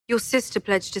Your sister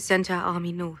pledged to send her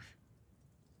army north.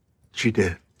 She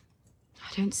did.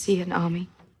 I don't see an army.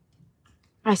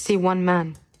 I see one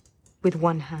man with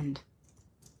one hand.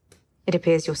 It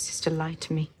appears your sister lied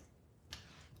to me.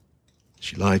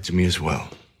 She lied to me as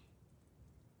well.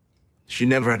 She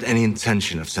never had any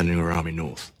intention of sending her army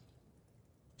north.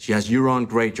 She has Euron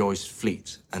Greyjoy's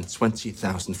fleet and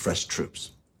 20,000 fresh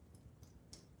troops.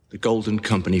 The Golden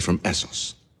Company from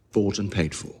Essos, bought and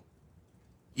paid for.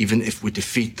 Even if we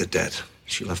defeat the dead,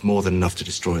 she'll have more than enough to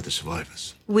destroy the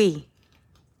survivors. We.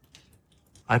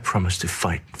 I promise to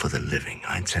fight for the living.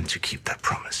 I intend to keep that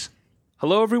promise.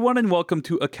 Hello, everyone, and welcome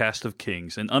to A Cast of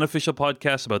Kings, an unofficial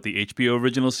podcast about the HBO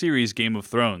original series Game of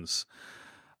Thrones.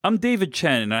 I'm David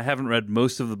Chen, and I haven't read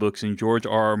most of the books in George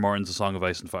R.R. Martin's A Song of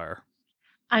Ice and Fire.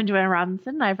 I'm Joanna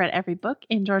Robinson, and I've read every book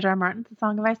in George R. R. Martin's A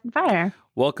Song of Ice and Fire.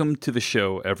 Welcome to the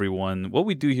show, everyone. What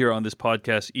we do here on this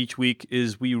podcast each week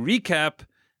is we recap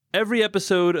every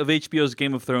episode of HBO's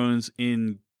Game of Thrones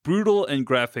in brutal and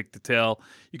graphic detail.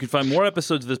 You can find more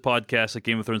episodes of this podcast at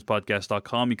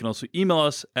GameOfThronesPodcast.com. You can also email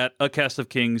us at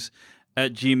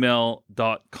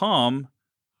acastofkings@gmail.com.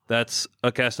 That's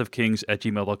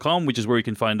acastofkings@gmail.com, which is where you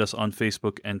can find us on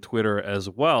Facebook and Twitter as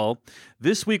well.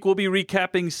 This week we'll be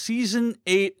recapping Season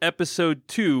 8, Episode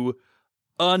 2,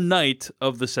 A Night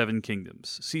of the Seven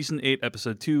Kingdoms. Season 8,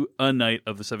 Episode 2, A Night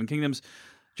of the Seven Kingdoms.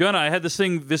 Joanna, I had this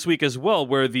thing this week as well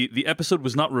where the episode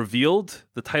was not revealed.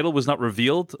 The title was not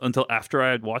revealed until after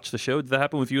I had watched the show. Did that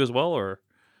happen with you as well, or?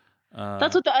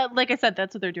 That's what, like I said,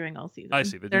 that's what they're doing all season. I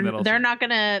see. They're not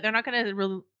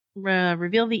gonna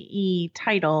reveal the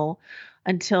title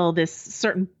until this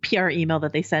certain PR email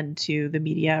that they send to the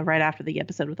media right after the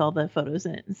episode with all the photos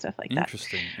in it and stuff like that.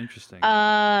 Interesting.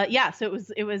 Yeah. So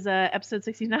it was episode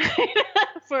 69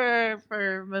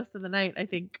 for most of the night, I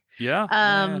think. Yeah.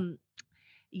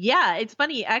 Yeah, it's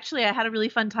funny. Actually, I had a really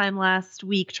fun time last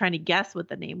week trying to guess what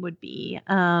the name would be.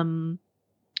 And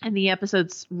the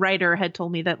episode's writer had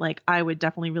told me that like I would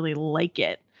definitely really like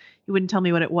it. He wouldn't tell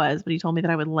me what it was, but he told me that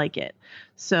I would like it.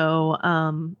 So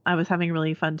I was having a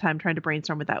really fun time trying to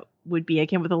brainstorm what that would be. I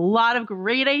came up with a lot of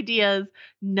great ideas.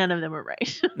 None of them were right.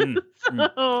 So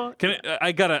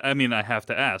I have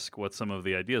to ask what some of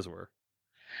the ideas were.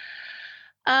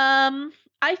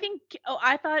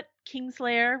 I thought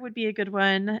Kingslayer would be a good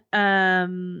one. I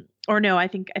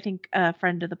think a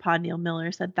friend of the pod, Neil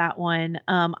Miller, said that one.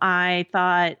 I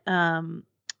thought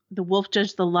The Wolf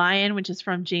Judged the Lion, which is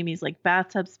from Jaime's like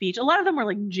bathtub speech. A lot of them were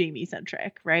like Jaime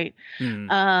centric, right?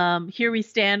 Here We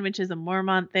Stand, which is a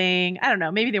Mormont thing. I don't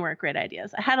know. Maybe they weren't great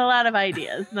ideas. I had a lot of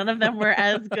ideas. None of them were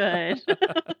as good.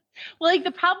 Well, like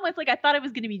the problem was like I thought it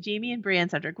was going to be Jaime and Brienne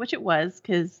centric, which it was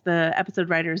because the episode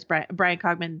writers Brian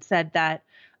Cogman said that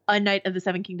A Night of the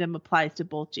Seven Kingdom applies to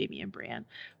both Jaime and Brienne,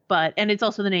 and it's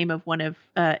also the name of one of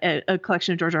a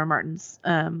collection of George R. R. Martin's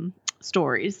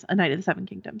stories, A Night of the Seven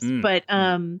Kingdoms. But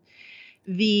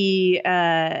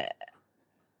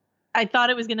I thought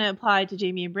it was going to apply to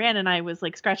Jaime and Brienne, and I was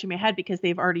like scratching my head because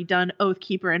they've already done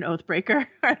Oathkeeper and Oathbreaker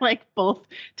are like both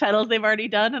titles they've already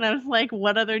done, and I was like,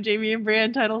 what other Jaime and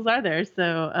Brienne titles are there?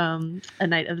 So A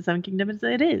Night of the Seven Kingdoms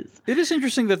it is. It is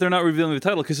interesting that they're not revealing the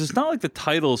title because it's not like the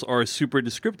titles are super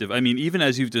descriptive. I mean, even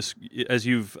as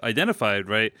you've identified,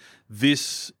 right,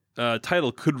 this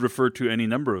title could refer to any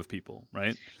number of people,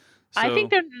 right? So, I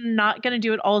think they're not going to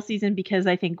do it all season because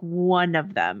I think one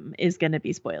of them is going to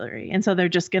be spoilery. And so they're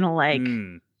just going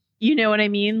to you know what I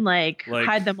mean? Like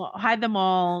hide them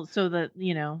all so that,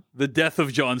 you know. The Death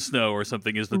of Jon Snow or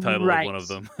something is the title of one of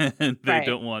them. And they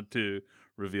don't want to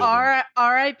reveal them.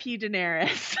 R.I.P.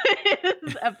 Daenerys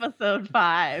is episode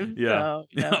 5. Yeah.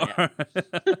 So,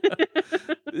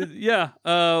 yeah.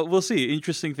 We'll see.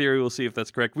 Interesting theory. We'll see if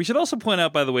that's correct. We should also point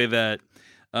out, by the way, that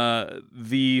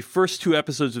the first 2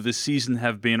 episodes of this season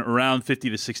have been around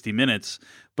 50 to 60 minutes,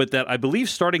 but that I believe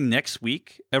starting next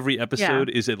week, every episode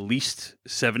is at least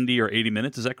 70 or 80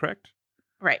 minutes. Is that correct?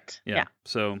 Right. Yeah.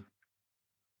 So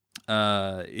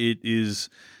it is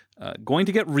going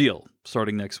to get real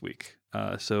starting next week.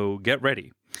 So get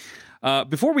ready.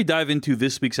 Before we dive into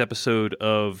this week's episode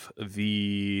of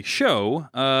the show,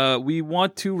 we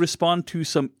want to respond to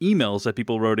some emails that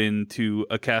people wrote in to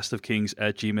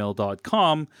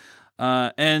acastofkings@gmail.com.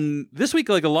 And this week,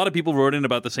 like a lot of people wrote in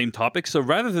about the same topic. So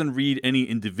rather than read any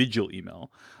individual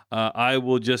email, I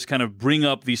will just kind of bring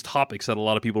up these topics that a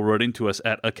lot of people wrote into us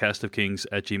at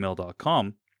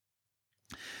acastofkings@gmail.com.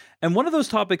 And one of those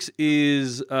topics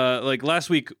is, like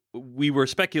last week, we were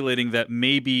speculating that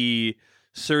maybe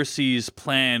Cersei's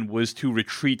plan was to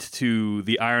retreat to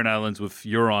the Iron Islands with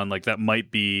Euron. Like that might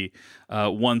be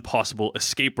one possible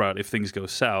escape route if things go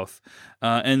south.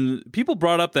 And people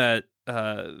brought up that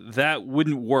that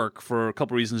wouldn't work for a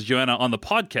couple reasons. Joanna, on the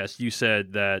podcast, you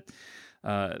said that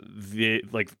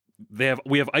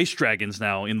we have ice dragons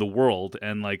now in the world,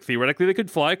 and like theoretically they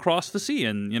could fly across the sea,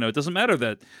 and it doesn't matter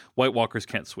that White Walkers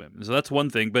can't swim. So that's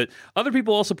one thing. But other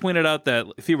people also pointed out that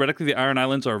theoretically the Iron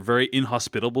Islands are very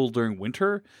inhospitable during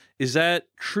winter. Is that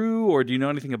true, or do you know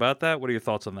anything about that? What are your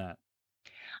thoughts on that?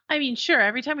 I mean, sure.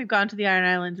 Every time we've gone to the Iron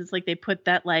Islands, it's like they put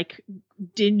that like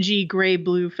dingy gray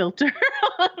blue filter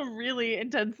really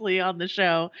intensely on the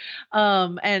show.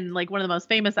 And like one of the most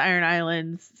famous Iron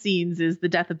Islands scenes is the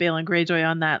death of Balin Greyjoy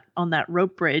on that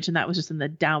rope bridge, and that was just in the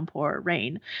downpour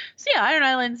rain. So yeah, Iron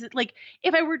Islands. Like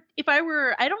if I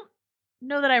were, I don't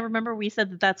know that I remember we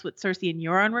said that that's what Cersei and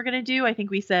Euron were going to do. I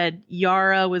think we said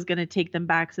Yara was going to take them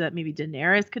back so that maybe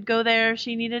Daenerys could go there if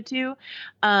she needed to.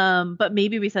 But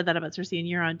maybe we said that about Cersei and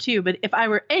Euron too. But if I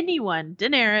were anyone,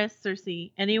 Daenerys,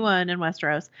 Cersei, anyone in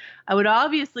Westeros, I would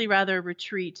obviously rather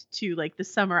retreat to like the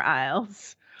Summer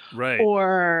Isles. Right.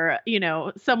 Or,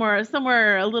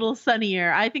 somewhere a little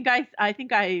sunnier. I think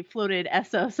I floated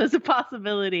Essos as a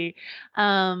possibility.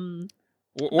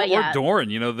 Or Dorne,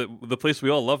 the place we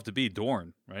all love to be,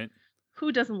 Dorne, right?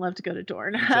 Who doesn't love to go to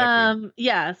Dorne? Exactly.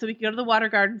 So we can go to the Water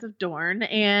Gardens of Dorne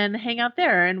and hang out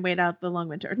there and wait out the long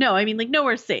winter. No, I mean, like,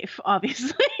 nowhere's safe,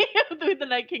 obviously. The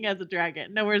Night King has a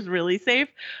dragon. Nowhere's really safe.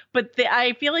 But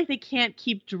I feel like they can't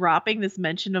keep dropping this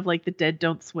mention of, like, the dead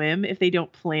don't swim if they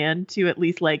don't plan to at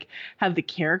least, like, have the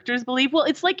characters believe. Well,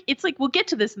 it's like we'll get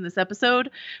to this in this episode,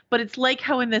 but it's like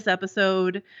how in this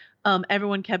episode,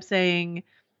 everyone kept saying,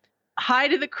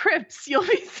 hide in the crypts, you'll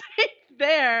be safe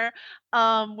there,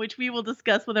 which we will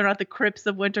discuss whether or not the crypts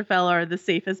of Winterfell are the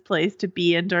safest place to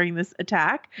be in during this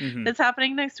attack that's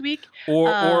happening next week.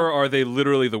 Or are they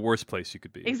literally the worst place you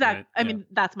could be? Exactly. Right? I mean,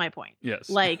 that's my point. Yes.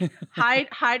 Like,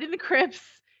 hide in the crypts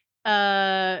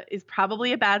is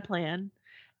probably a bad plan.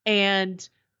 And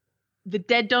the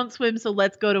dead don't swim, so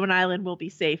let's go to an island, we'll be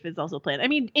safe is also planned. I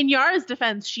mean, in Yara's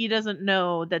defense, she doesn't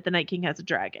know that the Night King has a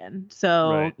dragon.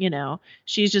 So, right.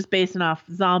 She's just basing off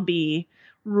zombie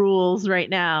rules right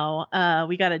now.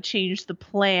 We got to change the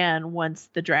plan once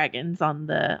the dragon's on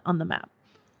the map.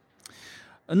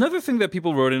 Another thing that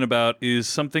people wrote in about is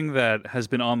something that has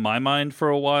been on my mind for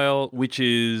a while, which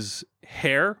is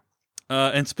hair,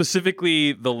 and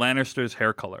specifically the Lannisters'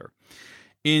 hair color.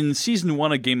 In season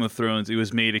 1 of Game of Thrones, it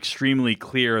was made extremely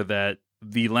clear that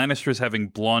the Lannisters having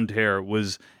blonde hair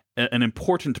was an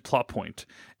important plot point,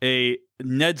 a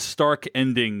Ned Stark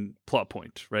ending plot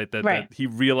point, right? That he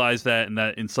realized that, and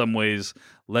that in some ways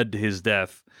led to his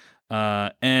death.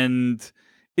 And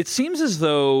it seems as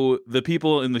though the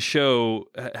people in the show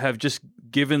have just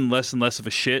given less and less of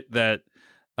a shit that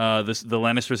the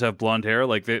Lannisters have blonde hair.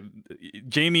 Like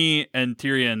Jaime and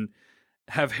Tyrion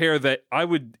have hair that I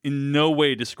would in no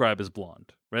way describe as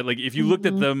blonde, right? Like if you looked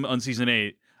at them on season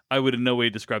 8, I would in no way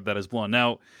describe that as blonde.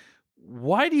 Now,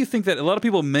 why do you think that? A lot of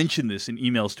people mention this in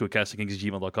emails to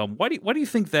acastofkings@gmail.com. Why do you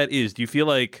think that is? Do you feel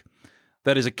like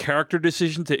that is a character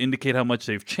decision to indicate how much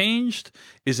they've changed?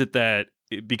 Is it that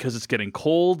because it's getting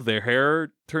cold, their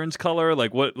hair turns color?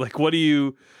 What do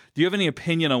you have any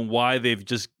opinion on why they've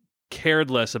just cared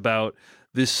less about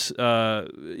this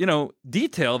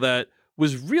detail that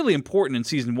was really important in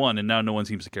season 1 and now no one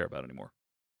seems to care about anymore?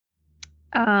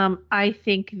 I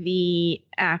think the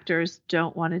actors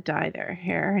don't want to dye their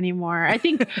hair anymore. I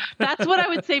think that's what I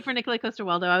would say for Nikolai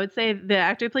Coster-Waldau. I would say the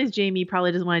actor who plays Jaime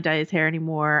probably doesn't want to dye his hair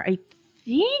anymore. I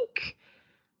think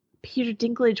Peter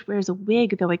Dinklage wears a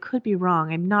wig, though I could be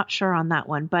wrong. I'm not sure on that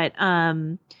one. But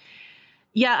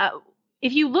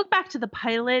if you look back to the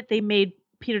pilot, they made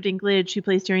Peter Dinklage, who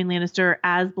plays Tyrion Lannister,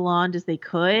 as blonde as they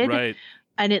could. Right.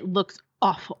 And it looks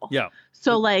awful. Yeah.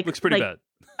 So looks pretty bad.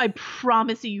 I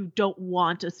promise you don't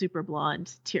want a super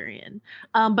blonde Tyrion.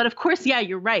 But of course, yeah,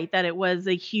 you're right that it was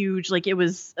a huge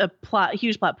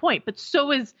huge plot point. But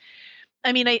so is,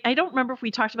 I mean, I don't remember if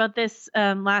we talked about this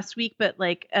last week, but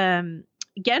Gendry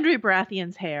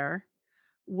Baratheon's hair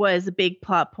was a big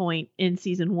plot point in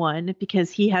season 1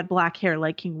 because he had black hair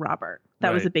like King Robert.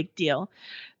 That was a big deal.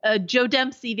 Joe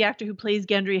Dempsey, the actor who plays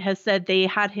Gendry, has said they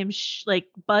had him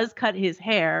buzz cut his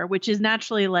hair, which is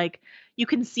naturally you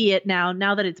can see it now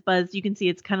that it's buzzed. You can see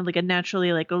it's kind of like a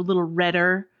naturally like a little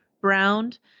redder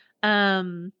brown.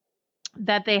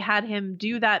 That they had him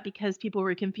do that because people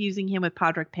were confusing him with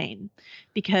Podrick Payne,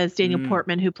 because Daniel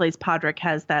Portman, who plays Podrick,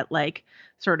 has that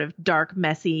sort of dark,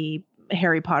 messy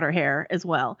Harry Potter hair as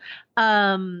well.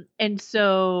 And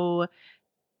so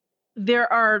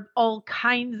there are all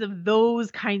kinds of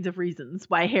those kinds of reasons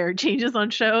why hair changes on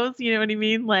shows. You know what I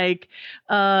mean? Like,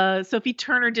 Sophie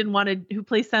Turner who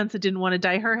plays Sansa, didn't want to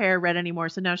dye her hair red anymore,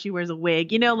 so now she wears a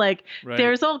wig. You know, like Right.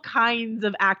 there's all kinds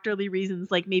of actorly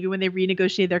reasons. Like maybe when they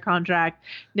renegotiated their contract,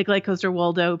 Nikolai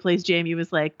Coster-Waldau, who plays Jaime,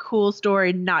 was like, "Cool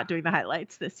story, not doing the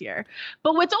highlights this year."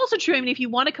 But what's also true, I mean, if you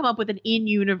want to come up with an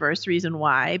in-universe reason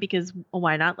why, because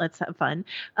why not? Let's have fun.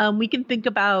 We can think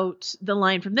about the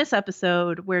line from this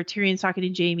episode where Tyrion's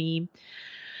talking to Jaime,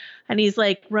 and he's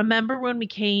like, "Remember when we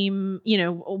came,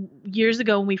 years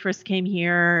ago when we first came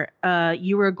here,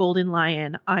 you were a golden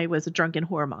lion, I was a drunken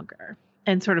whoremonger."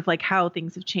 And sort of like how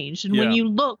things have changed. And when you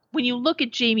look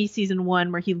at Jaime season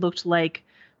 1, where he looked like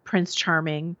Prince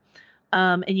Charming,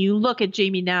 and you look at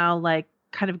Jaime now, like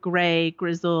kind of gray,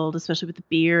 grizzled, especially with the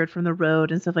beard from the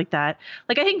road and stuff like that.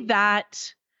 Like, I think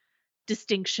that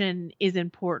distinction is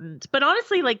important. But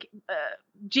honestly, like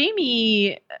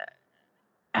Jaime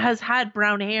has had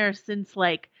brown hair since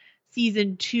like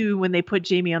season 2 when they put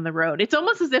Jaime on the road. It's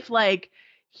almost as if like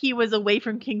he was away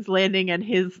from King's Landing and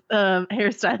his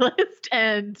hairstylist,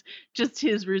 and just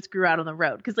his roots grew out on the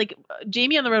road. Because like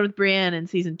Jaime on the road with Brienne in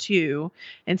season 2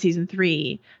 and season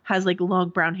 3 has like long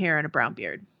brown hair and a brown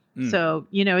beard. So,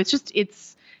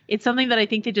 it's something that I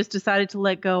think they just decided to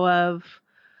let go of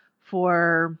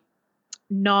for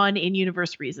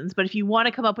non-in-universe reasons. But if you want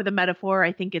to come up with a metaphor,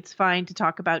 I think it's fine to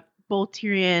talk about both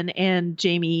Tyrion and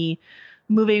Jaime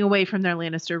moving away from their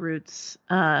Lannister roots,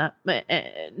 Right,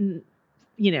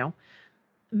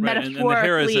 metaphorically. And the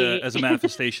hair as a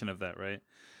manifestation of that, right?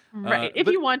 Right, if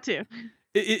you want to.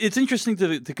 It's interesting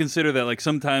to consider that, like,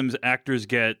 sometimes actors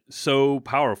get so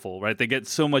powerful, right? They get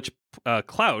so much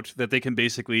clout that they can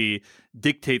basically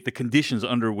dictate the conditions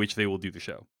under which they will do the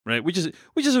show, right? Which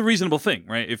is a reasonable thing,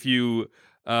 right? If you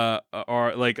are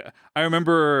like, I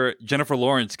remember Jennifer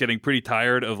Lawrence getting pretty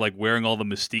tired of like wearing all the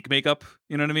Mystique makeup,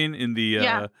 you know what I mean, in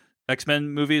the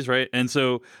X-Men movies, right? And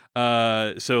so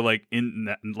like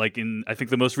in I think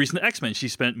the most recent X-Men, she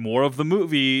spent more of the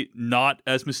movie not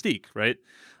as Mystique, right?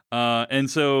 And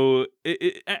so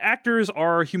actors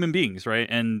are human beings, right?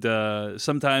 And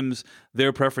sometimes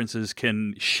their preferences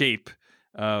can shape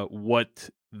what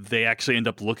they actually end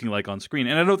up looking like on screen.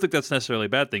 And I don't think that's necessarily a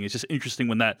bad thing. It's just interesting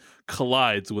when that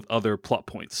collides with other plot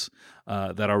points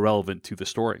that are relevant to the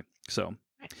story. So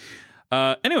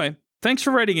anyway, thanks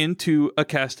for writing in to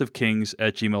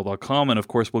acastofkings@gmail.com. And of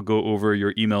course, we'll go over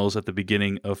your emails at the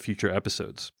beginning of future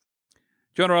episodes.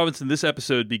 Joanna Robinson, this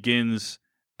episode begins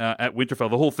at Winterfell.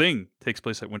 The whole thing takes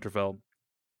place at Winterfell.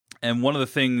 And one of the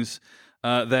things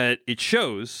that it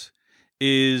shows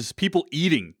is people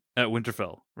eating at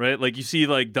Winterfell, right? Like you see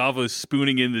like Davos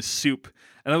spooning in this soup.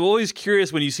 And I'm always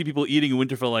curious when you see people eating in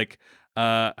Winterfell, like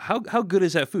how good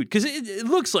is that food? Because it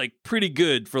looks like pretty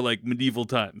good for like medieval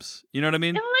times. You know what I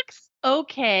mean? It looks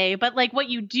okay, but like what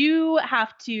you do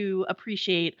have to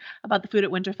appreciate about the food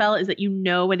at Winterfell is that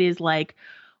it is like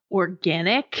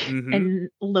organic and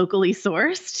locally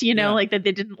sourced, like that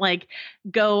they didn't like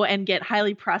go and get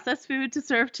highly processed food to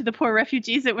serve to the poor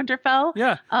refugees at Winterfell.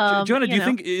 Yeah. Joanna, do you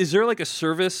think, is there like a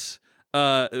service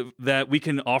that we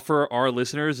can offer our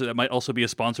listeners that might also be a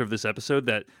sponsor of this episode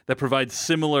that provides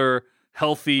similar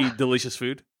healthy, delicious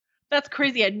food? That's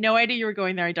crazy. I had no idea you were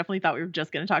going there. I definitely thought we were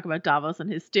just going to talk about Davos and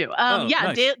his stew.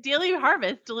 Nice. Daily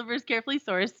Harvest delivers carefully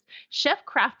sourced,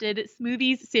 chef-crafted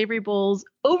smoothies, savory bowls,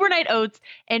 overnight oats,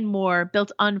 and more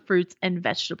built on fruits and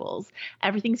vegetables.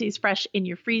 Everything stays fresh in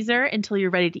your freezer until you're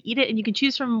ready to eat it, and you can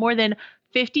choose from more than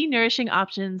 50 nourishing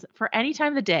options for any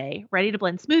time of the day, ready to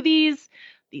blend smoothies,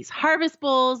 these harvest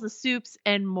bowls, the soups,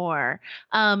 and more.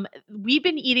 We've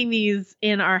been eating these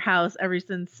in our house ever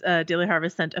since Daily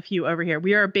Harvest sent a few over here.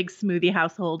 We are a big smoothie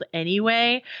household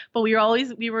anyway, but we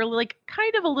were like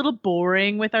kind of a little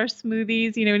boring with our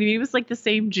smoothies. You know what I mean? It was like the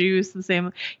same juice, the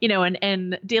same,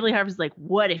 and Daily Harvest is like,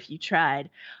 what if you tried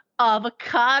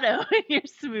avocado in your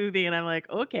smoothie? And I'm like,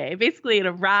 okay. Basically, it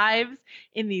arrives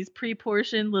in these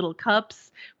pre-portioned little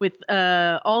cups with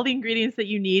all the ingredients that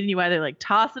you need, and you either like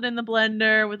toss it in the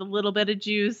blender with a little bit of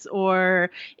juice, or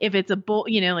if it's a bowl,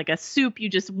 like a soup, you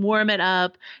just warm it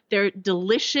up. They're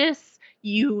delicious.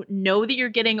 You know that you're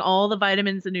getting all the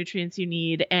vitamins and nutrients you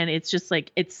need, and it's just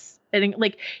like it's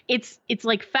like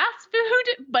fast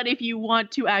food, but if you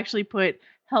want to actually put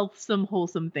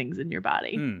wholesome things in your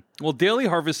body. Well, Daily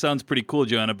Harvest sounds pretty cool,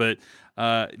 Joanna, but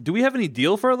do we have any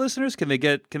deal for our listeners? Can they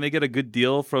get a good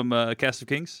deal from Cast of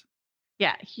Kings?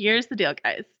 Yeah, here's the deal,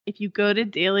 guys. If you go to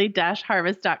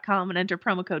daily-harvest.com and enter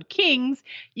promo code KINGS,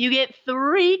 you get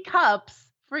 3 cups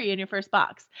free in your first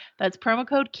box. That's promo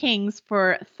code KINGS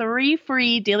for 3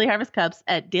 free Daily Harvest cups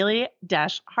at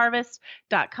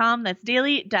daily-harvest.com. That's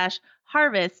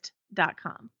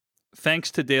daily-harvest.com.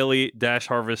 Thanks to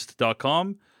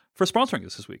daily-harvest.com for sponsoring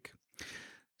us this week.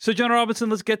 So, John Robinson,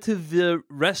 let's get to the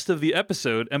rest of the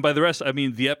episode. And by the rest, I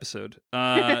mean the episode.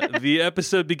 The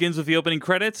episode begins with the opening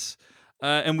credits.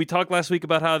 And we talked last week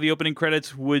about how the opening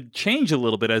credits would change a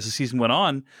little bit as the season went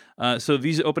on. So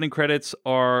these opening credits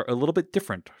are a little bit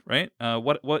different, right?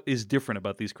 What is different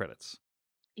about these credits?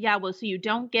 Yeah, well, so you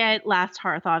don't get Last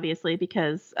Hearth, obviously,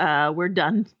 because we're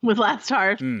done with Last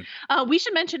Hearth. We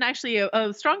should mention, actually,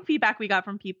 a strong feedback we got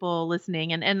from people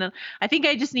listening. And I think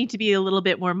I just need to be a little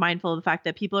bit more mindful of the fact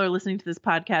that people are listening to this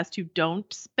podcast who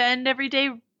don't spend every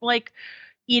day, like,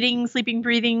 eating, sleeping,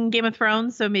 breathing Game of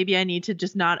Thrones. So maybe I need to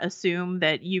just not assume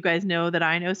that you guys know that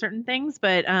I know certain things.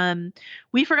 But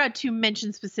we forgot to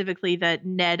mention specifically that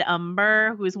Ned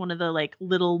Umber, who is one of the like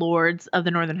little lords of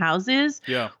the Northern Houses,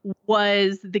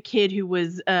 was the kid who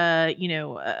was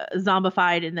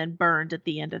zombified and then burned at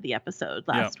the end of the episode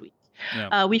last week.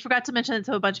 Yeah. We forgot to mention it,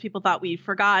 so a bunch of people thought we'd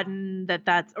forgotten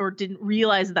that's, or didn't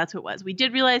realize that that's who it was. We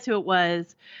did realize who it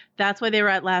was. That's why they were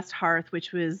at Last Hearth,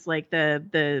 which was like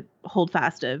the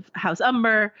holdfast of House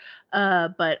Umber.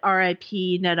 But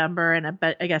R.I.P. Ned Umber, and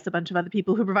I guess a bunch of other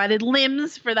people who provided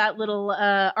limbs for that little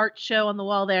art show on the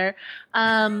wall there.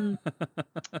 And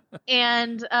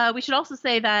we should also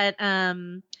say that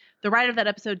the writer of that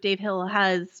episode, Dave Hill,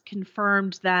 has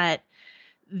confirmed that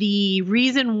the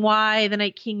reason why the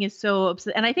Night King is so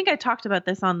upset, and I think I talked about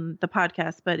this on the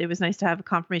podcast, but it was nice to have a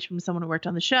confirmation from someone who worked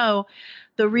on the show.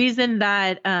 The reason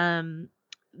that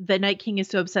the Night King is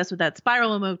so obsessed with that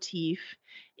spiral motif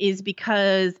is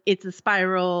because it's a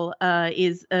spiral,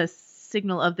 is a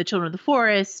signal of the children of the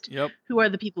forest, who are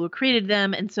the people who created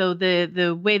them. And so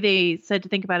the way they said to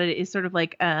think about it is sort of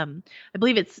like, I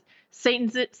believe it's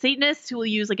Satanists who will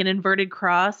use like an inverted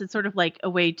cross. It's sort of like a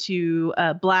way to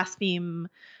blaspheme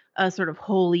a sort of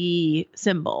holy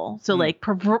symbol. So like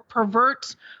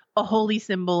pervert a holy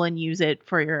symbol and use it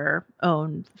for your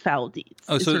own foul deeds.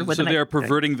 Oh, so they are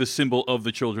perverting the symbol of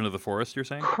the children of the forest, you're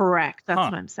saying? Correct. That's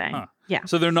what I'm saying. Yeah.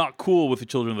 So they're not cool with the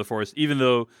children of the forest, even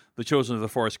though the children of the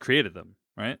forest created them,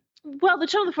 right? Well, the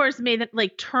children of the forest made it,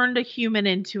 like, turned a human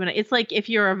into it's like if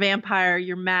you're a vampire,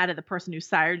 you're mad at the person who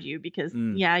sired you because,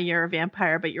 you're a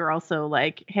vampire, but you're also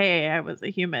like, hey, I was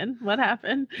a human. What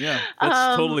happened? Yeah,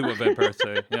 that's totally what vampires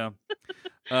say. Yeah.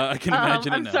 I can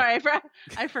imagine it now. I'm sorry,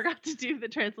 I forgot to do the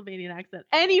Transylvanian accent.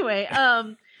 Anyway,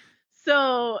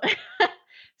 so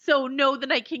no, the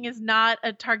Night King is not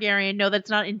a Targaryen. No,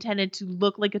 that's not intended to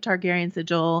look like a Targaryen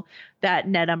sigil, that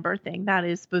Ned Umber thing. That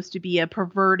is supposed to be a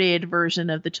perverted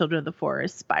version of the Children of the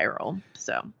Forest spiral.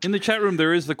 So in the chat room,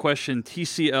 there is the question,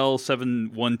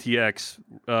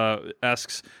 TCL71TX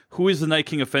asks, who is the Night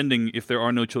King offending if there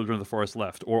are no Children of the Forest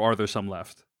left, or are there some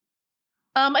left?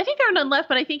 I think there are none left,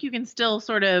 but I think you can still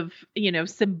sort of,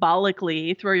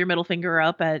 symbolically throw your middle finger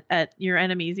up at your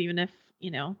enemies, even if,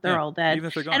 they're all dead. Even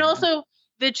if they're gone, and also,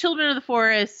 the Children of the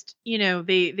Forest,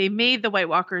 they made the White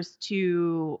Walkers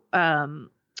to,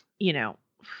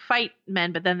 fight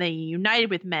men, but then they united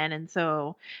with men. And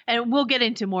we'll get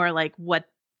into more like what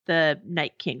the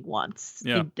Night King wants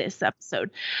in this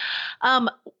episode.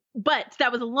 But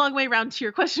that was a long way around to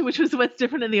your question, which was what's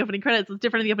different in the opening credits. What's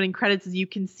different in the opening credits is you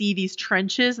can see these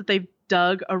trenches that they've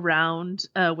dug around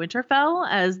Winterfell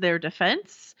as their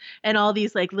defense, and all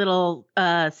these like little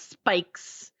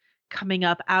spikes coming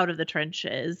up out of the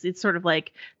trenches. It's sort of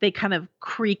like they kind of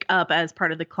creak up as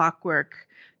part of the clockwork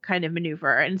kind of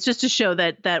maneuver. And it's just to show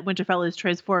that Winterfell is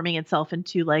transforming itself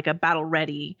into like a battle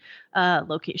ready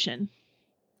location.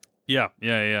 Yeah.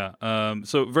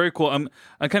 So very cool. I'm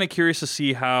kind of curious to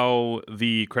see how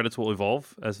the credits will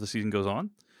evolve as the season goes on.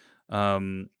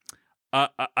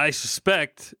 I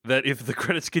suspect that if the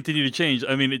credits continue to change,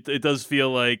 I mean, it does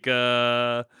feel like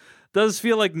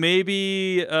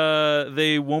maybe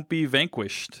they won't be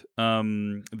vanquished.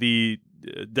 The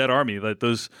dead army, that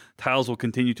those tiles will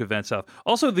continue to advance south.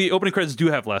 Also, the opening credits do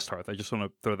have Last Hearth. I just want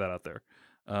to throw that out there.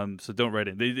 So don't write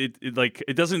in.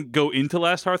 It doesn't go into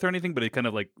Last Hearth or anything, but it kind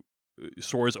of like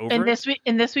soars over in this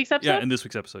week's episode. Yeah, in this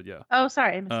week's episode. Yeah. Oh,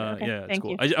 sorry. I missed it. Okay. Yeah, thank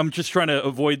cool. you. I'm just trying to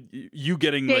avoid you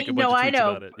getting like a bunch of tweets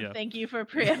about it. Yeah. Thank you for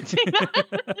preempting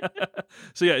that.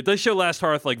 So yeah, it does show Last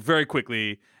Hearth like very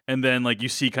quickly, and then like you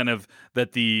see kind of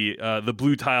that the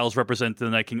blue tiles represent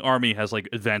the Night King army has like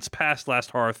advanced past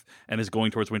Last Hearth and is going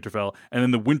towards Winterfell, and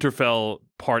then the Winterfell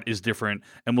part is different,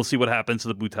 and we'll see what happens to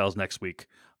the blue tiles next week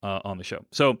on the show.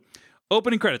 So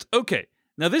opening credits. Okay,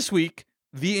 now this week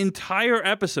the entire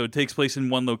episode takes place in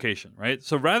one location, right?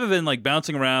 So rather than like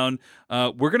bouncing around,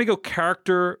 we're going to go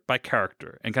character by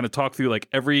character and kind of talk through like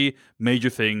every major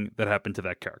thing that happened to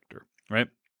that character, right?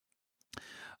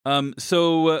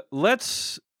 So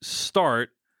let's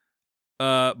start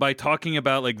by talking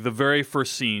about like the very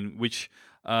first scene, which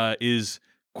is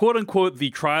quote unquote the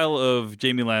trial of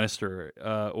Jaime Lannister,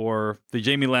 or the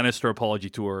Jaime Lannister apology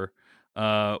tour,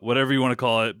 whatever you want to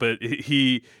call it. But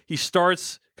he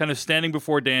starts kind of standing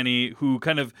before Dany, who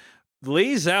kind of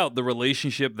lays out the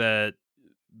relationship that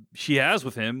she has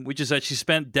with him, which is that she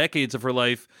spent decades of her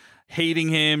life hating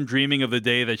him, dreaming of the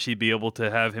day that she'd be able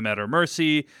to have him at her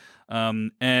mercy.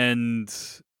 And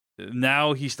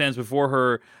now he stands before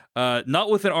her,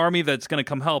 not with an army that's going to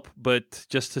come help, but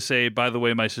just to say, by the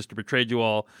way, my sister betrayed you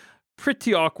all.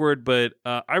 Pretty awkward, but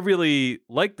I really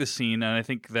like this scene, and I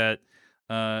think that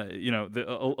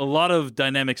a lot of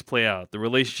dynamics play out. The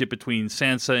relationship between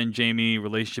Sansa and Jaime,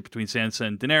 relationship between Sansa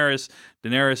and Daenerys,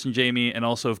 Daenerys and Jaime, and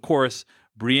also, of course,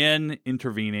 Brienne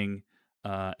intervening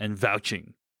and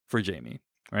vouching for Jaime.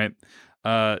 Right.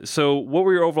 So, what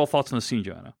were your overall thoughts on the scene,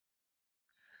 Joanna?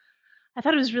 I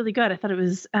thought it was really good. I thought it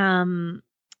was, I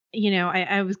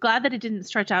was glad that it didn't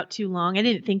stretch out too long. I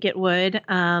didn't think it would.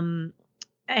 And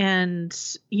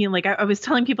I was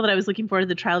telling people that I was looking forward to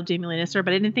the trial of Jaime Lannister,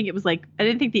 but I didn't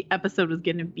think the episode was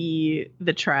going to be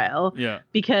the trial. Yeah.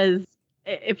 Because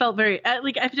it felt very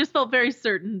I just felt very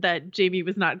certain that Jaime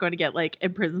was not going to get like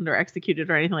imprisoned or executed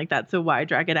or anything like that. So why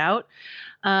drag it out?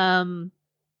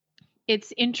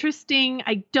 It's interesting.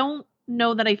 I don't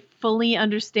know that I fully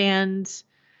understand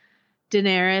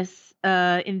Daenerys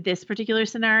in this particular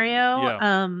scenario.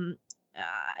 Yeah.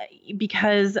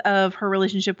 Because of her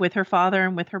relationship with her father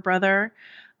and with her brother,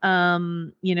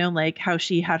 like how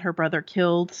she had her brother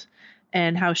killed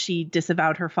and how she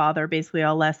disavowed her father basically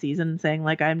all last season, saying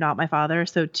like, I'm not my father.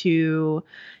 So to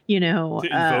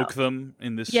invoke them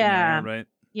in this scenario, right?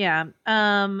 Yeah.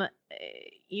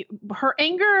 Her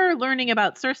anger learning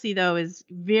about Cersei, though, is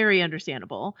very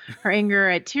understandable. Her anger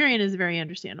at Tyrion is very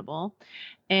understandable.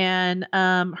 And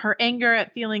her anger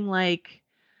at feeling like,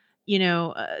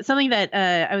 something that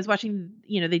I was watching,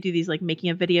 they do these like making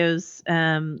of videos,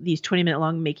 these 20-minute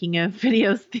long making of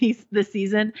videos this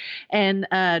season. And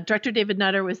director David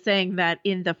Nutter was saying that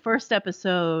in the first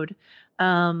episode,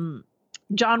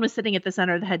 Jon was sitting at the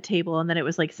center of the head table, and then it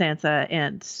was like Sansa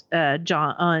and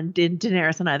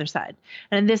Daenerys on either side.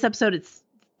 And in this episode, it's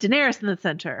Daenerys in the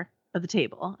center of the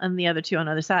table and the other two on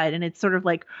the other side. And it's sort of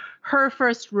like her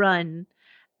first run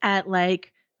at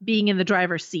like being in the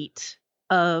driver's seat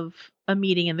of a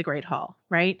meeting in the Great Hall,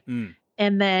 right? Mm.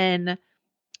 And then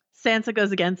Sansa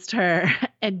goes against her,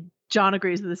 and Jon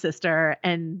agrees with the sister,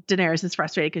 and Daenerys is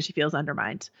frustrated because she feels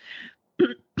undermined.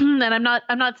 And I'm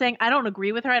not saying I don't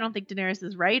agree with her. I don't think Daenerys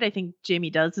is right. I think Jaime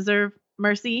does deserve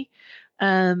mercy,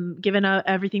 given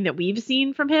everything that we've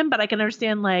seen from him. But I can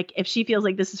understand like if she feels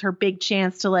like this is her big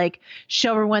chance to like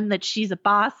show everyone that she's a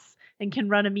boss and can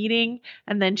run a meeting,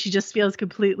 and then she just feels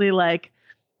completely like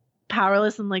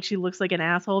powerless and like she looks like an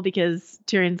asshole because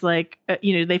Tyrion's like,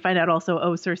 they find out also,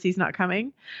 oh, Cersei's not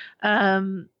coming. I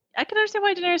can understand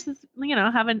why Daenerys is,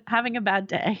 having a bad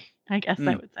day, I guess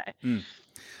I would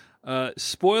say.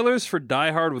 Spoilers for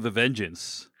Die Hard with a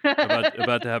Vengeance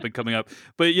about to happen coming up.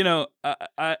 But,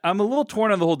 I'm a little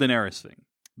torn on the whole Daenerys thing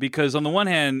because on the one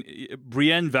hand,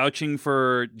 Brienne vouching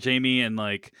for Jaime and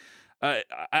like,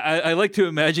 I like to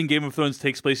imagine Game of Thrones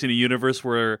takes place in a universe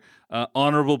where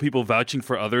honorable people vouching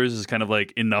for others is kind of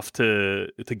like enough to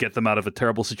get them out of a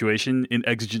terrible situation in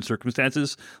exigent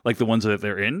circumstances like the ones that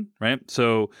they're in, right?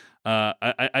 So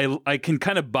I can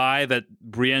kind of buy that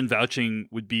Brienne vouching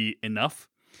would be enough.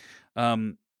 But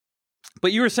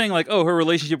you were saying like, oh, her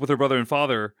relationship with her brother and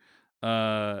father,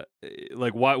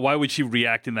 like why would she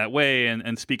react in that way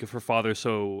and speak of her father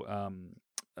so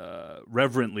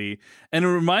reverently? And it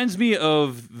reminds me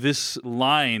of this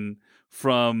line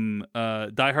from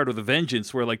Die Hard with a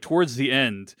Vengeance, where like towards the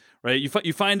end, right,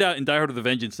 you find out in Die Hard with a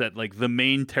Vengeance that like the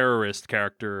main terrorist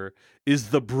character is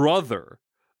the brother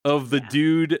of the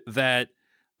dude that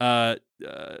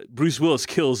Bruce Willis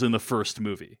kills in the first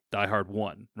movie, Die Hard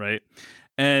 1, right?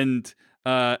 And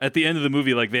at the end of the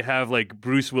movie, like they have like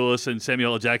Bruce Willis and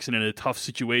Samuel L. Jackson in a tough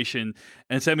situation,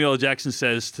 and Samuel L. Jackson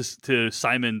says to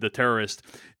Simon, the terrorist,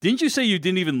 "Didn't you say you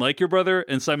didn't even like your brother?"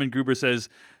 And Simon Gruber says,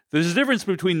 "There's a difference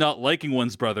between not liking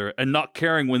one's brother and not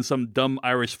caring when some dumb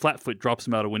Irish flatfoot drops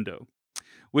him out a window."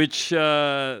 Which is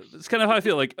kind of how I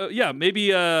feel. Like, maybe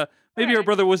her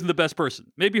brother wasn't the best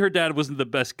person. Maybe her dad wasn't the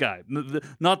best guy,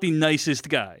 not the nicest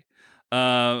guy.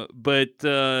 But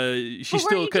she's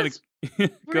still kind of.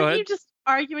 Go ahead. You just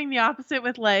arguing the opposite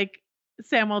with like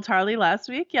Samuel Tarly last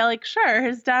week. Yeah, like sure,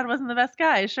 his dad wasn't the best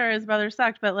guy. Sure, his brother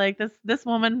sucked, but like this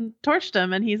woman torched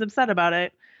him, and he's upset about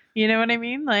it. You know what I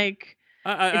mean? Like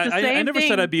it's the same I never thing.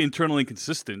 said I'd be internally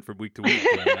consistent from week to week.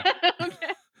 Okay,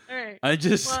 all right. I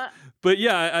just, Well, but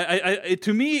yeah,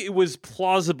 to me it was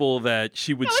plausible that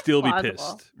she would No, it's still be plausible.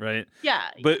 pissed, right? yeah,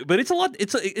 But it's a lot.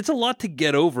 It's a lot to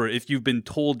get over if you've been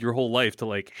told your whole life to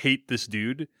like hate this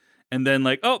dude, and then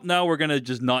like, oh, now we're gonna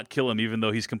just not kill him, even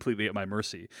though he's completely at my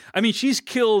mercy. I mean, she's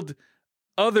killed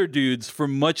other dudes for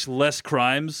much less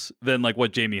crimes than like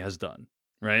what Jamie has done,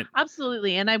 right?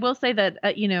 absolutely. And I will say that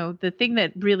the thing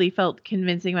that really felt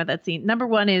convincing about that scene, number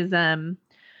one, is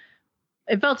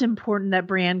it felt important that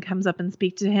Brienne comes up and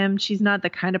speak to him. She's not the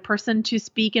kind of person to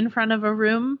speak in front of a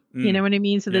room. You know what I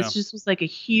mean? So this just was like a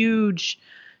huge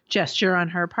gesture on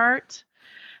her part.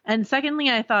 And secondly,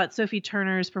 I thought Sophie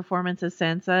Turner's performance as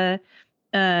Sansa,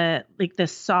 like the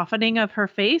softening of her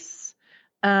face.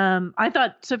 I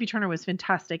thought Sophie Turner was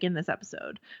fantastic in this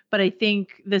episode, but I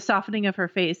think the softening of her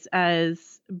face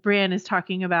as Brienne is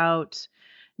talking about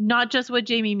not just what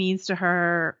Jamie means to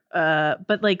her,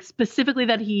 but like specifically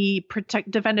that he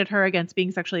defended her against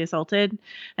being sexually assaulted,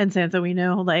 and Sansa, we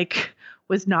know, like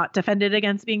was not defended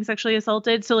against being sexually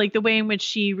assaulted. So like the way in which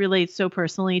she relates so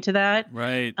personally to that,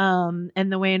 right?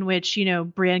 And the way in which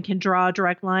Brienne can draw a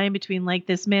direct line between like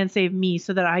this man saved me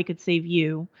so that I could save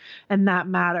you, and that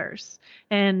matters.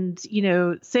 And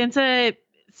Sansa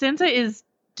is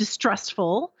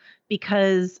distrustful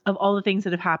because of all the things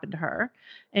that have happened to her,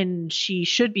 and she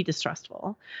should be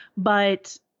distrustful.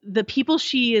 But the people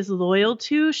she is loyal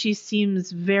to, she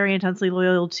seems very intensely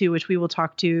loyal to, which we will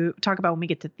talk about when we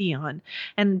get to Theon.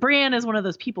 And Brienne is one of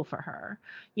those people for her.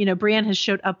 Brienne has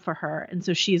showed up for her, and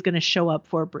so she's going to show up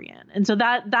for Brienne. And so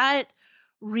that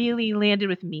really landed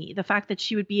with me. The fact that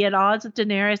she would be at odds with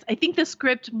Daenerys. I think the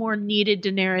script more needed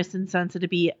Daenerys and Sansa to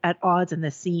be at odds in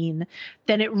this scene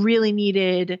than it really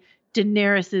needed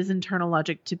Daenerys's internal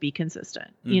logic to be consistent.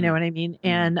 You know what I mean?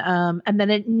 Mm-hmm. And then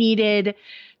it needed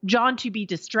Jon to be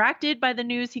distracted by the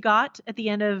news he got at the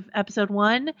end of episode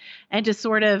 1 and to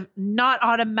sort of not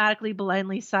automatically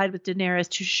blindly side with Daenerys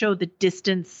to show the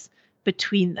distance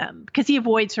between them, because he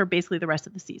avoids her basically the rest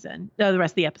of the season, the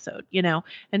rest of the episode,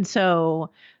 And so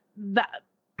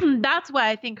that's why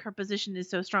I think her position is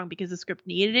so strong, because the script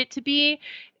needed it to be.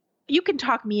 You can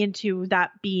talk me into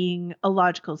that being a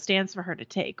logical stance for her to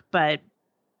take, but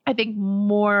I think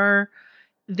more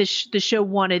the show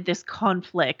wanted this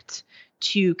conflict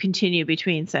to continue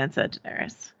between Sansa and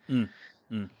Daenerys.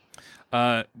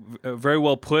 Very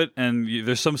well put. And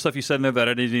there's some stuff you said in there that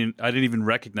I didn't even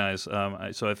recognize.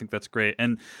 So I think that's great.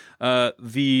 And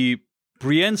the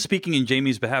Brienne speaking in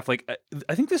Jamie's behalf, like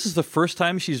I think this is the first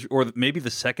time or maybe the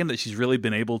second that she's really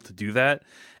been able to do that.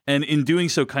 And in doing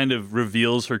so kind of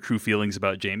reveals her true feelings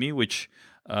about Jamie, which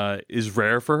is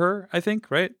rare for her, I think,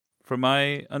 right? From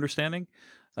my understanding.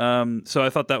 So I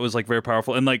thought that was like very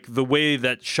powerful. And like the way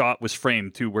that shot was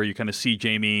framed too, where you kind of see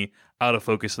Jamie out of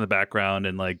focus in the background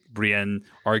and like Brienne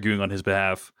arguing on his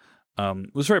behalf,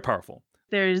 was very powerful.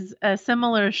 There's a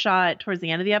similar shot towards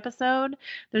the end of the episode.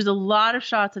 There's a lot of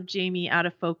shots of Jamie out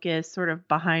of focus, sort of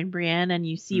behind Brienne, and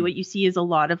you see what you see is a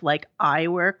lot of like eye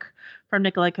work from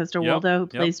Nikolai Coster-Waldau, who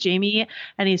plays Jamie,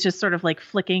 and he's just sort of like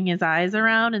flicking his eyes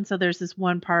around. And so there's this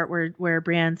one part where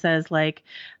Brienne says like,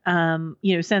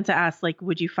 Sansa asks like,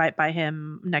 would you fight by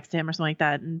him, next to him or something like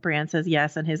that? And Brienne says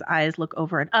yes, and his eyes look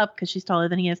over and up because she's taller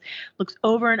than he is, looks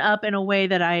over and up in a way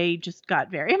that I just got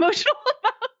very emotional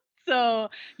about. So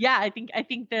yeah, I think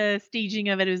the staging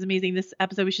of it was amazing. This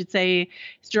episode, we should say,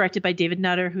 is directed by David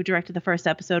Nutter, who directed the first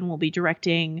episode and will be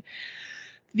directing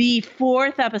the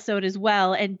fourth episode as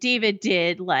well. And David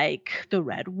did like the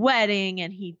Red Wedding,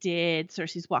 and he did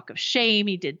Cersei's Walk of Shame.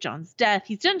 He did Jon's death.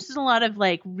 He's done just a lot of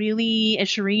like really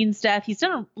Shireen's death. He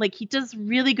does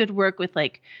really good work with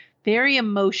like very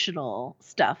emotional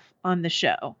stuff on the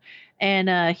show.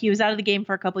 And he was out of the game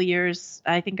for a couple of years.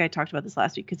 I think I talked about this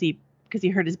last week because he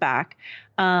hurt his back.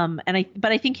 But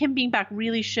I think him being back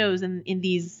really shows in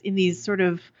these sort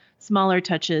of smaller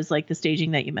touches like the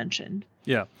staging that you mentioned.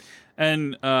 Yeah.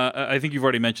 And I think you've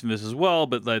already mentioned this as well,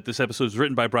 but this episode is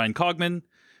written by Brian Cogman,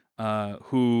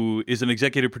 who is an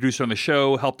executive producer on the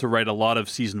show, helped to write a lot of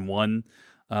season 1,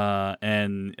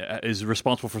 and is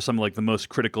responsible for some of like the most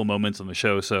critical moments on the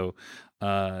show. So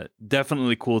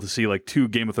definitely cool to see like 2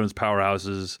 Game of Thrones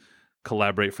powerhouses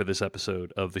collaborate for this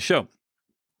episode of the show.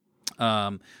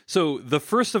 So the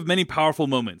first of many powerful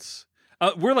moments.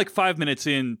 We're like 5 minutes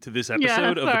into this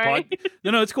episode of the pod.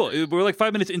 No, it's cool. We're like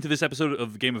 5 minutes into this episode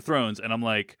of Game of Thrones, and I'm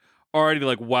like already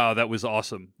like, wow, that was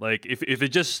awesome. Like if it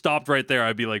just stopped right there,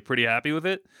 I'd be like pretty happy with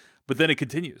it. but then it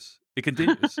continues. It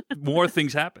continues. More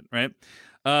things happen, right?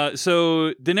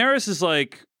 So Daenerys is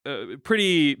like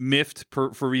pretty miffed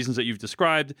for reasons that you've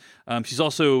described. She's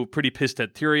also pretty pissed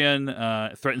at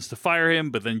Tyrion, threatens to fire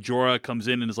him, but then Jorah comes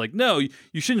in and is like, no,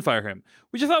 you shouldn't fire him,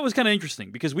 which I thought was kind of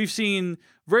interesting because we've seen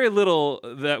very little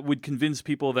that would convince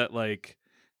people that like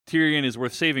Tyrion is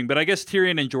worth saving. But I guess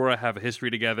Tyrion and Jorah have a history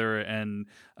together, and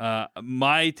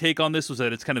my take on this was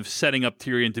that it's kind of setting up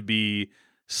Tyrion to be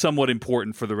somewhat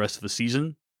important for the rest of the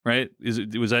season, right?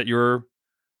 Was that your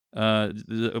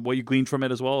what you gleaned from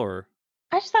it as well, or?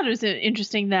 I just thought it was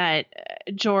interesting that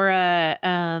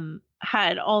Jorah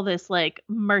had all this like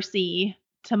mercy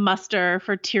to muster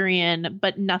for Tyrion,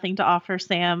 but nothing to offer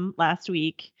Sam last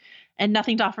week, and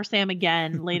nothing to offer Sam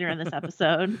again later in this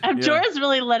episode. Jorah's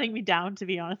really letting me down, to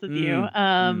be honest with you,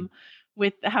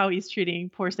 with how he's treating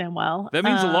poor Samwell. That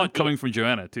means a lot coming from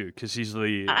Joanna too, because she's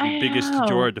the biggest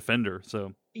Jorah defender.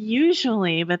 So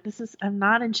usually, but I'm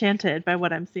not enchanted by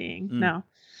what I'm seeing. No.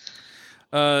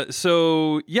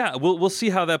 So yeah, we'll see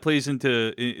how that plays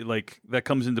into like that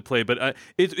comes into play. But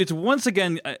it's once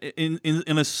again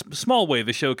in a small way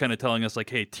the show kind of telling us like,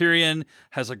 hey, Tyrion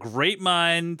has a great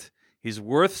mind. He's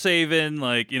worth saving.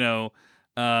 Like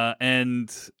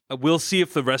and we'll see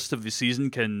if the rest of the season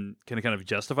can kind of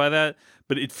justify that.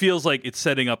 But it feels like it's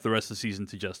setting up the rest of the season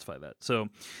to justify that. So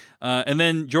and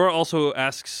then Jorah also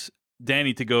asks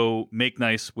Dany to go make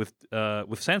nice with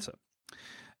Sansa,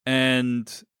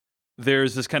 and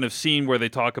there's this kind of scene where they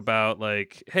talk about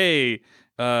like, hey,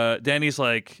 Dany's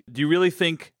like, do you really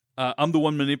think I'm the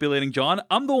one manipulating Jon?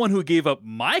 I'm the one who gave up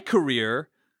my career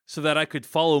so that I could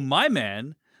follow my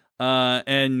man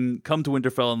and come to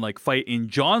Winterfell and like fight in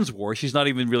Jon's war. She's not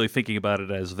even really thinking about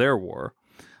it as their war.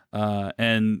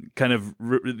 And kind of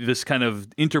this kind of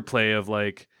interplay of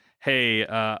like, hey,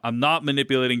 I'm not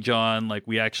manipulating Jon. Like,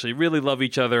 we actually really love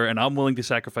each other, and I'm willing to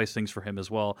sacrifice things for him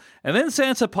as well. And then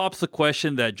Sansa pops the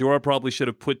question that Jorah probably should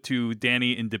have put to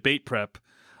Dany in debate prep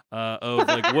of,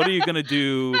 like, what are you going to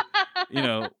do? You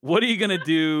know, what are you going to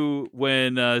do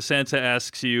when Sansa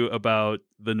asks you about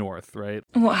the North, right?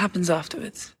 And what happens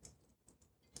afterwards?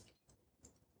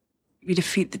 We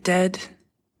defeat the dead.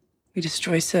 We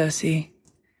destroy Cersei.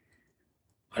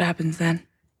 What happens then?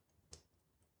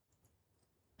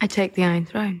 I take the Iron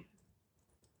Throne.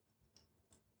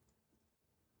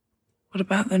 What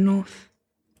about the North?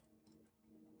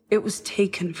 It was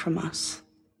taken from us.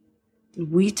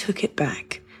 We took it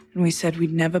back, and we said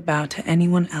we'd never bow to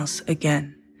anyone else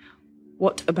again.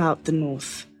 What about the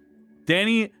North?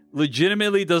 Dany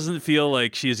legitimately doesn't feel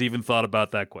like she has even thought about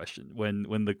that question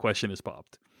when the question is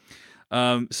popped.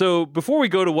 So before we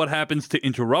go to what happens to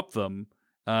interrupt them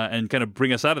and kind of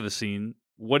bring us out of the scene,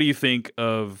 what do you think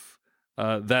of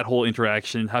that whole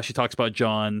interaction, how she talks about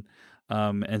Jon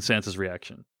and Sansa's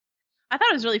reaction? I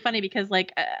thought it was really funny because,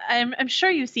 like, I'm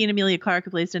sure you've seen Emilia Clarke, who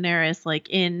plays Daenerys, like,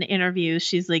 in interviews.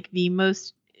 She's, like, one of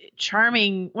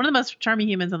the most charming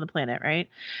humans on the planet, right?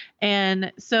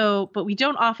 And so, but we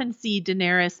don't often see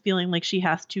Daenerys feeling like she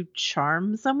has to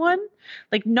charm someone.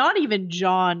 Like, not even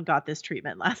Jon got this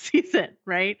treatment last season,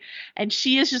 right? And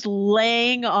she is just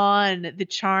laying on the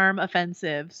charm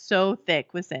offensive so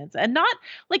thick with Sansa, and not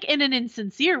like in an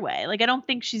insincere way. Like, I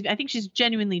think she's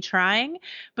genuinely trying,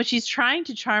 but she's trying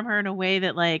to charm her in a way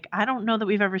that, like, I don't know that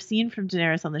we've ever seen from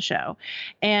Daenerys on the show.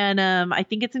 And I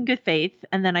think it's in good faith,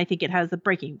 and then I think it has a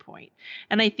breaking point.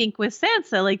 And I think with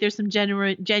Sansa, like, there's some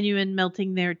genuine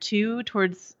melting there too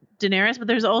towards Daenerys, but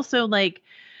there's also like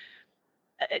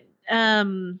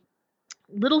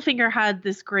Littlefinger had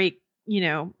this great,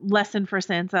 lesson for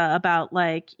Sansa about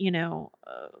like,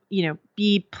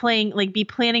 be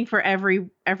planning for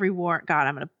every war. God,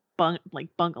 I'm gonna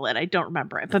bungle it. I don't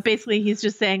remember it, but basically he's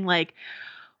just saying like,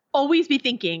 always be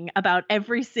thinking about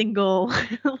every single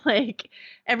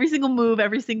every single move,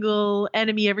 every single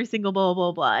enemy, every single blah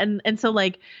blah blah. And so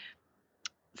like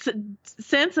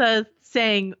Sansa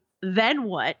saying then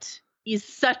what is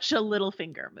such a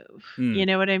Littlefinger move. You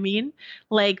know what I mean?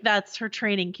 Like, that's her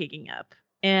training kicking up.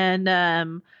 And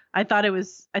I thought it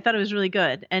was really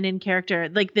good and in character.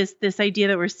 Like this idea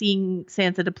that we're seeing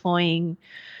Sansa deploying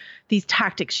these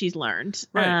tactics she's learned.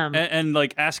 Right. And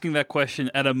like asking that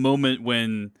question at a moment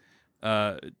when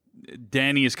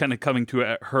Dany is kind of coming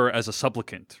to her as a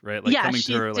supplicant, right? Like coming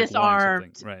to her like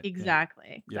disarmed. Right.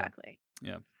 Exactly. Yeah.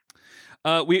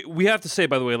 We have to say,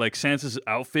 by the way, like Sansa's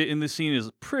outfit in this scene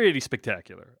is pretty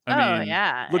spectacular. I mean,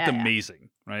 looked amazing,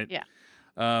 right? Yeah.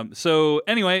 So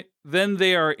anyway, then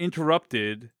they are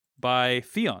interrupted by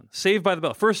Theon, Saved by the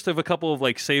Bell. First of a couple of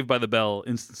like Saved by the Bell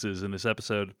instances in this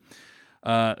episode.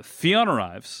 Theon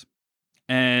arrives,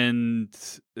 and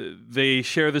they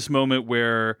share this moment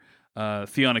where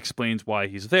Theon explains why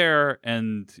he's there,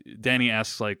 and Dany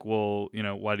asks, like, well,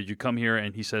 why did you come here?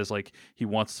 And he says, like, he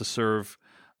wants to serve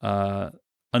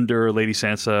under Lady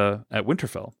Sansa at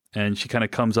Winterfell. And she kind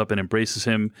of comes up and embraces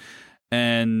him.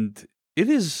 And it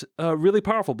is really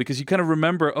powerful because you kind of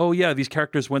remember, oh, yeah, these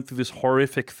characters went through this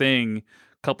horrific thing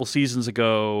a couple seasons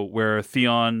ago where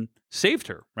Theon saved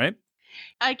her, right?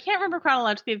 I can't remember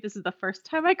chronologically if this is the first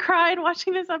time I cried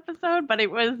watching this episode, but it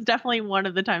was definitely one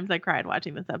of the times I cried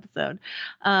watching this episode.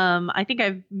 I think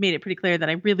I've made it pretty clear that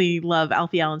I really love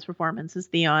Alfie Allen's performance as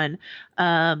Theon,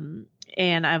 and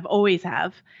I've always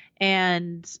have.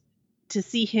 And to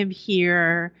see him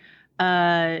here,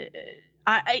 the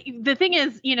thing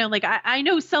is, I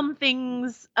know some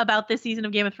things about this season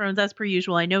of Game of Thrones as per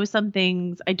usual. I know some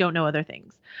things. I don't know other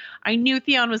things. I knew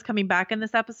Theon was coming back in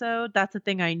this episode. That's the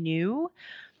thing I knew.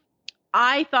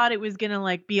 I thought it was going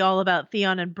to be all about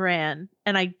Theon and Bran.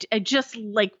 And I just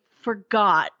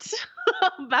forgot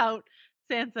about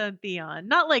Sansa and Theon.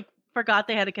 Not forgot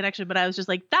they had a connection, but I was just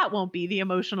that won't be the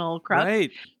emotional crux.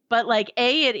 Right. But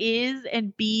A, it is,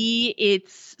 and B,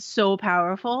 it's so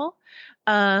powerful.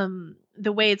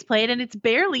 The way it's played, and it's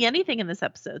barely anything in this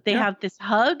episode. They have this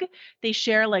hug, they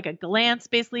share a glance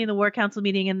basically in the War Council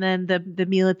meeting, and then the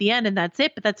meal at the end, and that's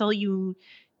it. But that's all you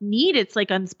need. It's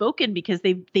unspoken because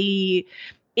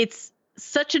it's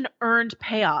such an earned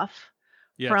payoff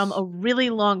from a really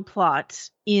long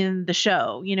plot in the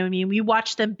show. You know what I mean? We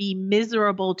watch them be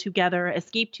miserable together,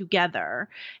 escape together.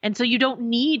 And so you don't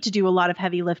need to do a lot of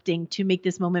heavy lifting to make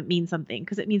this moment mean something,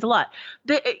 because it means a lot.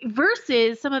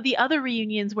 Versus some of the other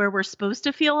reunions where we're supposed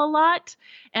to feel a lot.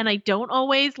 And I don't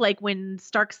always, when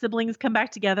Stark siblings come back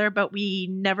together, but we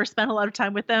never spent a lot of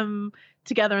time with them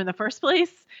together in the first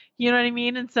place. You know what I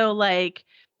mean? And so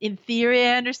in theory,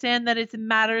 I understand that it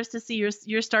matters to see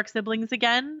your Stark siblings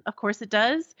again. Of course it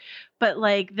does. But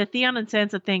the Theon and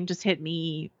Sansa thing just hit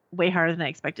me way harder than I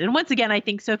expected. And once again, I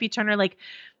think Sophie Turner,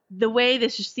 the way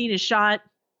this scene is shot,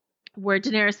 where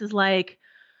Daenerys is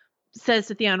says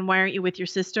to Theon, why aren't you with your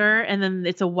sister? And then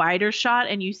it's a wider shot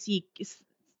and you see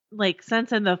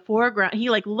Sansa in the foreground. He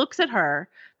looks at her.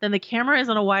 Then the camera is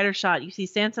on a wider shot. You see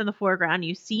Sansa in the foreground.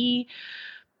 You see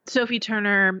Sophie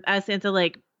Turner as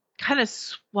Sansa kind of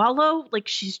swallow,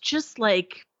 she's just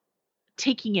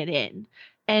taking it in,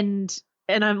 and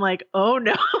I'm oh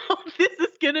no, this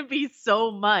is gonna be so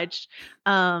much.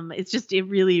 It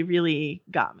really, really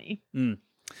got me.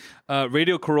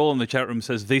 Radio Carol in the chat room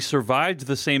says they survived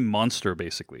the same monster,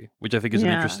 basically, which I think is an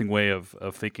interesting way of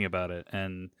thinking about it.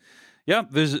 And yeah,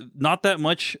 there's not that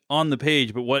much on the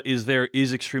page, but what is there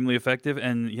is extremely effective.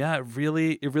 And yeah, it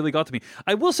really got to me.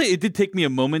 I will say it did take me a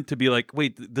moment to be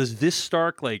wait, does this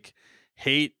Stark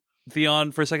hate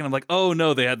Theon for a second? I'm oh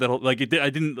no, they had that whole I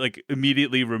didn't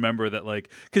immediately remember that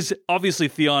because obviously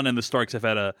Theon and the Starks have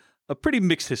had a pretty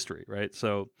mixed history, right?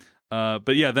 So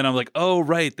but yeah, then I'm oh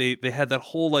right, they had that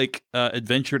whole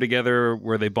adventure together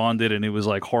where they bonded, and it was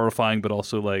horrifying, but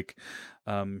also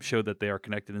showed that they are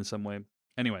connected in some way.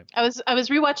 Anyway, I was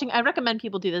rewatching. I recommend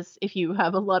people do this if you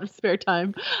have a lot of spare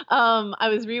time. I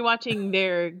was rewatching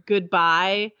their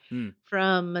goodbye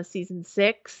from season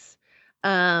 6,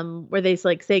 where they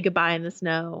say goodbye in the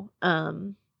snow.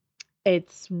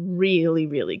 It's really,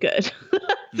 really good.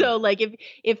 So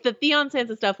if the Theon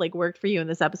Sansa stuff worked for you in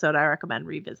this episode, I recommend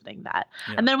revisiting that.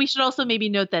 Yeah. And then we should also maybe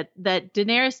note that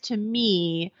Daenerys, to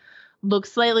me,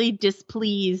 looks slightly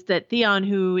displeased that Theon,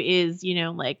 who is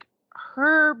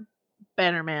her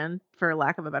better man, for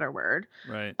lack of a better word,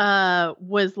 right,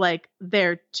 was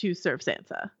there to serve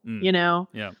Sansa.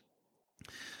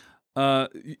 Yeah.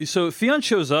 So Theon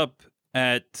shows up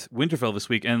at Winterfell this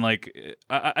week, and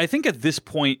I think at this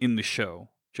point in the show,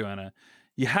 Joanna,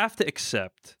 you have to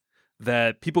accept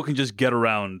that people can just get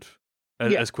around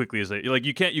as quickly as they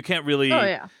you can't really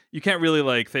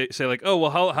say oh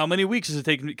well, how many weeks is it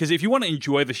taking? Because if you want to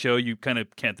enjoy the show, you kind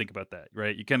of can't think about that,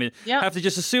 right? You kind of have to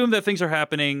just assume that things are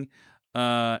happening,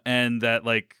 and that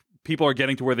people are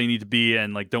getting to where they need to be,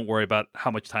 and don't worry about how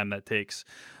much time that takes.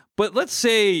 But let's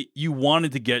say you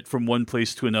wanted to get from one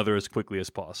place to another as quickly as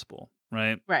possible,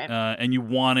 right? Right. And you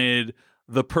wanted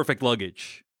the perfect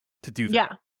luggage to do that.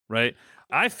 Yeah. Right.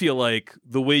 I feel like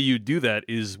the way you do that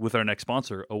is with our next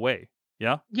sponsor, Away.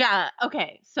 Yeah. Yeah.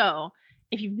 Okay. So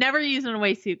if you've never used an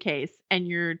Away suitcase and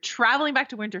you're traveling back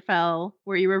to Winterfell,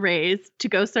 where you were raised, to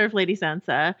go serve Lady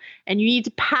Sansa, and you need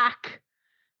to pack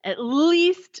at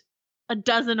least a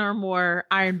dozen or more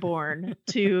Ironborn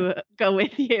to go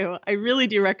with you, I really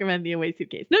do recommend the Away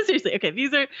suitcase. No, seriously. Okay.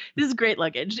 This is great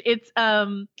luggage. It's,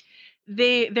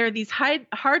 they're these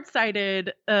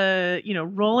hard-sided,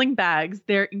 rolling bags.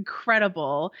 They're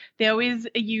incredible. They always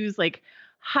use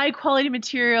high quality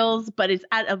materials, but it's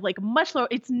at a like much lower.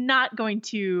 It's not going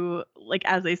to, like,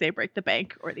 as they say, break the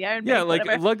bank or the iron bank. Like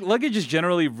whatever. luggage is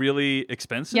generally really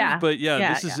expensive. Yeah. But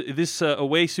Yeah, this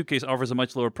Away suitcase offers a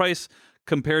much lower price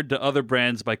compared to other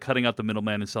brands by cutting out the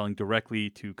middleman and selling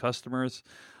directly to customers.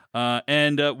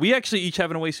 And we actually each have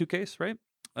an Away suitcase, right?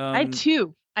 I have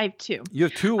two. You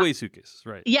have two Away suitcases,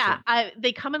 right? Yeah, So.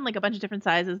 they come in like a bunch of different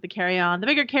sizes: the carry-on, the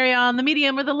bigger carry-on, the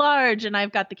medium, or the large. And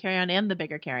I've got the carry-on and the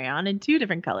bigger carry-on in two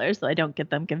different colors, so I don't get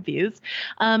them confused.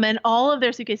 And all of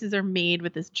their suitcases are made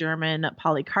with this German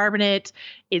polycarbonate.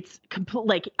 It's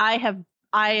like I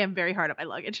am very hard on my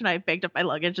luggage, and I've bagged up my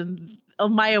luggage, and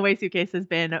my Away suitcase has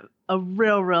been a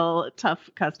real tough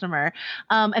customer.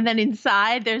 And then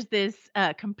inside there's this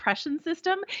compression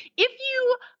system. If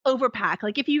you overpack,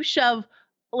 like if you shove,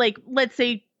 like, let's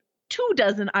say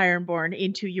 24 Ironborn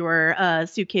into your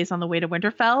suitcase on the way to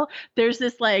Winterfell, there's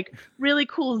this like really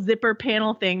cool zipper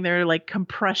panel thing. They're like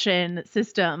compression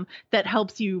system that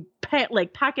helps you pack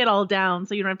it all down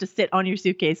so you don't have to sit on your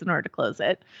suitcase in order to close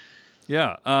it.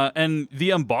 Yeah, and the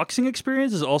unboxing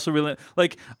experience is also really,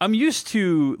 like, I'm used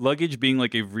to luggage being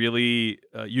like a really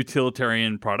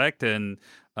utilitarian product, and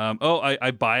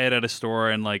I buy it at a store,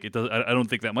 and like it does. I don't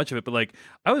think that much of it, but like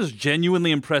I was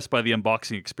genuinely impressed by the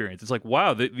unboxing experience. It's like,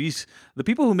 wow, the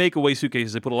people who make Away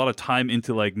suitcases, they put a lot of time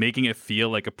into like making it feel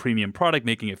like a premium product,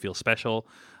 making it feel special.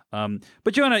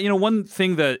 But Joanna, one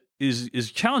thing that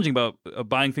is challenging about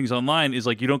buying things online is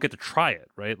like you don't get to try it,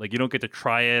 right? Like you don't get to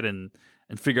try it and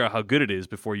figure out how good it is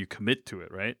before you commit to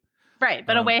it, right? Right.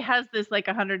 But Away has this like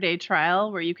 100-day trial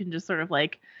where you can just sort of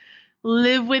like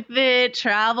live with it,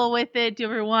 travel with it, do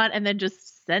whatever you want, and then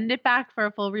just send it back for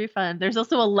a full refund. There's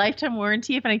also a lifetime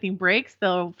warranty. If anything breaks,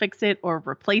 they'll fix it or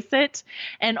replace it.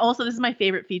 And also, this is my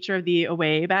favorite feature of the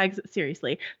Away bags.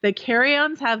 Seriously, the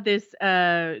carry-ons have this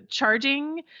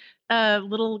charging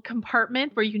little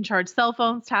compartment where you can charge cell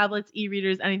phones, tablets,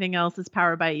 e-readers, anything else that's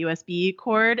powered by a USB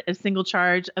cord. A single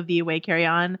charge of the Away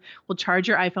carry-on will charge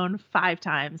your iPhone 5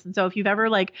 times. And so if you've ever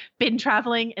like been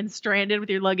traveling and stranded with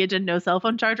your luggage and no cell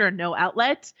phone charger and no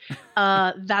outlet,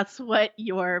 that's what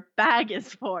your bag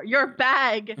is for. Your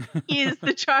bag is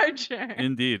the charger.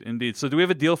 Indeed. So do we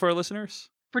have a deal for our listeners?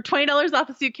 For $20 off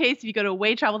a suitcase, if you go to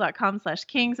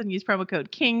awaytravel.com/kings and use promo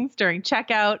code KINGS during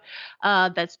checkout,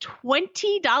 that's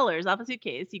 $20 off a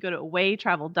suitcase. You go to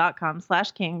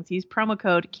awaytravel.com/kings, use promo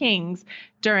code KINGS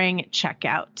during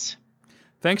checkout.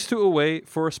 Thanks to Away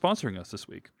for sponsoring us this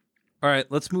week. All right,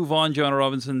 let's move on, Joanna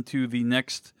Robinson, to the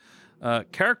next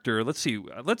character. Let's see.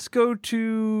 Let's go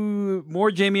to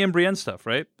more Jaime and Brienne stuff,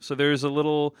 right? So there's a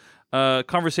little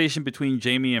conversation between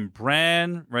Jaime and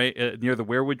Bran, right, near the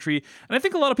weirwood tree. And I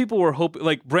think a lot of people were hoping,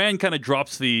 like, Bran kind of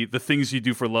drops the things you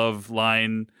do for love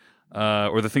line,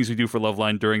 or the things we do for love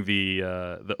line during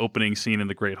the opening scene in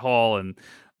the Great Hall. And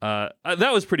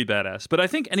that was pretty badass. But I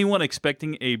think anyone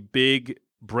expecting a big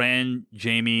Bran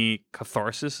Jaime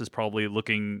catharsis is probably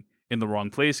looking in the wrong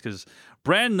place, because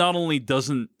Bran not only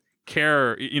doesn't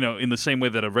care, in the same way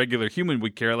that a regular human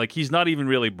would care, like, he's not even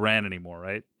really Bran anymore,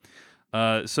 right?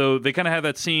 So they kind of have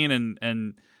that scene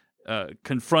and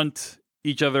confront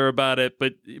each other about it.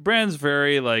 But Bran's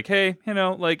very like, hey,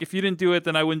 like, if you didn't do it,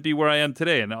 then I wouldn't be where I am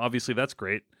today. And obviously that's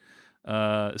great.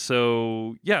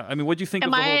 So, yeah, I mean, what do you think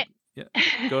of the whole... Yeah,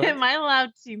 go ahead. Am I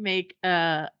allowed to make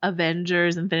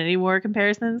Avengers Infinity War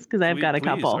comparisons? Because I've got a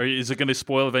couple. Is it going to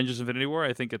spoil Avengers Infinity War?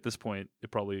 I think at this point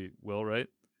it probably will, right?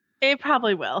 It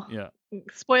probably will. Yeah.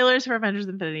 Spoilers for Avengers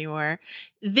Infinity War.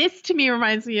 This to me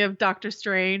reminds me of Doctor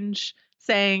Strange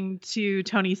saying to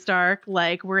Tony Stark,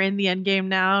 like, we're in the end game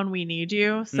now and we need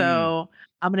you. So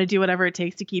I'm going to do whatever it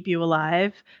takes to keep you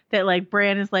alive. That, like,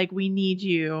 Bran is like, we need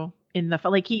you in the,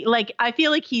 I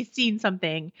feel like he's seen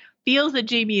something, feels that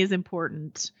Jaime is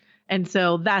important. And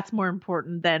so that's more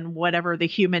important than whatever the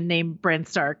human named Bran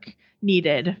Stark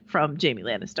needed from Jaime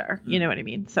Lannister. You know what I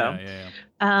mean? So,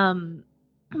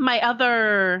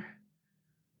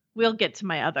 we'll get to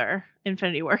my other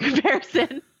Infinity War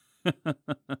comparison.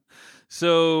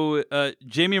 So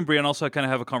Jaime and Brienne also kind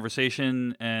of have a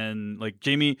conversation, and like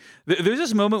Jaime, there's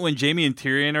this moment when Jaime and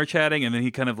Tyrion are chatting, and then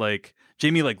he kind of like,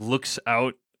 Jaime like looks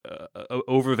out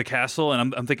over the castle,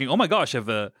 and I'm thinking, oh my gosh, have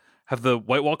the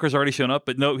White Walkers already shown up?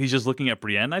 But no, he's just looking at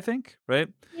Brienne, I think, right?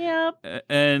 Yep.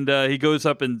 And he goes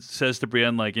up and says to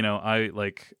Brienne, like,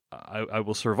 I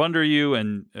will serve under you,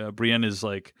 and Brienne is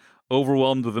like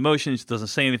overwhelmed with emotion. She doesn't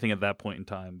say anything at that point in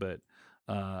time, but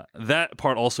that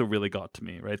part also really got to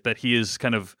me, right? That he is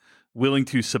kind of willing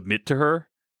to submit to her.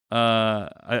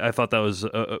 I thought that was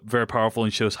very powerful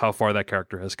and shows how far that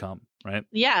character has come. right?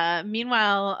 Yeah.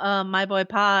 Meanwhile, my boy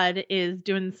Pod is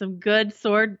doing some good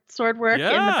sword work in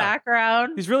the Yeah.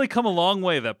 background. He's really come a long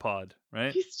way, that Pod,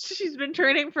 right? She's been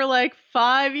training for like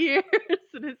 5 years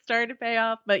and it's starting to pay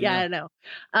off. But yeah, Yeah. I don't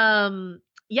know.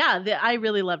 I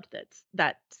really loved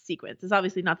that sequence. It's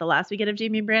obviously not the last we get of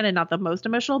Jamie and Bran and not the most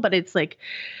emotional, but it's like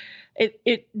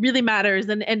it really matters,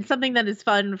 and something that is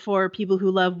fun for people who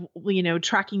love, you know,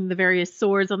 tracking the various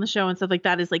swords on the show and stuff like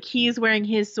that is like he's wearing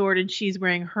his sword and she's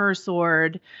wearing her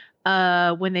sword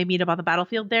when they meet up on the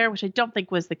battlefield there, which I don't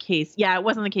think was the case. Yeah, it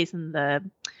wasn't the case in the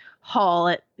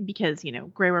hall because, you know,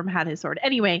 Grey Worm had his sword.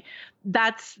 Anyway,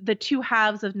 that's the two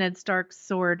halves of Ned Stark's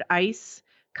sword ice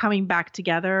coming back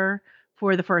together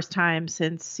for the first time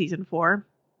since season 4.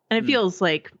 And it feels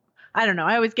like, I don't know,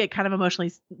 I always get kind of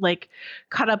emotionally like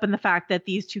caught up in the fact that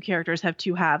these two characters have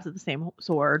two halves of the same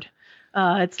sword.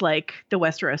 It's like the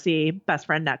Westerosi best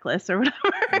friend necklace or whatever.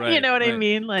 Right, you know what I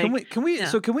mean? Like, can we yeah.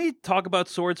 so can we talk about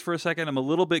swords for a second? I'm a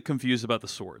little bit confused about the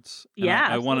swords. And Yeah,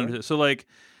 I wanted to, so like,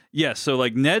 yes, so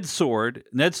like Ned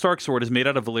Stark's sword is made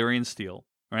out of Valyrian steel,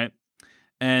 right?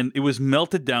 And it was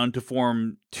melted down to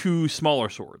form two smaller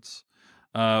swords.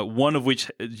 One of which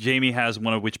Jamie has,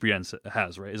 one of which Brienne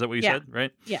has, right? Is that what you said,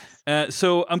 right? Yes.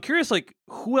 So I'm curious, like,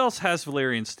 who else has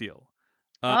Valyrian steel?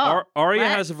 Arya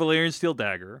has a Valyrian steel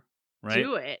dagger, right?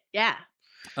 Do it. Yeah.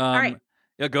 All right.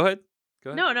 Yeah, go ahead.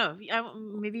 No.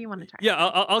 Maybe you want to try. Yeah,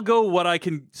 I'll go what I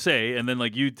can say, and then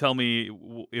like you tell me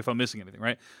if I'm missing anything,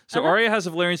 right? So Arya has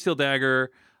a Valyrian steel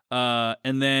dagger,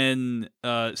 and then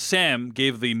Sam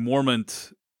gave the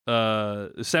Mormont.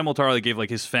 Samwell Tarly gave like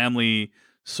his family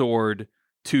sword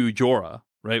to Jorah,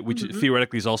 right? Which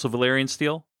theoretically is also Valyrian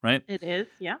steel, right? It is,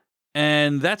 yeah.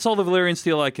 And that's all the Valyrian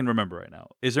steel I can remember right now.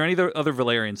 Is there any other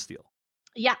Valyrian steel?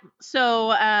 Yeah.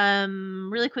 So,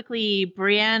 really quickly,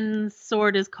 Brienne's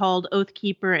sword is called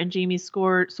Oathkeeper, and Jaime's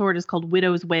sword is called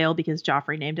Widow's Wail because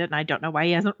Joffrey named it, and I don't know why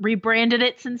he hasn't rebranded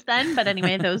it since then. But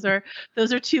anyway, those are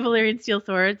two Valyrian steel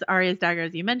swords. Arya's dagger,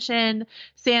 as you mentioned,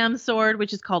 Sam's sword,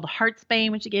 which is called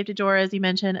Heartsbane, which he gave to Jorah, as you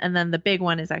mentioned, and then the big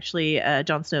one is actually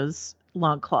Jon Snow's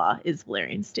long claw is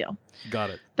Valyrian steel.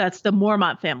 Got it. That's the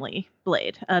Mormont family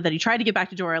blade that he tried to give back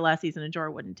to Jorah last season, and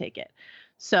Jorah wouldn't take it.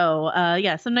 So,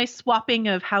 some nice swapping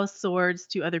of house swords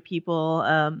to other people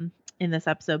in this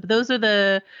episode. But those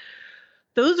are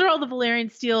all the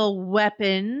Valyrian steel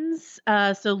weapons.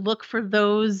 So look for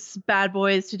those bad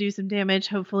boys to do some damage,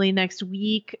 hopefully next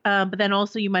week. But then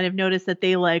also you might have noticed that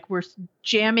they were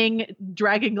jamming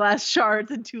dragonglass shards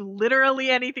into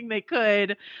literally anything they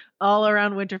could all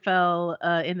around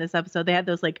Winterfell in this episode. They had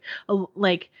those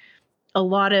a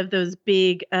lot of those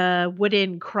big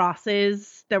wooden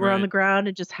crosses that were on the ground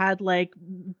and just had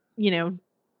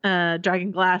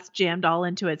dragon glass jammed all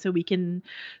into it. So we can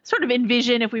sort of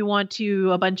envision, if we want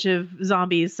to, a bunch of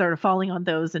zombies sort of falling on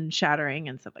those and shattering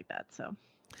and stuff like that. So,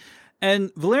 and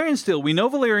Valyrian steel, we know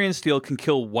Valyrian steel can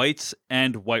kill whites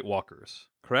and White Walkers,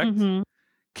 correct? Mm-hmm.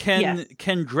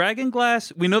 Can dragon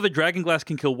glass? We know that dragon glass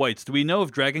can kill whites. Do we know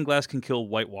if dragon glass can kill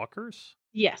White Walkers?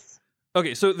 Yes.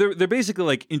 Okay, so they're basically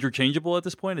like interchangeable at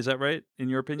this point. Is that right, in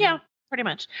your opinion? Yeah, pretty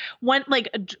much.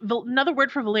 Another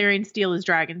word for Valyrian steel is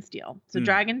dragon steel. So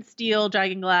dragon steel,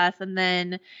 dragon glass, and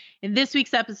then in this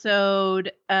week's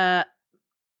episode, I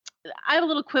have a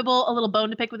little quibble, a little bone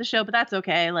to pick with the show, but that's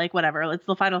okay. Like whatever. It's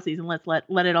the final season. Let's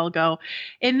let it all go.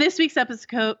 In this week's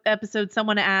episode,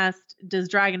 someone asked, "Does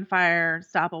dragonfire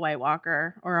stop a White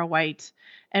Walker or a white?"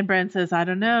 And Brent says, "I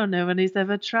don't know. Nobody's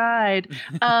ever tried."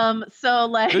 So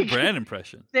good brand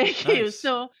impression. Thank you.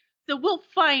 So we'll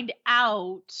find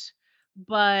out.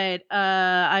 But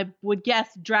I would guess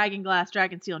dragon glass,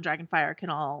 dragon steel, and dragonfire can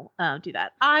all do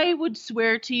that. I would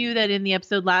swear to you that in the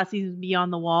episode last season,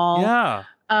 Beyond the Wall,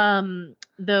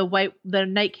 the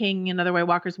Night King and other White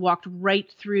Walkers walked right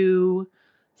through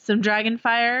some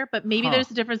dragonfire, but maybe there's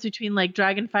a difference between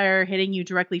dragonfire hitting you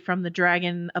directly from the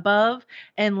dragon above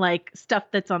and stuff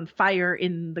that's on fire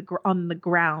on the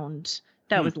ground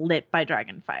that was lit by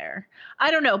dragonfire. I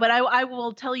don't know, but I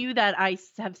will tell you that I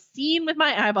have seen with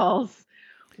my eyeballs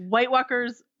White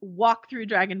Walkers walk through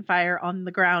dragonfire on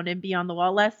the ground and Beyond the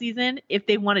Wall last season. If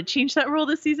they want to change that rule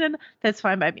this season, that's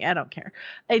fine by me. I don't care.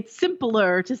 It's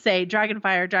simpler to say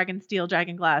dragonfire, dragon steel,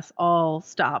 dragon glass all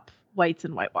stop whites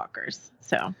and White Walkers.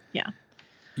 So, yeah.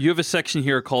 You have a section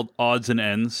here called odds and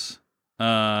ends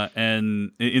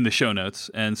and in the show notes.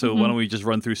 And so why don't we just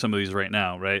run through some of these right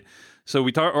now, right? So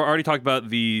we already talked about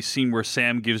the scene where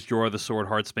Sam gives Jorah the sword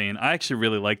Heartsbane. I actually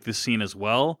really like this scene as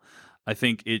well. I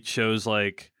think it shows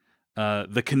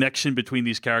the connection between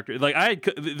these characters.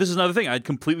 This is another thing. I'd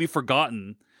completely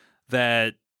forgotten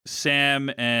that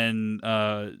Sam and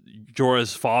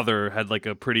Jorah's father had like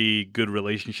a pretty good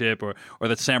relationship, or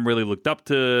that Sam really looked up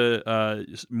to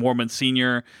Mormont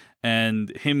Senior, and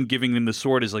him giving him the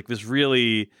sword is like this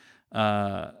really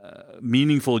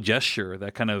meaningful gesture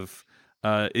that kind of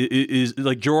is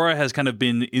like Jorah has kind of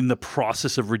been in the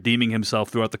process of redeeming himself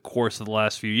throughout the course of the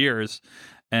last few years,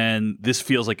 and this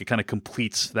feels like it kind of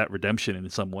completes that redemption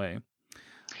in some way.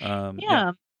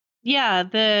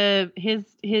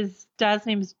 His dad's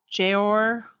name's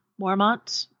Jeor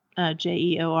Mormont,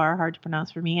 Jeor, hard to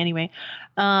pronounce for me anyway,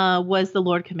 was the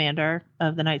Lord Commander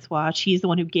of the Night's Watch. He's the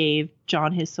one who gave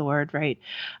Jon his sword, right?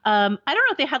 I don't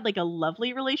know if they had like a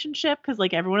lovely relationship, because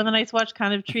like everyone in the Night's Watch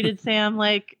kind of treated Sam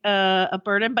like a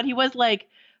burden, but he was like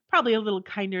probably a little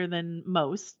kinder than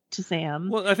most to Sam.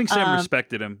 Well, I think Sam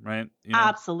respected him, right? You know?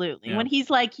 Absolutely. Yeah. When he's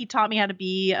like, he taught me how to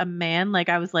be a man. Like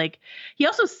I was like, he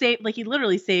also saved, like he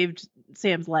literally saved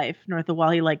Sam's life north of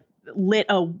while he like lit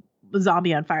a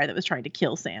zombie on fire that was trying to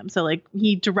kill Sam. So like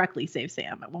he directly saved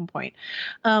Sam at one point.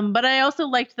 But I also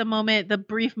liked the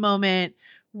brief moment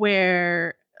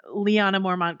where Lyanna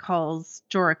Mormont calls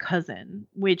Jorah cousin,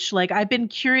 which like I've been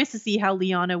curious to see how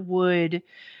Lyanna would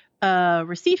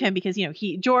receive him, because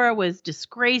Jorah was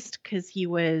disgraced because he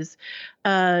was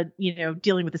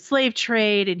dealing with the slave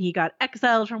trade, and he got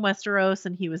exiled from Westeros,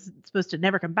 and he was supposed to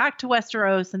never come back to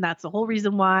Westeros, and that's the whole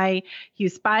reason why he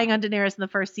was spying on Daenerys in the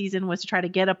first season, was to try to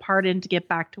get a pardon to get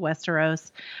back to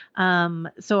Westeros.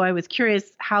 So I was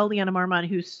curious how Lyanna Mormont,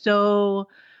 who's so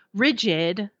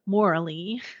rigid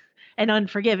morally and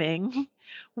unforgiving,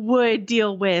 would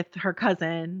deal with her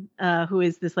cousin, who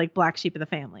is this like black sheep of the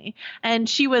family. And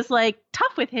she was like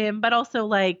tough with him, but also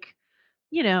like,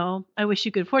 I wish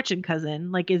you good fortune,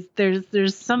 cousin. Like,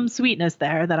 there's some sweetness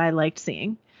there that I liked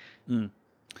seeing.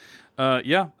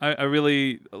 I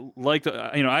really liked,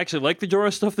 I actually liked the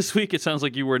Jorah stuff this week. It sounds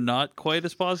like you were not quite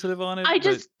as positive on it. I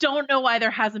just don't know why there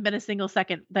hasn't been a single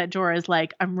second that Jorah is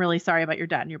like, I'm really sorry about your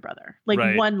dad and your brother. Like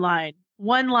right.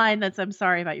 one line that's, I'm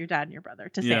sorry about your dad and your brother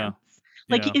to Sam.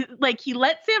 Like he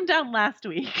let Sam down last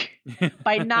week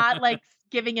by not like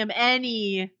giving him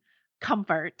any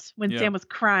comfort when Sam was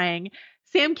crying.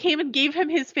 Sam came and gave him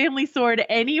his family sword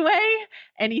anyway,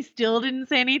 and he still didn't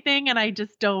say anything, and I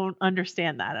just don't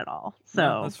understand that at all.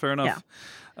 So that's fair enough.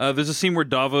 Yeah. There's a scene where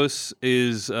Davos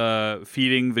is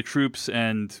feeding the troops,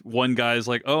 and one guy's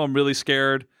like, "Oh, I'm really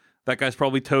scared. That guy's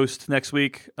probably toast next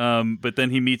week." But then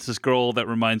he meets this girl that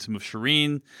reminds him of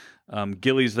Shireen.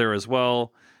 Gilly's there as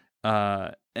well.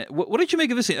 What did you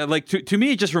make of this scene? Like to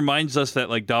me, it just reminds us that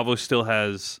like Davos still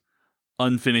has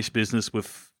unfinished business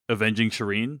with avenging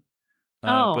Shireen.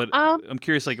 But I'm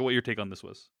curious, like, what your take on this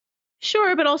was.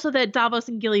 Sure, but also that Davos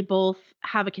and Gilly both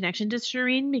have a connection to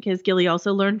Shireen, because Gilly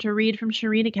also learned to read from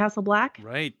Shireen at Castle Black.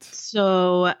 Right.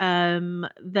 So I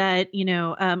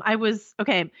was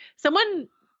okay. Someone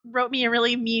wrote me a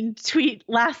really mean tweet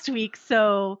last week,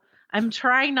 so I'm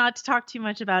trying not to talk too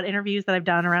much about interviews that I've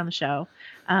done around the show,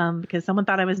 because someone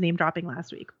thought I was name dropping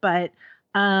last week. But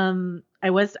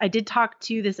I did talk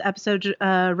to this episode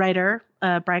writer,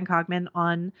 Brian Cogman,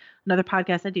 on another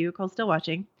podcast I do called Still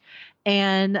Watching.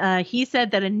 And he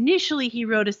said that initially he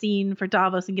wrote a scene for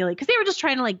Davos and Gilly because they were just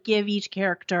trying to like give each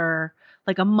character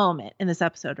like a moment in this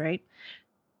episode, right?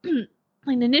 And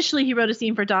initially he wrote a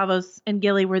scene for Davos and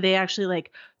Gilly where they actually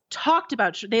like talked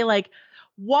about, they like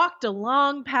walked a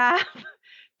long path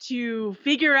to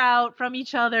figure out from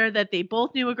each other that they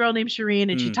both knew a girl named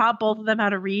Shireen, and she taught both of them how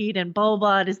to read, and blah,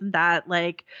 blah, blah. Isn't that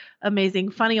like amazing,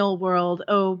 funny old world?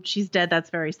 Oh, she's dead. That's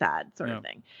very sad sort of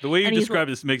thing. The way you describe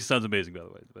this makes it sounds amazing, by the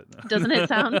way. But no. Doesn't it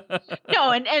sound?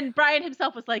 No, and Brian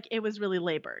himself was like, it was really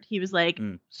labored. He was like,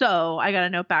 so I got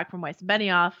a note back from Weiss and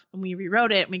Benioff, and we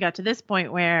rewrote it, and we got to this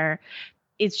point where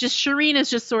it's just Shireen is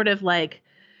just sort of like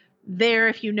there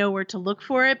if you know where to look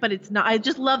for it, but it's not. I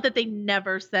just love that they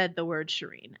never said the word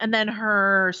Shireen. And then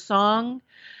her song,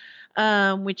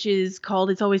 which is called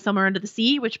It's Always Somewhere Under the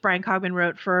Sea, which Brian Cogman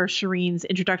wrote for Shireen's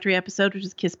introductory episode, which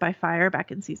is Kissed by Fire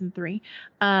back in season 3,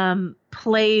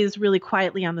 plays really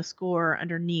quietly on the score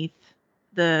underneath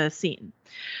the scene.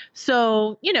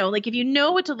 So, like if you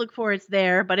know what to look for, it's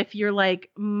there. But if you're like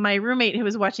my roommate who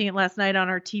was watching it last night on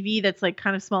our TV that's like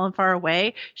kind of small and far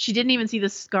away, she didn't even see the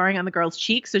scarring on the girl's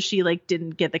cheek. So she like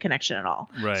didn't get the connection at all.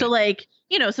 Right. So like,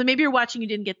 so maybe you're watching, you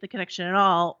didn't get the connection at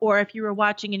all. Or if you were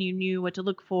watching and you knew what to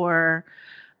look for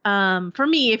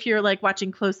me, if you're like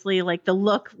watching closely, like the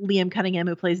look Liam Cunningham,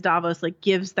 who plays Davos, like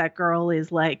gives that girl is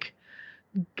like,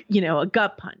 a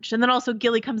gut punch. And then also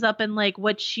Gilly comes up and like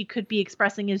what she could be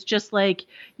expressing is just like,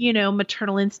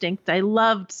 maternal instinct. I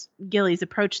loved Gilly's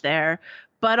approach there,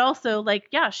 but also like,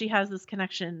 yeah, she has this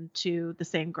connection to the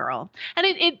same girl. And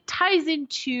it ties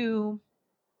into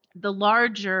the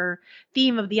larger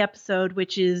theme of the episode,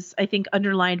 which is, I think,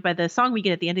 underlined by the song we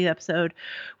get at the end of the episode,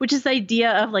 which is the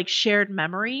idea of like shared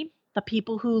memory, the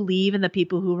people who leave and the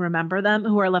people who remember them,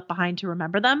 who are left behind to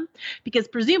remember them. Because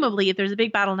presumably, if there's a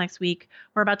big battle next week,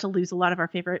 we're about to lose a lot of our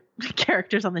favorite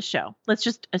characters on the show. Let's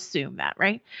just assume that,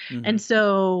 right? Mhm. And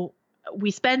so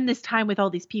we spend this time with all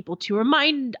these people to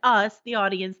remind us, the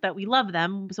audience, that we love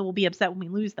them. So we'll be upset when we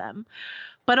lose them.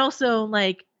 But also,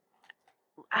 like,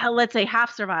 let's say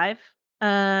half survive,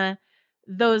 that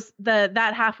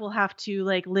half will have to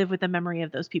like live with the memory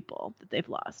of those people that they've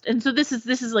lost. And so this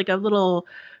is like a little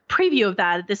preview of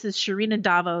that. This is Shireen and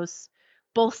Davos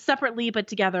both separately but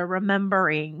together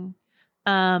remembering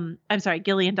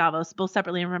Gilly and Davos both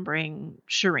separately remembering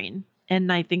Shireen.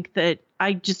 And I think that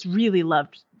I just really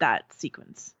loved that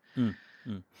sequence.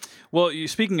 Well,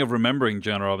 speaking of remembering,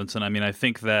 Joanna Robinson, I mean, I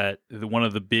think that one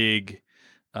of the big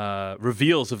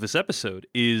reveals of this episode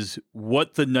is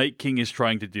what the Night King is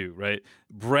trying to do, right?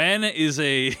 Bran is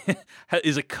a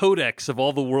codex of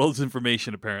all the world's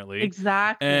information, apparently.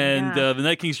 Exactly. And the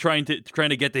Night King's trying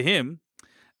to get to him.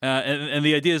 And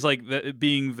the idea is like that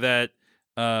being that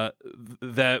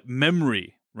that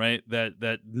memory, right?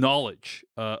 That knowledge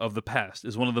of the past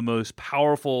is one of the most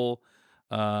powerful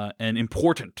and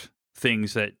important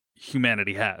things that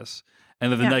humanity has.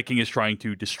 And that the Night King is trying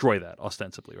to destroy that,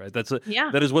 ostensibly, right?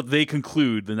 That is what they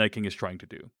conclude the Night King is trying to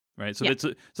do, right? So it's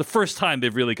the first time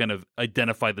they've really kind of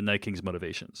identified the Night King's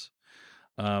motivations.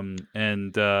 And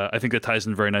I think that ties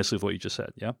in very nicely with what you just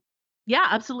said, yeah? Yeah,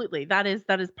 absolutely. That is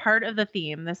part of the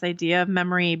theme, this idea of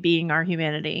memory being our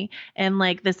humanity. And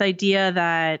like this idea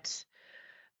that,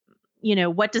 you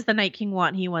know, what does the Night King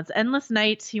want? He wants endless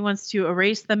nights. He wants to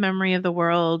erase the memory of the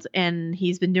world. And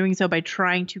he's been doing so by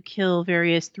trying to kill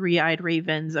various three-eyed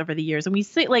ravens over the years. And we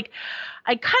say, like,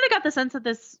 I kind of got the sense of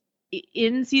this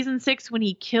in season 6 when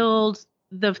he killed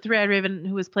the three-eyed raven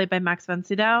who was played by Max von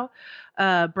Sydow,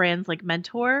 Bran's like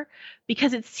mentor,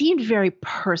 because it seemed very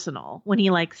personal when he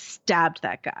like stabbed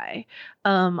that guy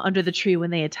under the tree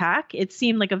when they attack. It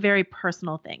seemed like a very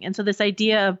personal thing. And so this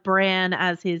idea of Bran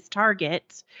as his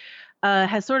target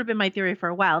has sort of been my theory for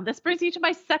a while. And this brings me to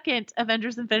my second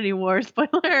Avengers Infinity War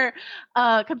spoiler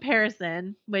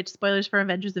comparison, which, spoilers for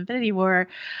Avengers Infinity War,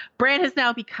 Bran has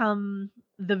now become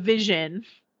the Vision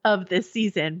of this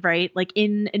season, right? Like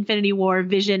in Infinity War,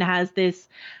 Vision has the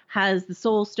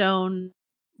Soul Stone,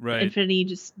 right, Infinity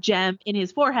just gem in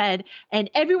his forehead,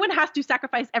 and everyone has to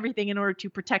sacrifice everything in order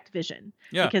to protect Vision.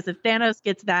 Yeah. Because if Thanos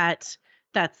gets that,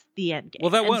 that's the end game.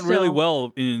 Well, that went really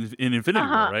well in Infinity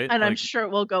War, right? And I'm sure it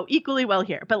will go equally well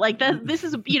here. But like this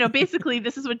is, you know, basically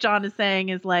this is what John is saying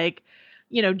is like,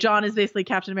 you know, John is basically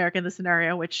Captain America in the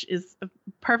scenario, which is I'm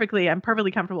perfectly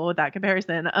comfortable with that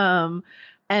comparison.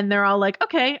 And they're all like,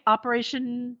 okay,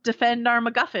 Operation Defend Our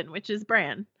MacGuffin, which is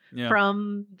Bran,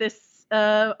 from this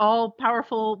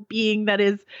all-powerful being that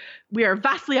is, we are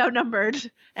vastly outnumbered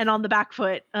and on the back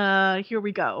foot. Here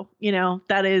we go. You know,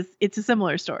 it's a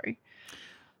similar story.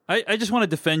 I just want to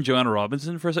defend Joanna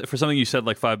Robinson for something you said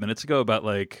like 5 minutes ago about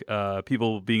like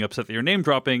people being upset that you're name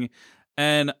dropping.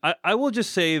 And I will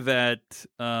just say that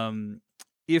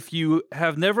if you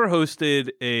have never hosted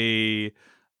a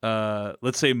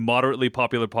let's say moderately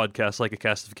popular podcast like A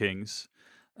Cast of Kings,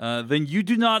 then you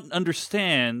do not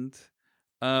understand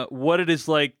what it is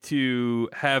like to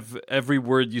have every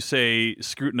word you say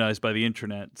scrutinized by the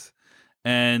internet.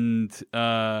 And,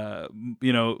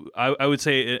 you know, I would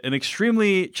say an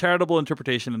extremely charitable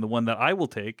interpretation, and the one that I will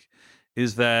take,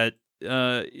 is that,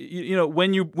 you know,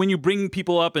 when you bring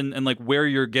people up and like where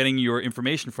you're getting your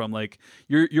information from, like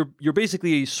you're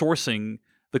basically sourcing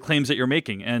the claims that you're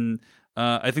making. And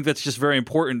I think that's just very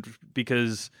important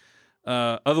because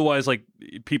otherwise, like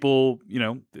people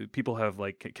have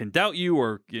like can doubt you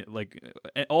or like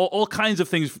all kinds of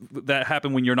things that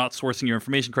happen when you're not sourcing your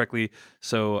information correctly.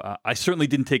 So I certainly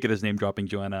didn't take it as name dropping,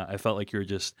 Joanna. I felt like you were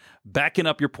just backing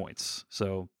up your points.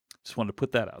 So just wanted to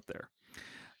put that out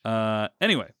there.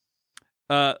 Anyway,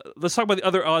 let's talk about the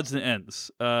other odds and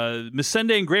ends.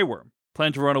 Missandei and Grey Worm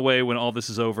plan to run away when all this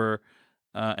is over,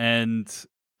 and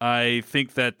I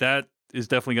think that is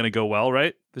definitely going to go well,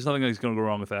 right? There's nothing that's going to go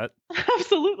wrong with that.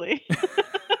 Absolutely.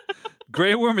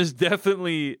 Grey Worm is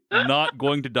definitely not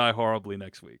going to die horribly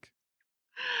next week.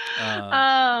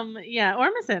 Yeah,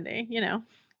 or Missandei, you know.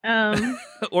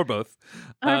 Or both.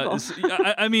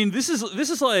 I mean, this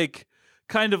is like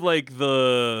kind of like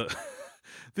the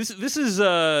this is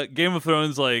Game of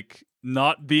Thrones like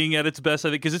not being at its best, I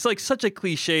think, because it's like such a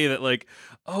cliche that like,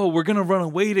 oh, we're gonna run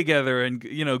away together and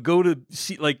go to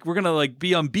see, like, we're gonna like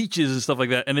be on beaches and stuff like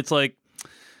that, and it's like,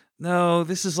 no,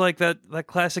 this is like that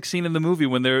classic scene in the movie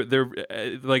when they're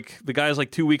like the guy's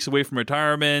like 2 weeks away from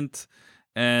retirement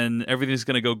and everything's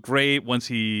gonna go great once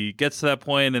he gets to that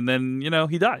point, and then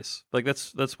he dies. Like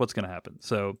that's what's gonna happen.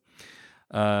 So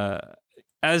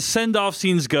as send-off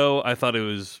scenes go, I thought it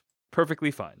was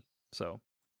perfectly fine. So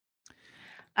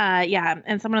yeah,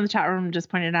 and someone in the chat room just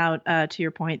pointed out to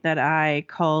your point that I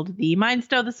called the Mind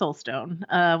Stone the Soul Stone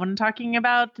when I'm talking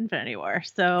about Infinity War.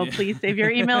 So please save your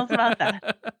emails about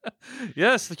that.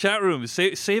 Yes, the chat room is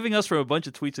saving us from a bunch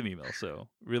of tweets and emails. So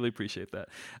really appreciate that.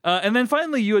 And then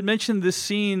finally, you had mentioned this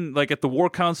scene like at the War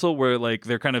Council where like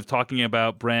they're kind of talking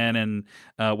about Bran and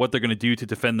what they're going to do to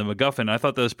defend the MacGuffin. I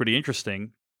thought that was pretty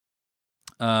interesting.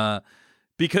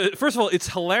 Because first of all, it's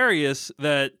hilarious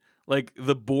that like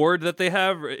the board that they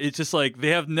have, it's just like they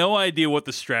have no idea what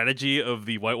the strategy of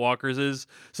the White Walkers is.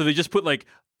 So they just put like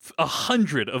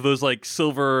 100 of those like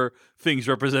silver things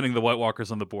representing the White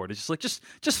Walkers on the board. It's just like just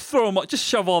throw them, just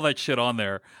shove all that shit on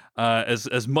there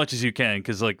as much as you can,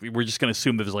 because like we're just gonna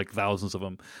assume that there's like thousands of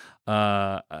them.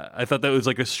 I thought that was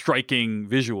like a striking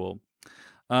visual.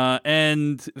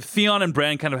 And Theon and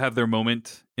Bran kind of have their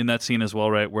moment in that scene as well,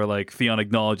 right? Where like Theon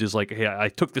acknowledges like, hey, I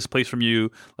took this place from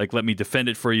you, like let me defend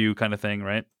it for you, kind of thing,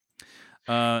 right?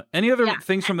 Any other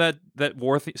things from that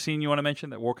war scene you want to mention,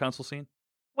 that War Council scene?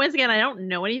 Once again, I don't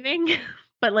know anything,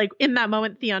 but like in that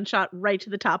moment, Theon shot right to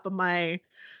the top of my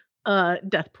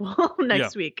death pool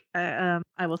next week. I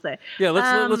will say. Yeah,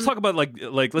 let's talk about like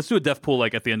let's do a death pool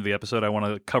like at the end of the episode. I want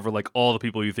to cover like all the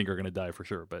people you think are going to die for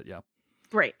sure, but yeah.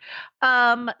 Great.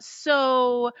 Yeah,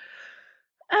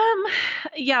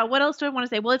 what else do I want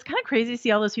to say? Well, it's kind of crazy to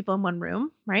see all those people in one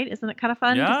room, right? Isn't it kind of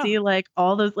fun to see like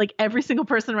all those, like every single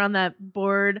person around that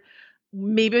board,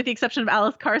 maybe with the exception of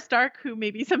Alice Karstark, who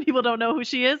maybe some people don't know who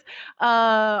she is,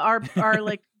 are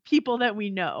like people that we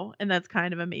know, and that's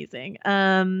kind of amazing.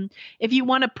 If you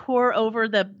want to pour over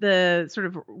the sort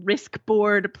of risk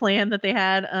board plan that they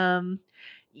had,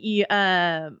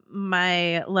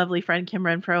 my lovely friend Kim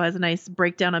Renfro has a nice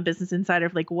breakdown on Business Insider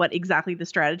of like what exactly the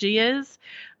strategy is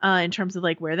in terms of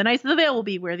like where the Knights of the Vale will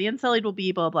be, where the Unsullied will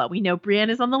be, blah blah. We know Brienne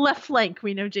is on the left flank.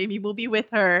 We know Jaime will be with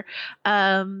her,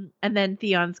 and then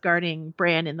Theon's guarding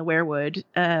Bran in the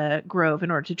Weirwood Grove in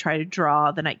order to try to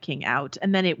draw the Night King out.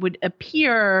 And then it would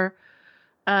appear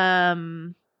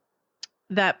that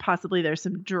possibly there's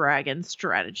some dragon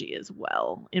strategy as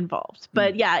well involved.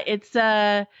 But yeah, it's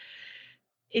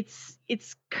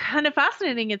kind of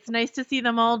fascinating. It's nice to see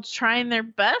them all trying their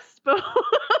best, but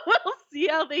we'll see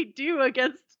how they do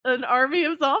against an army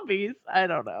of zombies. I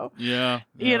don't know. Yeah.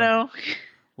 You know,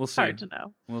 we'll see. Hard to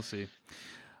know. We'll see.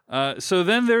 So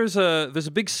then there's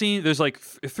a big scene. There's like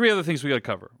three other things we got to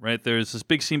cover, right? There's this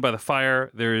big scene by the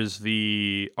fire. There's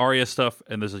the Arya stuff,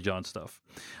 and there's the Jon stuff.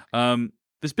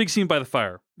 This big scene by the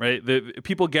fire, right? The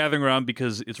people gathering around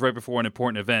because it's right before an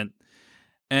important event.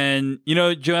 And,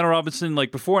 Joanna Robinson,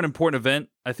 like before an important event,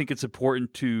 I think it's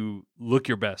important to look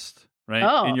your best,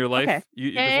 right? In your life. Okay.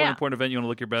 Before an important event, you want to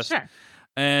look your best. Sure.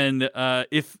 And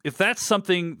if that's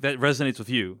something that resonates with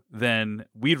you, then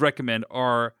we'd recommend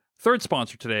our third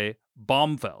sponsor today,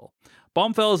 Bombfell.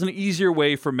 Bombfell is an easier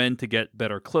way for men to get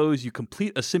better clothes. You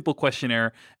complete a simple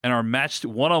questionnaire and are matched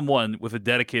one-on-one with a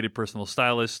dedicated personal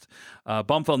stylist.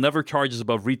 Bombfell never charges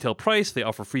above retail price. They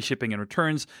offer free shipping and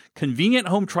returns, convenient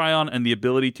home try-on, and the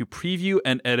ability to preview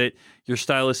and edit your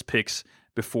stylist picks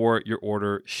before your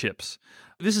order ships.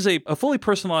 This is a fully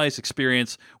personalized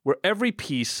experience where every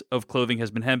piece of clothing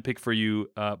has been handpicked for you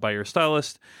by your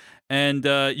stylist. And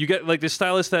you get like this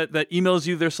stylist that emails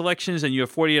you their selections, and you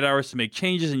have 48 hours to make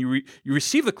changes, and you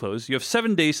receive the clothes. You have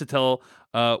 7 days to tell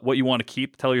what you want to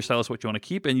keep, tell your stylist what you want to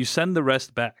keep, and you send the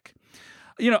rest back.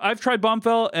 I've tried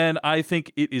Bombfell, and I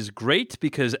think it is great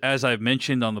because, as I've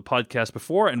mentioned on the podcast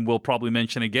before, and will probably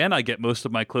mention again, I get most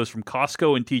of my clothes from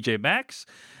Costco and TJ Maxx.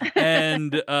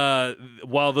 And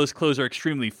while those clothes are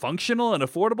extremely functional and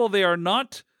affordable, they are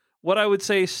not what I would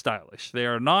say stylish. They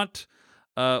are not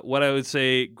what I would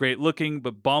say great looking,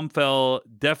 but Bombfell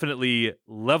definitely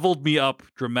leveled me up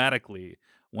dramatically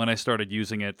when I started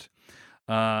using it.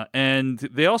 And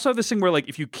they also have this thing where, like,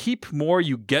 if you keep more,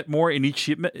 you get more in each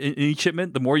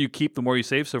shipment. The more you keep, the more you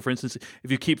save. So, for instance,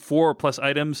 if you keep 4 plus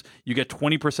items, you get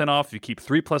 20% off. If you keep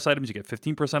 3 plus items, you get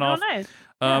 15% off. Oh,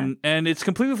 nice. And it's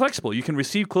completely flexible. You can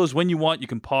receive clothes when you want. You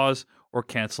can pause or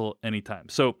cancel anytime.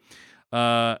 So,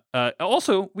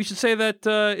 also, we should say that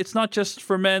it's not just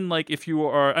for men. Like, if you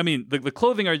are, the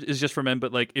clothing is just for men,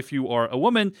 but like if you are a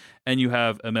woman and you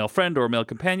have a male friend or a male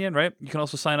companion, right, you can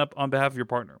also sign up on behalf of your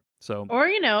partner. So, or,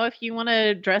 if you want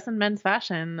to dress in men's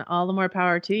fashion, all the more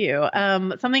power to you.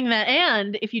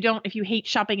 And if you hate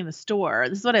shopping in the store,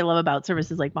 this is what I love about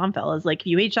services like Bombfell is like, if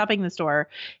you hate shopping in the store,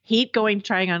 hate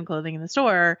trying on clothing in the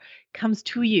store, comes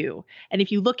to you. And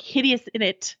if you look hideous in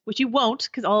it, which you won't,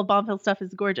 because all of Bombfell stuff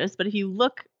is gorgeous, but if you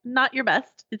look not your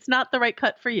best, it's not the right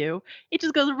cut for you, it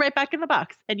just goes right back in the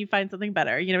box and you find something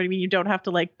better. You know what I mean? You don't have to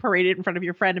like parade it in front of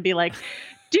your friend and be like,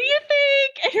 do you think?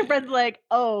 And your friend's like,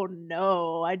 oh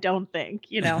no, I don't think,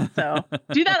 so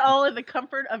do that all in the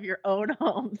comfort of your own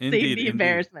home. Save the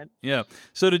embarrassment. Yeah.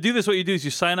 So to do this, what you do is you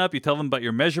sign up, you tell them about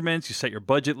your measurements, you set your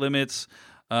budget limits,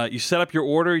 you set up your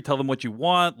order, you tell them what you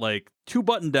want, like 2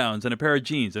 button-downs and a pair of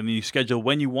jeans, and then you schedule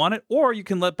when you want it, or you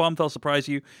can let Bombfell surprise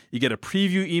you. You get a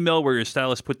preview email where your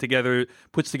stylist puts together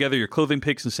your clothing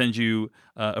picks and sends you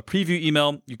a preview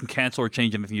email. You can cancel or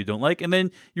change anything you don't like, and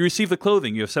then you receive the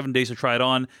clothing. You have 7 days to try it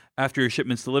on after your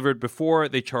shipment's delivered before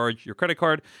they charge your credit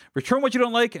card. Return what you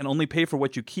don't like and only pay for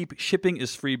what you keep. Shipping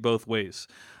is free both ways.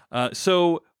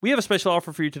 So we have a special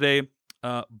offer for you today.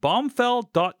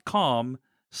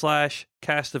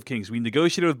 Bombfell.com/Cast of Kings. We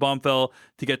negotiated with Bombfell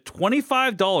to get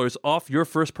 $25 off your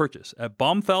first purchase at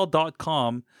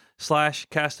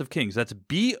bombfell.com/Cast of Kings. That's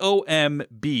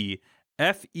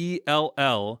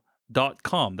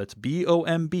BOMBFELL.com. That's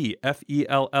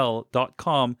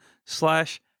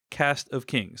BOMBFELL.com/Cast of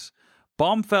Kings.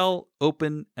 Bombfell,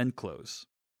 open and close.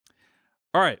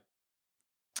 All right.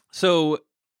 So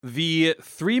the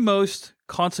 3 most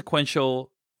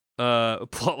consequential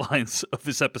plot lines of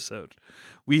this episode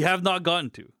we have not gotten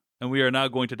to, and we are now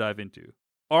going to dive into.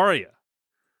 Arya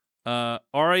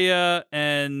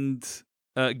and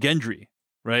Gendry,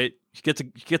 right? She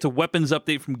gets a weapons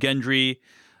update from Gendry.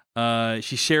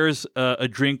 She shares a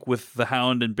drink with the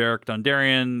Hound and Beric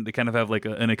Dondarrion. They kind of have like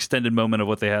an extended moment of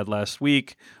what they had last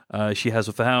week. She has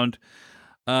with the Hound,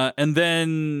 and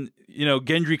then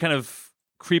Gendry kind of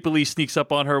creepily sneaks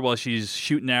up on her while she's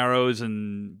shooting arrows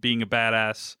and being a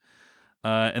badass.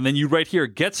 And then you right here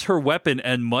gets her weapon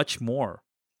and much more.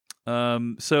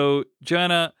 So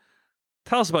Joanna,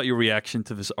 tell us about your reaction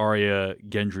to this Arya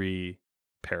Gendry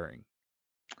pairing.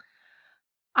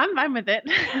 I'm fine with it.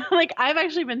 Like I've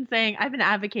been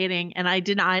advocating, and I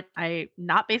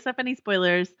not based off any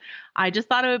spoilers. I just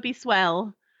thought it would be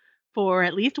swell for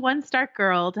at least one Stark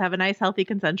girl to have a nice, healthy,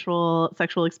 consensual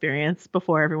sexual experience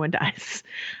before everyone dies.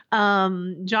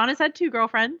 Jon has had 2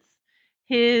 girlfriends.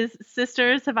 His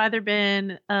sisters have either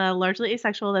been largely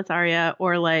asexual, that's Arya,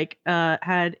 or like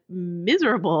had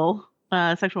miserable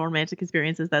sexual romantic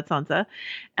experiences, that's Sansa.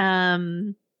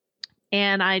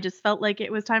 And I just felt like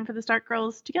it was time for the Stark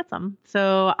girls to get some.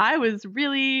 So I was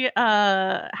really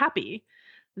happy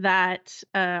that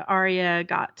Arya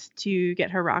got to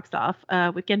get her rocks off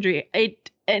with Gendry.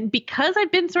 And because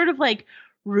I've been sort of like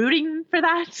rooting for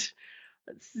that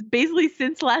basically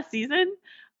since last season,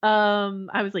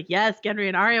 I was like, yes, Gendry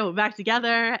and Arya will be back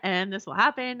together and this will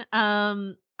happen.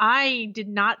 I did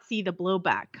not see the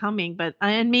blowback coming,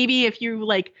 and maybe if you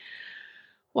like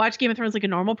watch Game of Thrones like a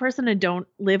normal person and don't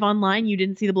live online, you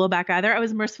didn't see the blowback either. I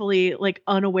was mercifully like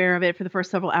unaware of it for the first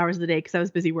several hours of the day because I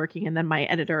was busy working, and then my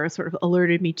editor sort of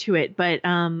alerted me to it. But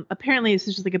apparently this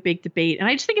is just like a big debate, and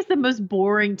I just think it's the most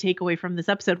boring takeaway from this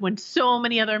episode when so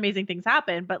many other amazing things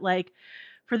happen. But like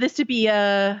for this to be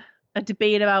a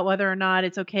debate about whether or not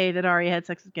it's okay that Arya had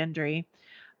sex with Gendry.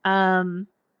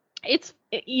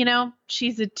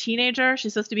 She's a teenager.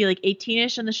 She's supposed to be like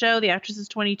 18-ish in the show. The actress is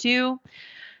 22.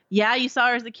 Yeah, you saw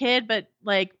her as a kid, but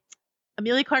like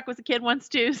Amelia Clark was a kid once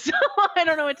too. So I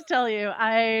don't know what to tell you.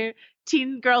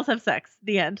 Teen girls have sex.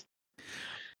 The end.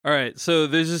 All right. So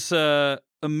there's this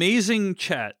amazing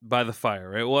chat by the fire,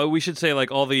 right? Well, we should say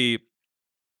like all the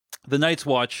Night's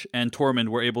Watch and Tormund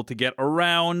were able to get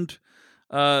around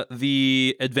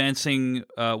the advancing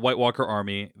White Walker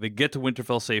army. They get to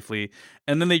Winterfell safely,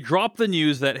 and then they drop the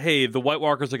news that, hey, the White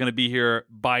Walkers are going to be here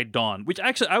by dawn, which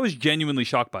actually I was genuinely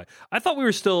shocked by. I thought we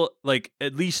were still like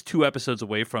at least 2 episodes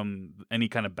away from any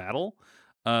kind of battle,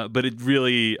 but it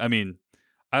really, I mean,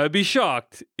 I would be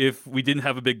shocked if we didn't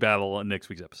have a big battle on next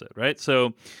week's episode, right?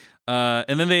 So,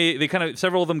 and then they kind of,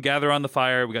 several of them gather on the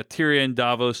fire. We got Tyrion,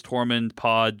 Davos, Tormund,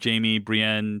 Pod, Jaime,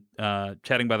 Brienne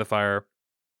chatting by the fire.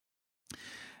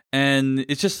 And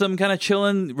it's just them kind of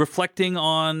chilling, reflecting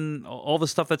on all the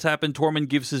stuff that's happened. Tormund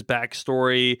gives his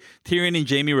backstory. Tyrion and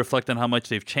Jaime reflect on how much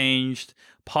they've changed.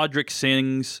 Podrick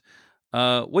sings.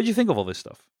 What do you think of all this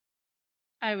stuff?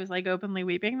 I was like openly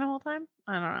weeping the whole time.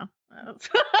 I don't know. I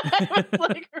was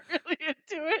like really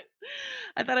into it.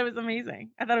 I thought it was amazing.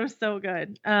 I thought it was so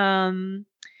good. The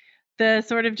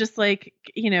sort of just like,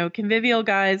 convivial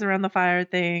guys around the fire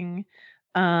thing.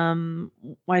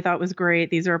 I thought was great.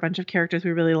 These are a bunch of characters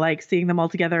we really like. Seeing them all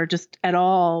together just at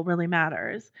all really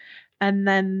matters. And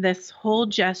then this whole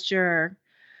gesture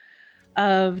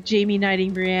of Jaime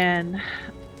knighting Brienne.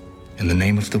 In the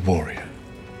name of the warrior,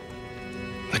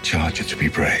 I charge you to be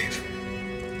brave.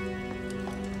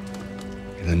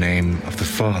 In the name of the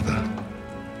father,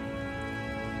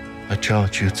 I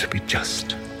charge you to be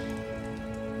just.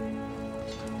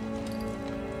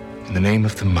 In the name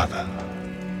of the mother,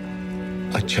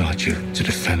 I charge you to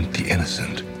defend the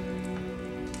innocent.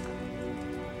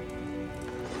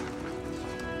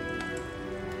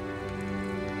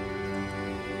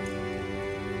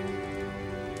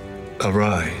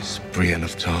 Arise, Brienne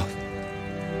of Tarth,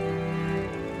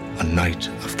 a knight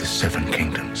of the Seven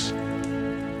Kingdoms.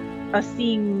 Us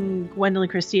seeing Gwendolyn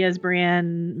Christie as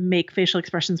Brienne make facial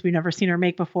expressions we've never seen her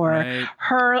make before. Right.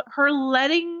 Her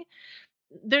letting.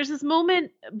 There's this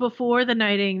moment before the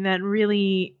knighting that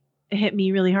really hit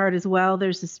me really hard as well.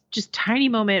 There's this just tiny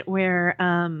moment where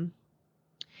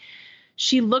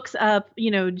she looks up.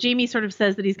 Jaime sort of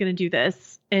says that he's going to do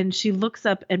this, and she looks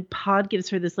up, and Pod gives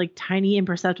her this like tiny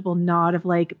imperceptible nod of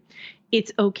like,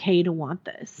 it's okay to want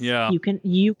this. Yeah, you can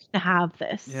have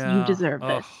this. Yeah. You deserve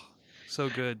this. So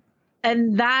good.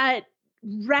 And that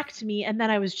wrecked me. And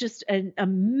then I was just a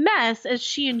mess as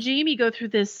she and Jaime go through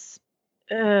this,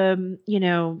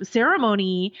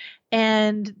 ceremony,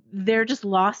 and they're just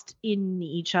lost in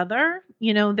each other.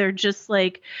 They're just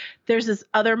like, there's this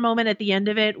other moment at the end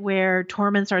of it where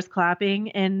Tormund starts clapping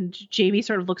and Jaime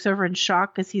sort of looks over in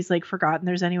shock because he's like forgotten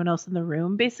there's anyone else in the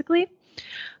room, basically.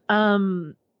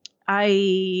 This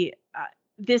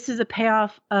is a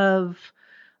payoff of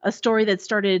a story that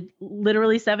started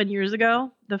literally 7 years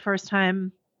ago. The first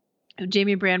time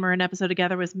Jaime and Brienne were in an episode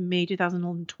together was May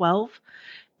 2012.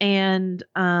 And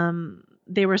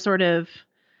they were sort of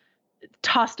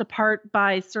tossed apart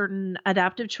by certain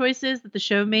adaptive choices that the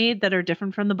show made that are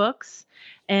different from the books.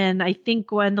 And I think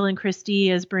Gwendolyn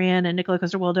Christie as Brienne and Nicola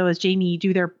Coster-Waldau as Jaime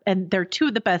they're two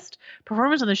of the best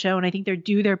performers on the show. And I think they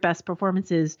do their best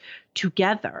performances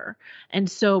together.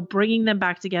 And so bringing them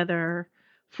back together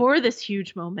for this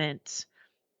huge moment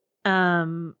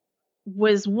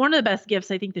was one of the best gifts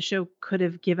I think the show could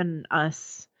have given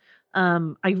us. My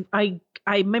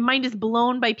mind is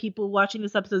blown by people watching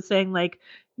this episode saying like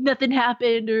nothing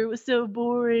happened or it was so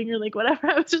boring or like whatever.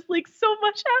 I was just like, so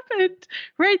much happened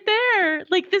right there.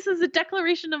 Like, this is a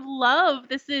declaration of love.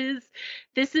 This is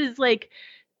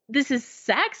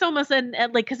sex almost. And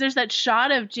like, cause there's that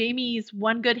shot of Jaime's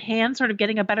one good hand sort of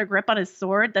getting a better grip on his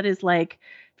sword. That is like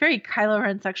very Kylo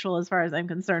Ren sexual as far as I'm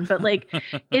concerned, but like,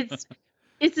 it's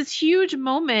this huge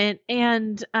moment.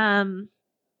 And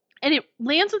it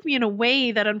lands with me in a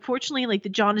way that unfortunately, like the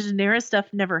Jon and Daenerys stuff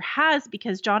never has,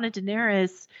 because Jon and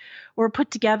Daenerys were put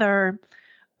together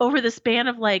over the span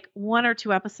of like 1 or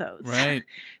 2 episodes. Right.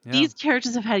 Yeah. These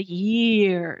characters have had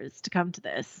years to come to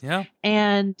this. Yeah.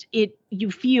 And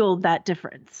you feel that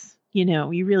difference.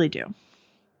 You really do.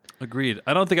 Agreed.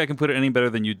 I don't think I can put it any better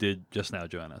than you did just now,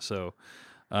 Joanna. So,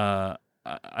 I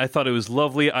thought it was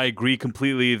lovely. I agree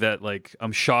completely that like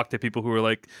I'm shocked at people who were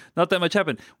like, not that much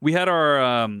happened. We had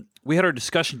our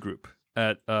discussion group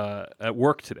at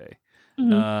work today,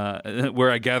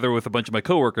 where I gather with a bunch of my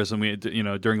coworkers, and we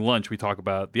during lunch we talk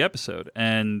about the episode.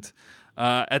 And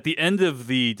at the end of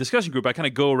the discussion group, I kind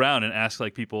of go around and ask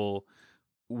like people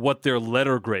what their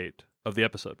letter grade of the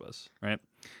episode was, right?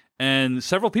 And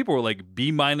several people were like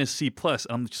B- C+.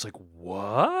 I'm just like,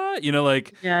 what?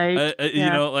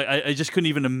 I just couldn't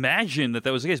even imagine that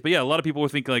was the case. But yeah, a lot of people were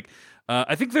thinking like,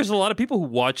 I think there's a lot of people who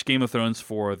watch Game of Thrones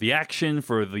for the action,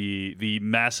 for the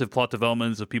massive plot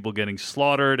developments of people getting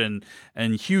slaughtered and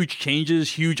huge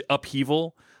changes, huge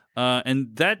upheaval.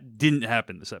 And that didn't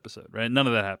happen this episode, right? None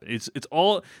of that happened. It's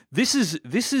all this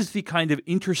is the kind of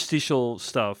interstitial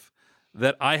stuff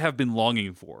that I have been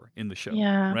longing for in the show.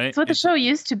 Yeah, right. It's what the show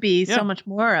used to be so much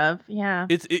more of. Yeah,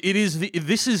 this is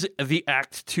the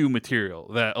Act 2 material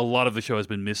that a lot of the show has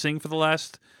been missing for the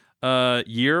last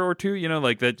year or two.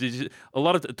 Like that. A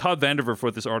lot of Todd Vanderver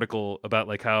wrote this article about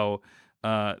like how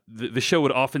the show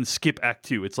would often skip Act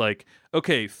 2. It's like,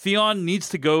 okay, Theon needs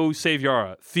to go save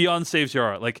Yara. Theon saves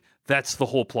Yara. Like that's the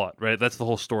whole plot, right? That's the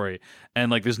whole story.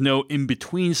 And like there's no in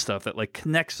between stuff that like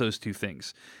connects those two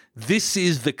things. This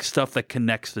is the stuff that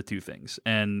connects the two things,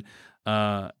 and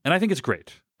I think it's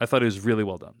great. I thought it was really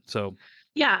well done. So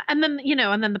yeah, and then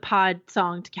the Pod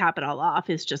song to cap it all off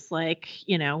is just like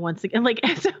once again, like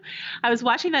so I was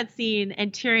watching that scene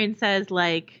and Tyrion says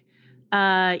like,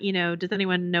 does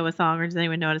anyone know a song or does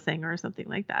anyone know how to sing or something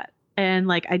like that? And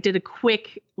like I did a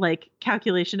quick like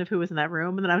calculation of who was in that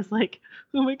room, and then I was like,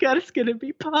 oh my god, it's gonna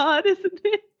be Pod, isn't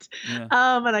it? Yeah.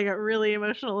 And I got really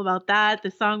emotional about that. The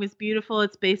song is beautiful.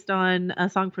 It's based on a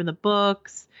song from the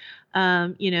books.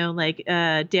 Dan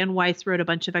Weiss wrote a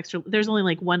bunch of extra. There's only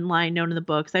like one line known in the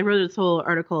books. I wrote this whole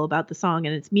article about the song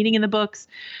and its meaning in the books,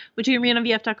 which you can read on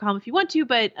VF.com if you want to.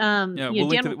 But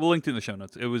we'll link to in the show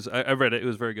notes. It was I read it. It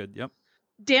was very good. Yep.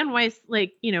 Dan Weiss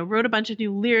wrote a bunch of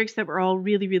new lyrics that were all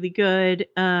really, really good.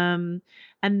 And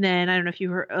then I don't know if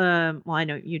you heard, well, I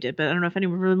know you did, but I don't know if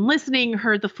anyone listening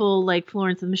heard the full like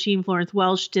Florence and the Machine. Florence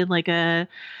Welch did like an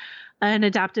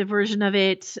adaptive version of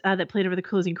it that played over the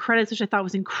closing credits, which I thought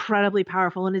was incredibly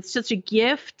powerful. And it's such a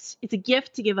gift. It's a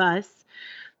gift to give us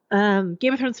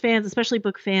Game of Thrones fans, especially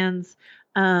book fans.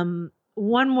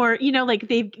 One more,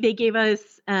 they gave us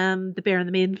The Bear and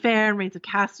the Maiden Fair and Reigns of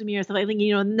Castamere. So I think,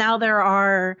 now there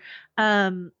are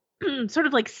sort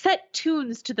of like set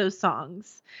tunes to those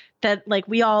songs that like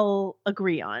we all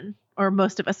agree on, or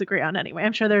most of us agree on anyway.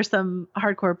 I'm sure there's some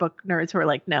hardcore book nerds who are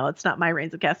like, no, it's not my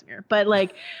Reigns of Castamere. But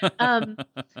like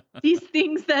these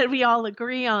things that we all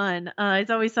agree on, it's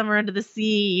always Somewhere Under the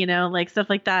Sea, like stuff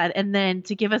like that. And then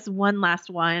to give us one last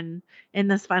one in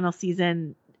this final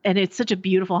season, and it's such a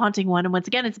beautiful, haunting one. And once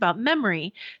again, it's about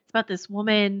memory. It's about this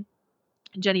woman,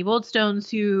 Jenny Woldstones,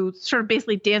 who sort of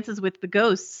basically dances with the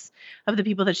ghosts of the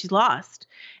people that she's lost.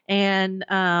 And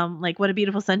like, what a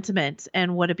beautiful sentiment,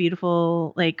 and what a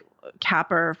beautiful like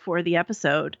capper for the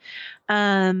episode.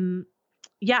 I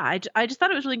just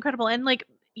thought it was really incredible. And like,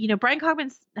 Brian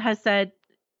Cogman has said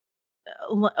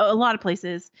a lot of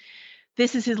places,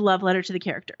 this is his love letter to the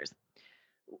characters.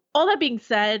 All that being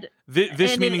said,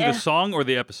 this meaning the song or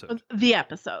the episode? The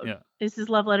episode. Yeah. This is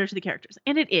love letter to the characters.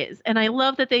 And it is. And I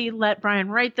love that they let Brian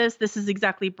write this. This is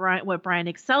exactly what Brian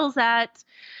excels at.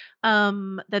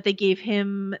 That they gave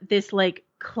him this like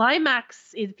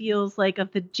climax, it feels like,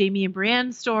 of the Jaime and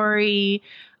Brienne story.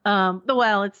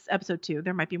 It's episode 2.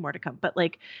 There might be more to come, but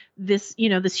like this,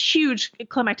 this huge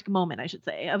climactic moment, I should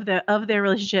say, of their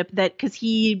relationship, that because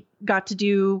he got to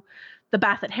do the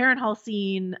Bath at Harrenhal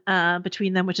scene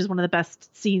between them, which is one of the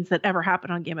best scenes that ever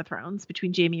happened on Game of Thrones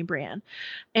between Jaime and Brienne.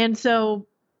 And so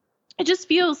it just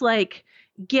feels like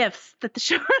gifts that the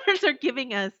showrunners are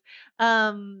giving us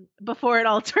before it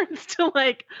all turns to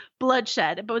like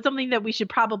bloodshed. But something that we should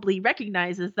probably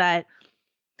recognize is that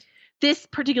this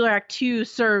particular Act 2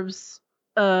 serves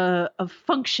a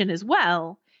function as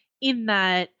well, in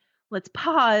that let's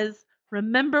pause,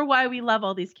 remember why we love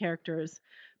all these characters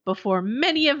before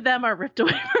many of them are ripped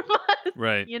away from us.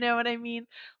 Right. You know what I mean?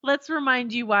 Let's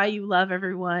remind you why you love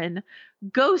everyone.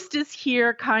 Ghost is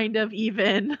here, kind of,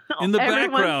 even. In the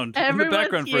background. In the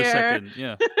background here. For a second.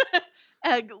 Yeah.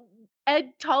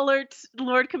 Ed Tollert,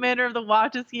 Lord Commander of the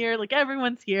Watch, is here. Like,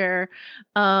 everyone's here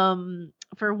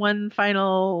for one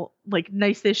final, like,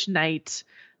 nice-ish night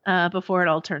before it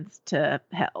all turns to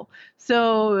hell.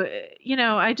 So,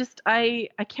 I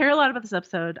care a lot about this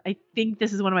episode. I think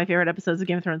this is one of my favorite episodes of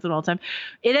Game of Thrones of all time.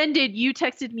 It ended, you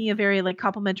texted me a very like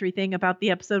complimentary thing about the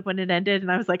episode when it ended,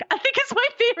 and I was like, I think it's my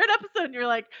favorite episode. And you're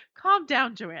like, calm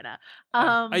down, Joanna.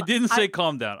 I didn't say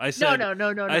calm down. I said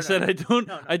no. I said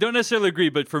I don't necessarily agree,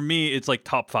 but for me it's like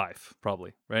top 5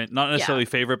 probably, right? Not necessarily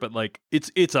favorite, but like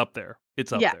it's up there.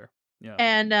 It's up there. Yeah.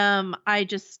 And I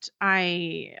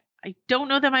don't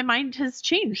know that my mind has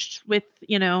changed with,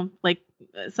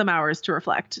 some hours to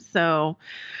reflect. So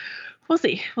we'll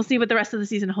see. We'll see what the rest of the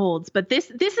season holds. But this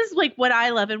is like what I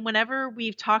love. And whenever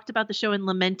we've talked about the show and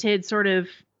lamented sort of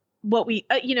what we,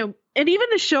 and even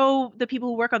the people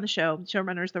who work on the show,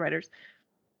 showrunners, the writers,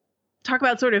 talk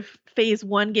about sort of phase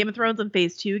 1 Game of Thrones and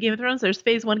phase 2 Game of Thrones. There's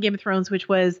phase 1 Game of Thrones, which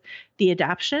was the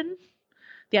adaptation,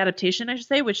 I should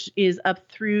say, which is up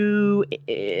through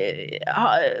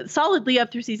solidly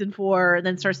up through season 4,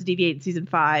 then starts to deviate in season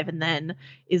 5, and then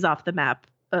is off the map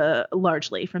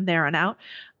largely from there on out.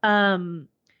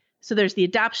 So there's the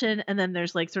adaptation, and then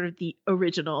there's like sort of the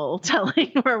original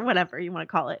telling, or whatever you want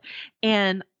to call it.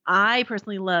 And I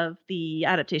personally love the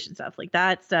adaptation stuff. Like,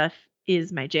 that stuff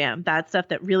is my jam. That stuff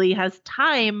that really has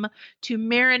time to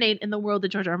marinate in the world that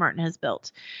George R. R. Martin has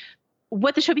built.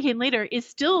 What the show became later is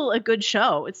still a good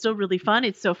show. It's still really fun.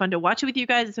 It's so fun to watch it with you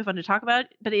guys. It's so fun to talk about,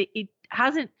 but it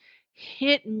hasn't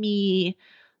hit me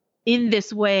in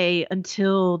this way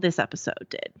until this episode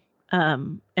did.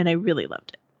 And I really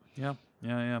loved it.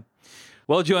 Yeah.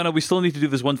 Well, Joanna, we still need to do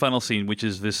this one final scene, which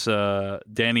is this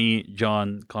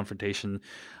Dany-Jon confrontation,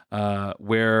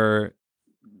 where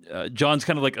Jon's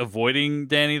kind of like avoiding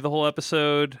Dany the whole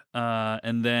episode,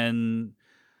 and then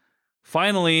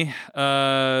finally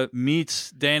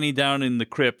meets Dany down in the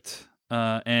crypt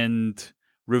and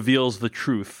reveals the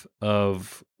truth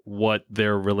of what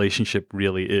their relationship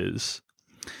really is.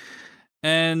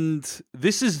 And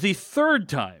this is the third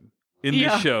time in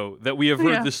this show that we have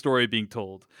heard this story being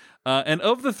told. And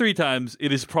of the 3 times,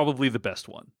 it is probably the best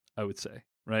one, I would say,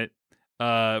 right?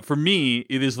 For me,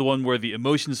 it is the one where the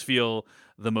emotions feel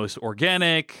the most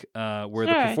organic, where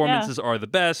the performances are the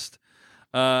best.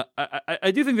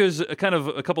 I do think there's a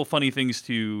couple funny things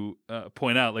to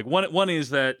point out. Like one is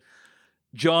that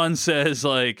John says,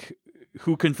 like,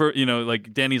 who confirmed,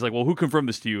 like Danny's like, well, who confirmed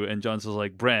this to you? And John says,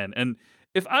 like, Bran. And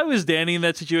if I was Danny in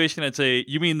that situation, I'd say,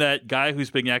 you mean that guy who's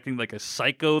been acting like a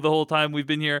psycho the whole time we've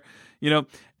been here?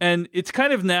 And it's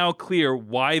kind of now clear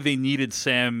why they needed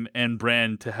Sam and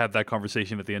Bran to have that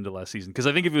conversation at the end of last season. Because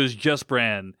I think if it was just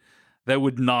Bran, that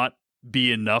would not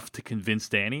be enough to convince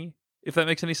Danny, if that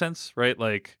makes any sense, right?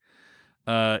 Like,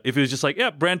 if it was just like, yeah,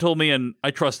 Bran told me and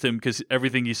I trust him because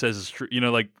everything he says is true,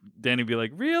 like Danny would be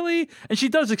like, really? And she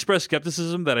does express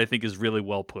skepticism that I think is really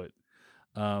well put.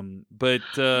 When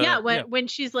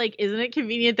she's like, isn't it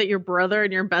convenient that your brother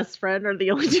and your best friend are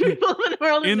the only 2 people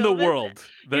in the world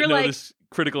that know this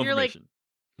critical information?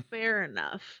 Like, fair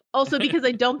enough. Also, because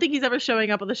I don't think he's ever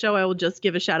showing up on the show, I will just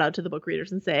give a shout out to the book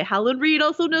readers and say Howland Reed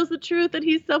also knows the truth and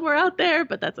he's somewhere out there,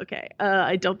 but that's okay.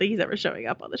 I don't think he's ever showing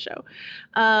up on the show.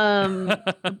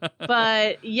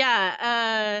 But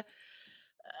yeah.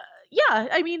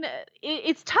 I mean,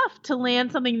 it's tough to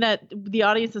land something that the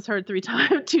audience has heard 2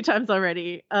 times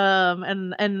already.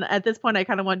 And at this point, I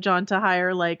kind of want John to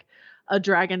hire like a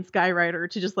dragon skywriter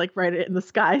to just like write it in the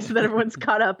sky so that everyone's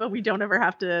caught up and we don't ever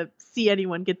have to see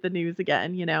anyone get the news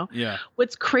again. Yeah.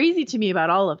 What's crazy to me about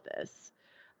all of this,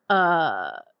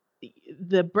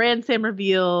 the Bran Sam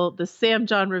reveal, the Sam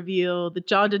John reveal, the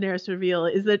John Daenerys reveal,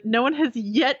 is that no one has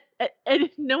yet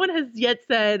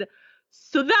said,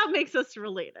 so that makes us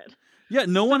related. Yeah,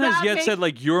 no one has yet said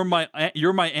like you're my aunt.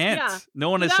 Yeah, no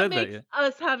one has said that yet.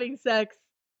 Us having sex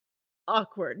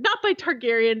awkward, not by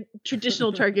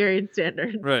traditional Targaryen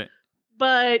standards, right?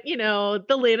 But the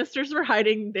Lannisters were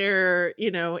hiding their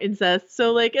incest,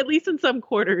 so like at least in some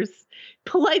quarters,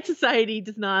 polite society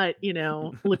does not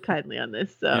look kindly on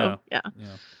this. So yeah.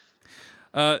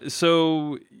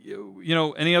 So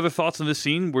any other thoughts on this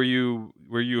scene? Were you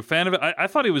a fan of it? I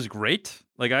thought it was great.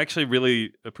 Like I actually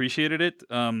really appreciated it.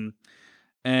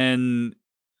 And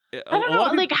I don't know.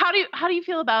 Like, how do you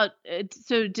feel about?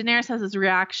 So Daenerys has this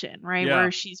reaction, right,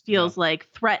 where she feels like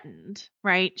threatened,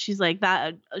 right? She's like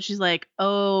that. She's like,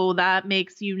 oh, that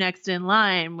makes you next in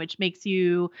line, which makes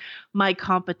you my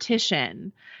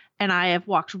competition. And I have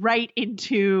walked right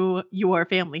into your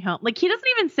family home. Like he doesn't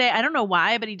even say, I don't know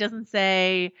why, but he doesn't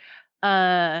say,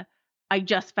 I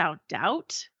just found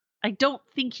out. I don't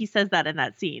think he says that in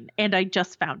that scene. And I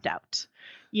just found out.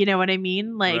 You know what I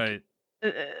mean? Like, right.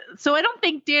 So I don't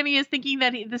think Danny is thinking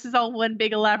that this is all one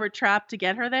big elaborate trap to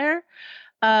get her there.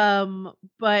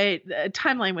 But a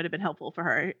timeline would have been helpful for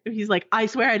her. He's like, I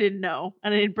swear I didn't know.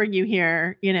 And I didn't bring you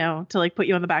here, to like put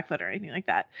you on the back foot or anything like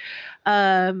that.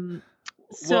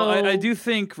 Well, I do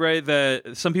think, right,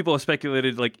 that some people have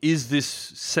speculated, like, is this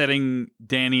setting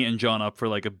Danny and John up for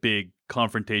like a big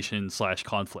confrontation /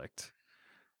 conflict,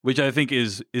 which I think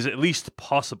is at least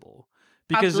possible.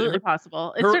 Because absolutely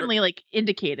possible. It's certainly like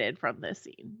indicated from this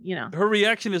scene, Her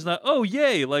reaction is not, oh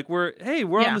yay, like we're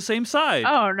on the same side.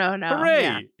 Oh no.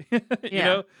 Hooray.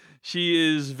 Yeah.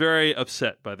 She is very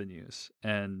upset by the news.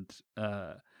 And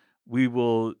we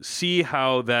will see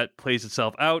how that plays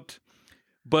itself out.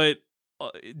 But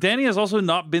Danny has also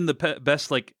not been the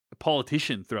best like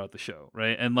politician throughout the show,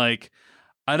 right? And like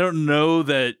I don't know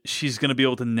that she's going to be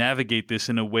able to navigate this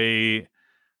in a way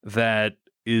that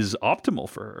is optimal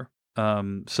for her.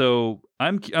 So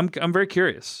I'm very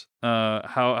curious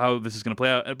how this is going to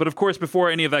play out. But of course, before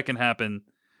any of that can happen,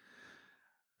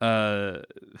 the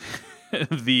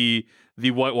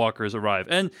White Walkers arrive.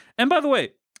 And by the way,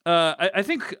 I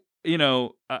think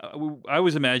I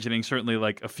was imagining certainly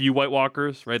like a few White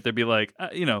Walkers, right? There'd be like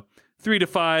 3 to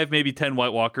 5, maybe 10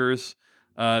 White Walkers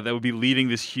that would be leading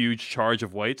this huge charge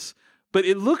of whites. But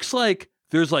it looks like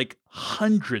there's like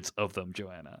hundreds of them,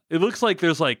 Joanna. It looks like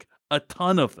there's like a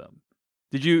ton of them.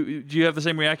 Do you have the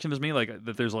same reaction as me, like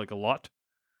that there's like a lot?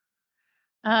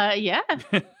 Yeah.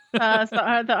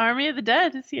 The army of the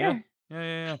dead is here.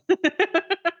 Yeah.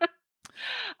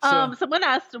 Someone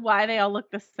asked why they all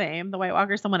look the same, the White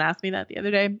Walkers. Someone asked me that the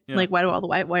other day. Yeah. Like, why do all the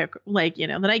White like, the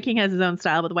Night King has his own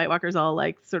style, but the White Walkers all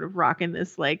like sort of rocking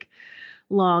this like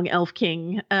long Elf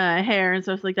King hair and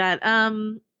stuff like that.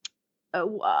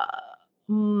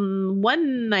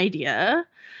 One idea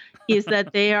is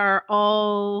that they are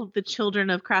all the children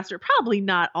of Craster. Probably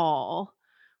not all,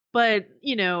 but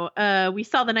we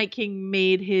saw the Night King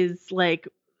made his like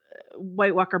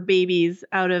White Walker babies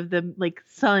out of the like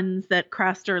sons that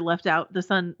Craster left out,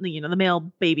 the male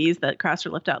babies that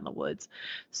Craster left out in the woods.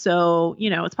 So,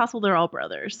 it's possible they're all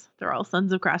brothers. They're all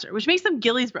sons of Craster, which makes them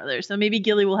Gilly's brothers. So maybe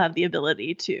Gilly will have the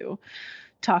ability to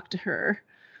talk to her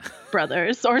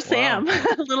brothers or Sam,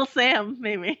 little Sam,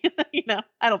 maybe.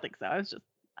 I don't think so. I was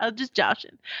just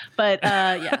joshing. But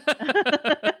yeah.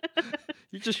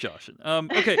 You're just joshing.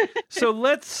 Okay, so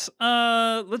let's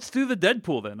do the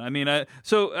Deadpool then. I mean, I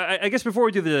guess before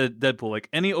we do the Deadpool, like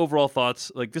any overall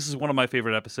thoughts? Like this is one of my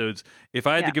favorite episodes. If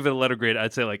I had to give it a letter grade,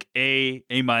 I'd say like A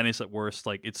minus at worst.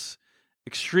 Like it's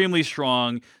extremely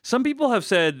strong. Some people have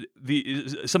said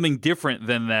something different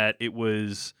than that. It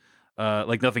was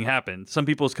like nothing happened. Some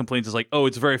people's complaints is like, oh,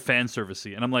 it's very fan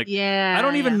servicey, and I'm like, I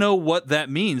don't even know what that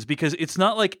means because it's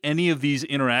not like any of these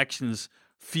interactions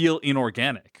feel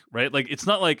inorganic, right? Like it's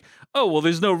not like, oh, well,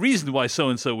 there's no reason why so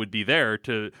and so would be there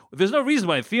there's no reason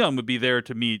why Theon would be there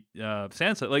to meet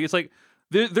Sansa. Like it's like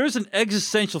there's an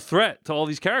existential threat to all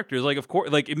these characters. Like of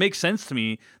course, like it makes sense to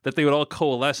me that they would all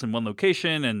coalesce in one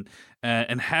location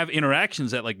and have interactions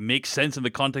that like make sense in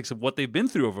the context of what they've been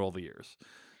through over all the years.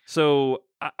 So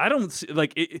I don't see,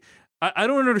 like it. I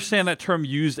don't understand that term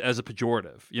used as a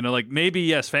pejorative. Like maybe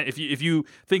yes, if you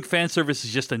think fan service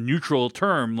is just a neutral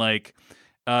term, like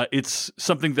it's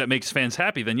something that makes fans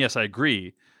happy, then yes, I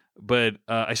agree. But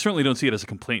I certainly don't see it as a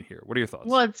complaint here. What are your thoughts?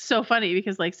 Well, it's so funny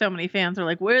because like so many fans are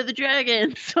like, "Where are the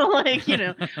dragons?" So like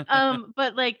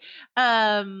but like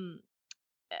can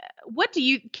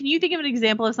you think of an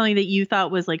example of something that you thought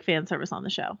was like fan service on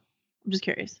the show? I'm just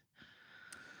curious.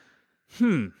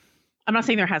 I'm not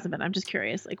saying there hasn't been. I'm just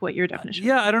curious, like what your definition.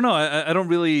 Yeah, I don't know. I don't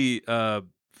really. I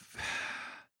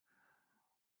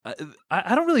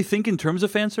don't really think in terms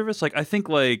of fan service. Like I think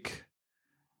like,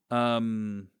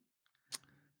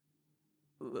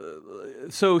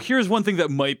 so here's one thing that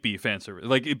might be fan service.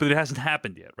 Like, but it hasn't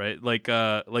happened yet, right? Like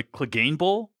Clegane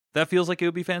Bowl. That feels like it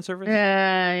would be fan service.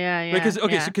 Yeah.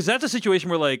 Because that's a situation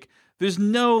where like there's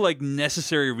no like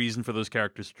necessary reason for those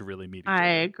characters to really meet each other. I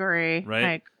agree. Right.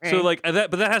 I agree. So like but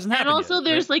that hasn't happened. And also, yet,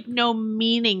 there's right? like no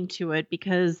meaning to it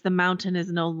because the Mountain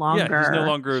is no longer, he's no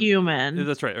longer human.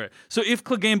 That's right. So if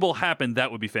Clegane Bowl happened,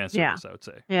 that would be fan service. I would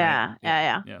say. Yeah.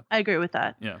 Right? Yeah. I agree with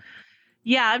that. Yeah.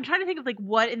 Yeah, I'm trying to think of like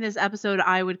what in this episode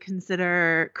I could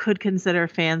consider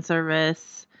fan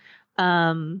service.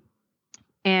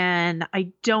 And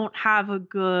I don't have a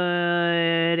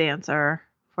good answer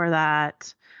for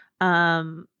that.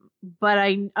 But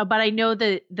I know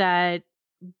that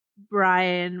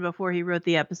Brian, before he wrote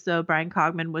the episode, Brian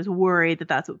Cogman was worried that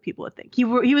that's what people would think. He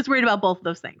was worried about both of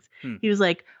those things. He was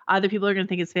like, either people are going to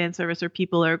think it's fan service or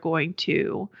people are going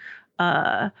to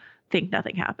think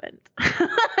nothing happened.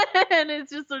 And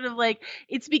it's just sort of like,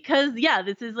 it's because,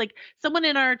 this is like someone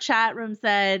in our chat room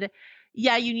said,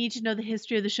 yeah, you need to know the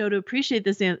history of the show to appreciate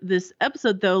this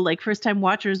episode, though. Like first time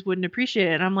watchers wouldn't appreciate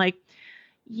it. And I'm like,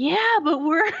 yeah, but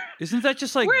isn't that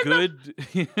just like good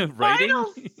writing?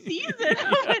 Final season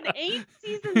of an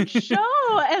 8-season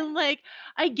show, and like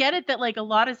I get it that like a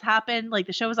lot has happened. Like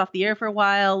the show was off the air for a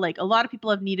while. Like a lot of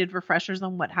people have needed refreshers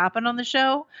on what happened on the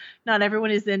show. Not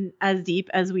everyone is in as deep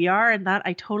as we are, and that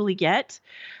I totally get.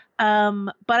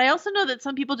 But I also know that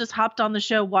some people just hopped on the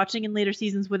show watching in later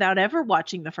seasons without ever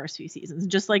watching the first few seasons,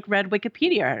 just like read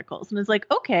Wikipedia articles. And it's like,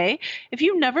 okay, if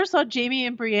you never saw Jamie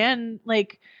and Brienne,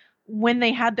 like when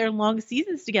they had their long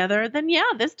seasons together, then yeah,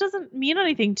 this doesn't mean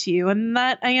anything to you. And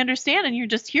that I understand. And you're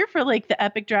just here for like the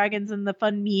epic dragons and the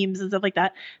fun memes and stuff like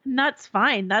that. And that's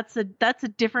fine. That's a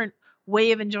different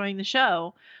way of enjoying the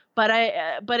show. But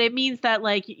it means that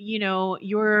like,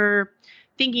 you're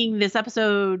thinking this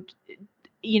episode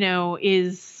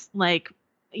is like,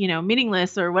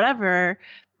 meaningless or whatever.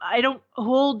 I don't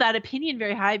hold that opinion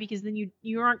very high because then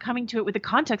you aren't coming to it with the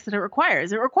context that it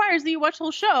requires. It requires that you watch the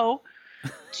whole show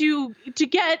to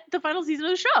get the final season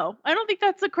of the show. I don't think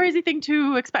that's a crazy thing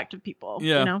to expect of people.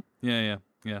 Yeah.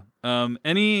 Yeah.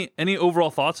 Any overall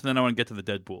thoughts? And then I want to get to the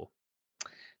Deadpool.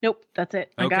 Nope. That's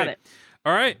it. I got it.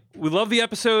 All right. We love the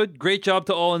episode. Great job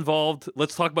to all involved.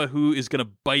 Let's talk about who is going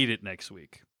to bite it next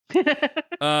week.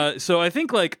 So I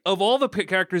think like of all the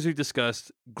characters we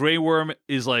discussed, Grey Worm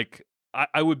is like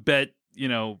I would bet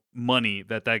money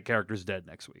that character's dead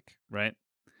next week, right?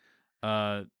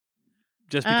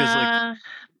 Just because like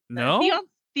no,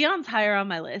 Theon's higher on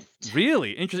my list.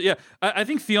 Really interesting. Yeah, I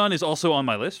think Theon is also on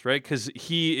my list, right? Because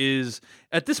he is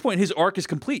at this point his arc is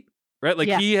complete. right? Like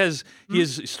Yeah. he has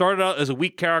started out as a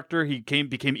weak character. He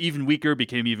became even weaker,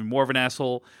 became even more of an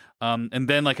asshole, and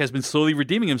then like has been slowly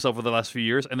redeeming himself over the last few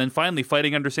years, and then finally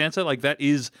fighting under Sansa. Like that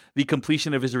is the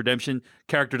completion of his redemption.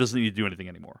 Character doesn't need to do anything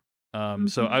anymore.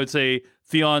 So I would say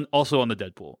Theon also on the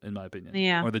Deadpool, in my opinion,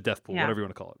 Yeah. or the Death Pool, Yeah. whatever you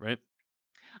want to call it, right?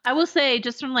 I will say,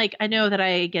 just from like, I know that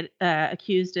I get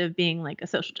accused of being like a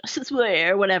social justice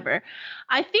warrior or whatever.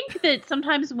 I think that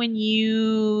sometimes when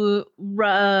you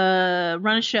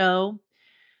run a show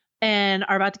and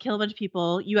are about to kill a bunch of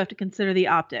people, you have to consider the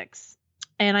optics.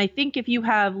 And I think if you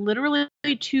have literally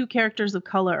 2 characters of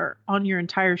color on your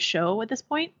entire show at this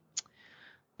point,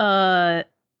 that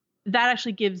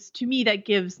actually gives,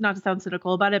 not to sound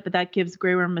cynical about it, but that gives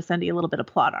Grey Worm and Missandei a little bit of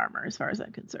plot armor as far as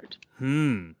I'm concerned.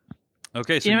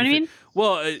 Okay. Do you know what I mean?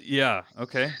 Well, yeah.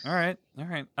 Okay. All right.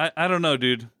 I don't know,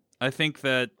 dude. I think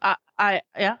that. Yeah.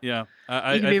 Yeah. You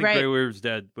I can be think right. Grey Worm's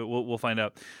dead, but we'll find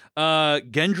out.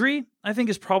 Gendry, I think,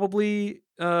 is probably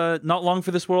not long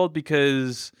for this world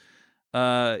because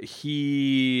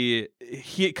he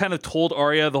kind of told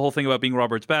Arya the whole thing about being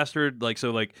Robert's bastard. Like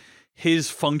so, like his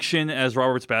function as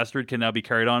Robert's bastard can now be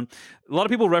carried on. A lot of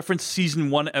people reference season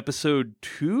 1, episode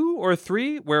 2 or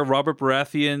 3, where Robert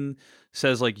Baratheon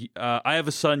says like, "I have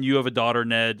a son, you have a daughter,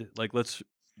 Ned. Like, let's."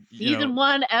 Season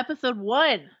 1, episode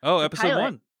 1. Oh, episode pilot.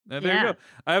 1. There you go.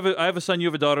 I have a son, you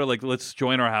have a daughter. Like, let's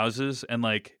join our houses, and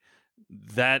like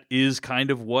that is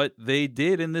kind of what they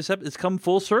did in this episode. It's come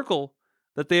full circle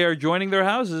that they are joining their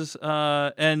houses,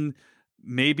 and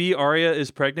maybe Arya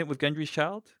is pregnant with Gendry's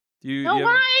child. Do you? No, do you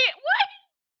have- why?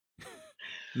 What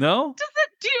No. does it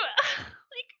do?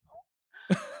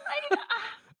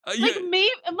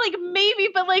 Maybe,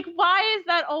 but like, why is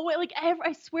that always like?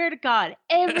 I swear to God,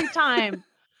 every time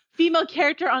female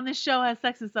character on this show has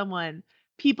sex with someone,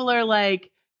 people are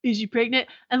like, "Is she pregnant?"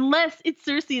 Unless it's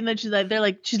Cersei, and then they're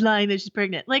like, "She's lying that she's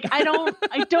pregnant." Like, I don't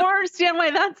understand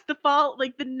why that's the fault.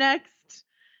 Like the next,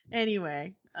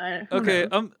 anyway. Okay,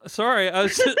 I'm sorry. I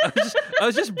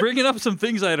was just bringing up some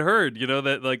things I'd heard. You know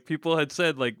that like people had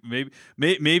said like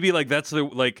maybe like that's the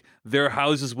like their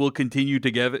houses will continue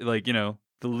together. Like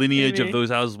the lineage of those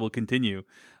houses will continue,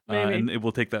 and it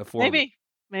will take that form.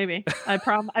 Maybe. I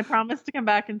promise to come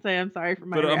back and say I'm sorry for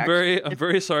my reaction. I'm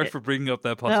very sorry for bringing up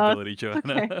that possibility,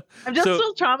 Joanna. Okay. I'm just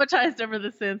still traumatized over the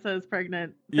Sansa is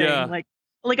pregnant thing. Yeah.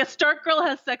 Like a Stark girl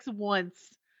has sex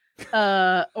once,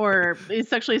 or is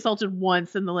sexually assaulted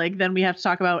once, and then we have to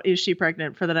talk about is she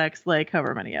pregnant for the next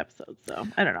however many episodes. So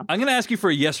I don't know. I'm gonna ask you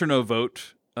for a yes or no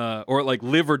vote, or like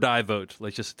live or die vote.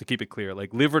 Like just to keep it clear,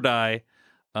 like live or die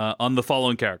on the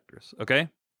following characters. Okay.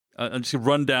 I'm just gonna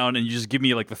run down and you just give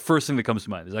me like the first thing that comes to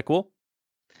mind. Is that cool?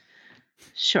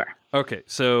 Sure. Okay,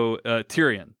 so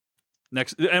Tyrion.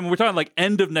 Next, and we're talking like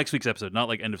end of next week's episode, not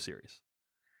like end of series.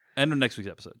 End of next week's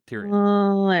episode. Tyrion.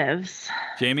 Lives.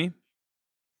 Jamie?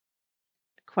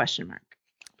 Question mark.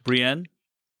 Brienne?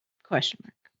 Question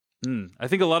mark. I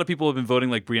think a lot of people have been voting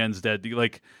like Brienne's dead,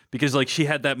 like because like she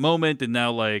had that moment, and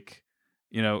now like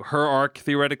her arc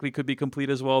theoretically could be complete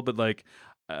as well. But like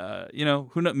who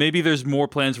knows? Maybe there's more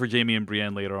plans for Jamie and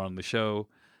Brienne later on in the show.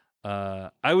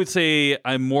 I would say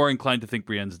I'm more inclined to think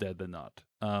Brienne's dead than not.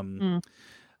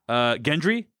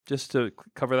 Gendry, just to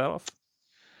cover that off.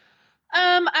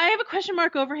 I have a question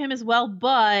mark over him as well,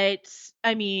 but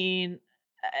I mean,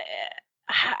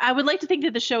 I would like to think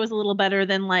that the show is a little better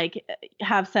than like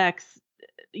have sex,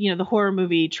 the horror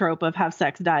movie trope of have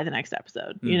sex, die the next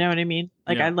episode. You know what I mean?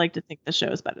 Like, yeah. I'd like to think the show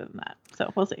is better than that.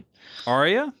 So we'll see.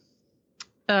 Arya?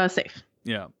 Safe.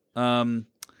 Yeah.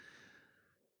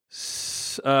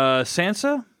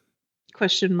 Sansa?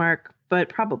 Question mark, but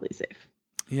probably safe.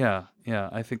 Yeah,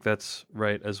 I think that's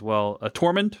right as well.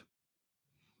 Tormund?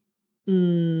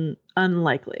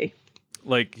 Unlikely.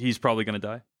 Like he's probably gonna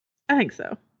die. I think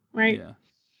so. Right? Yeah.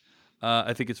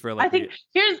 I think it's very likely. I think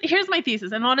here's my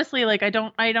thesis, and honestly, like I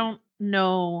don't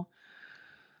know.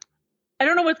 I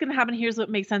don't know what's gonna happen. Here's what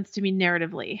makes sense to me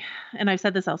narratively, and I've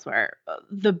said this elsewhere.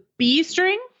 The B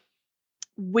string,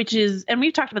 which is, and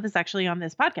we've talked about this actually on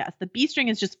this podcast. The B string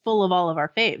is just full of all of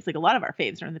our faves. Like a lot of our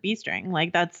faves are in the B string.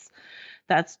 Like that's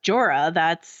Jorah,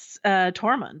 that's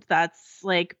Tormund, that's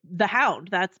like the Hound,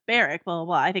 that's Beric, blah, blah,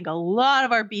 blah. I think a lot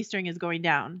of our B string is going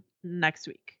down next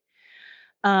week.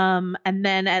 And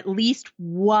then at least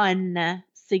one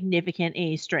significant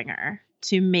A stringer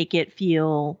to make it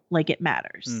feel like it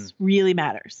matters, really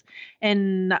matters.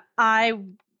 And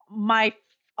my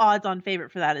odds on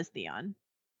favorite for that is Theon.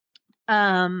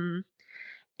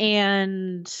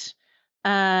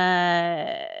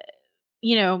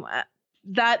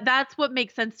 That's what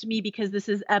makes sense to me because this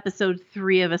is episode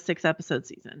 3 of a 6-episode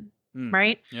season.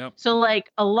 right? Yep. So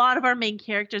like a lot of our main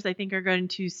characters I think are going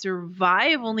to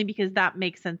survive only because that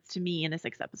makes sense to me in a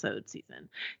 6-episode season.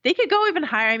 They could go even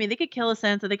higher. I mean, they could kill a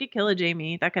Sansa, they could kill a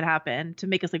Jaime. That could happen to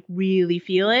make us like really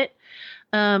feel it.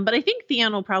 But I think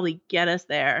Theon will probably get us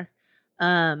there.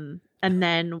 And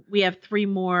then we have 3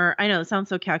 more. I know it sounds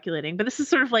so calculating, but this is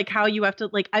sort of like how you have to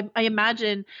like. I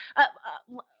imagine.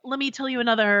 Let me tell you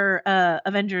another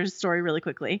Avengers story really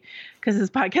quickly because this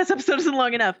podcast episode isn't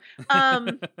long enough.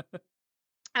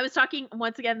 I was talking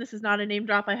once again. This is not a name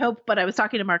drop, I hope, but I was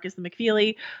talking to Marcus and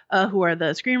McFeely, who are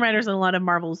the screenwriters in a lot of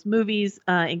Marvel's movies,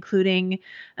 including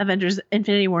Avengers: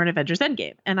 Infinity War and Avengers: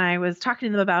 Endgame. And I was talking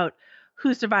to them about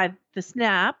who survived the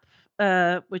snap,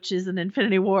 which is an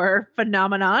Infinity War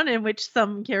phenomenon in which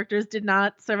some characters did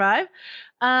not survive.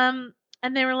 And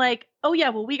they were like, "Oh yeah,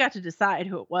 well we got to decide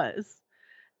who it was."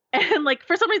 And like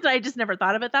for some reason I just never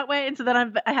thought of it that way. And so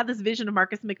then I had this vision of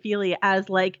Marcus McFeely as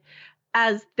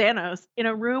Thanos in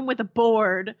a room with a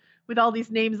board with all these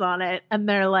names on it, and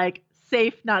they're like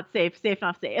safe, not safe, safe,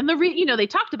 not safe. And they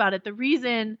talked about it. The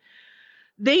reason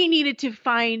they needed to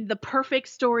find the perfect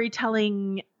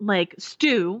storytelling like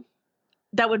stew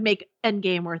that would make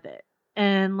Endgame worth it.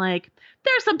 And like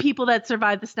there are some people that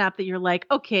survive the snap that you're like,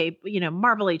 okay,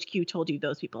 Marvel HQ told you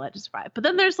those people had to survive. But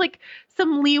then there's like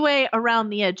some leeway around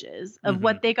the edges of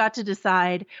what they got to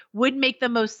decide would make the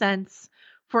most sense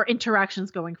for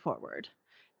interactions going forward.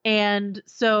 And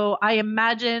so I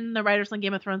imagine the writers on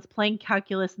Game of Thrones playing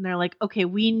calculus, and they're like, okay,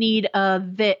 we need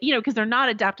because they're not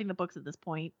adapting the books at this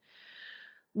point.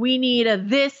 We need a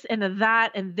this and a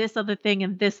that and this other thing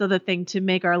and this other thing to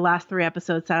make our last 3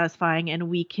 episodes satisfying. And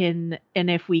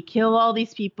if we kill all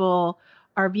these people,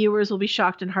 our viewers will be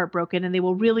shocked and heartbroken, and they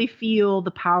will really feel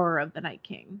the power of the Night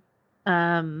King.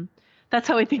 That's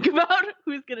how I think about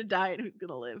who's going to die and who's going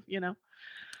to live,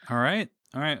 All right.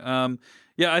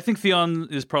 Yeah, I think Theon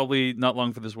is probably not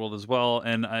long for this world as well.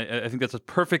 And I think that's a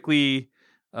perfectly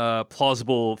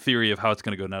plausible theory of how it's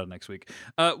going to go now next week.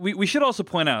 We should also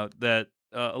point out that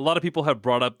a lot of people have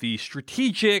brought up the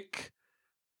strategic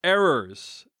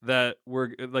errors that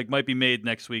were might be made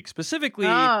next week, specifically.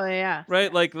 Oh yeah,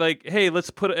 right. Like, hey, let's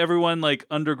put everyone like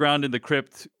underground in the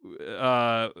crypt.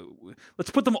 Let's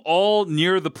put them all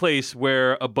near the place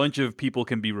where a bunch of people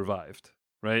can be revived.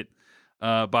 Right.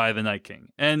 By the Night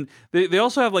King. And they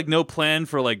also have like no plan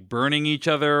for like burning each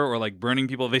other or like burning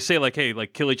people. They say like, hey,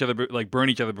 like kill each other, like burn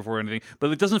each other before anything. But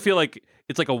it doesn't feel like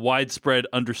it's like a widespread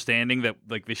understanding that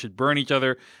like they should burn each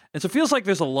other. And so it feels like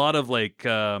there's a lot of like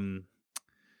a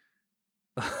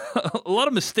lot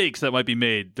of mistakes that might be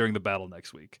made during the battle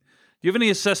next week. Do you have any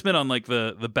assessment on like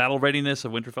the battle readiness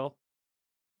of Winterfell?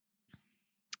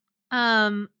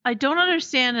 I don't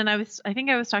understand, and I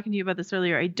think I was talking to you about this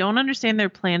earlier. I don't understand their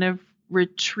plan of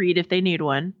retreat if they need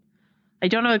one. I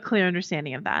don't have a clear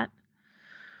understanding of that.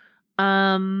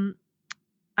 I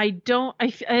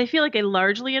feel like I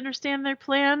largely understand their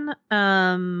plan,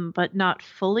 but not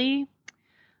fully.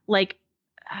 Like,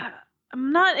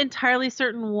 I'm not entirely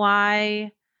certain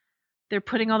why they're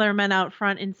putting all their men out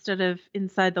front instead of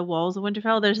inside the walls of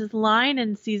Winterfell. There's this line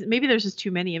in season, maybe there's just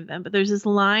too many of them, but there's this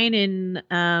line in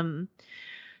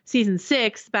season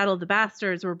 6, Battle of the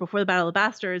Bastards, or before the Battle of the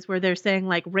Bastards, where they're saying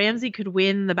like Ramsay could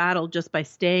win the battle just by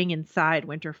staying inside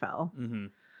Winterfell.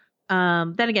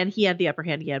 Then again, he had the upper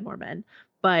hand; he had more men.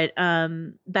 But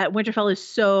that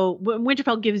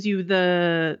Winterfell gives you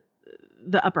the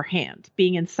upper hand,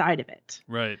 being inside of it.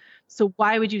 Right. So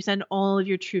why would you send all of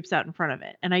your troops out in front of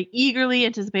it? And I eagerly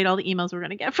anticipate all the emails we're going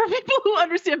to get from people who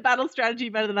understand battle strategy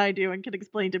better than I do and can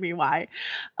explain to me why.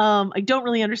 I don't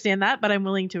really understand that, but I'm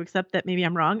willing to accept that maybe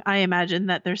I'm wrong. I imagine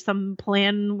that there's some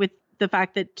plan with the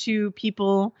fact that 2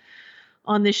 people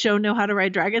on this show know how to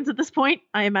ride dragons at this point.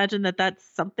 I imagine that that's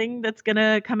something that's going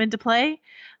to come into play.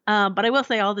 But I will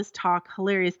say all this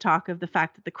hilarious talk of the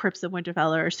fact that the crypts of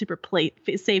Winterfell are a super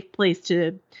safe place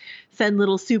to send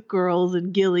little soup girls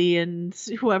and Gilly and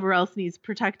whoever else needs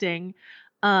protecting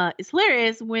is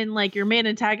hilarious when like your main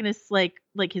antagonist, like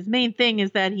his main thing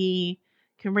is that he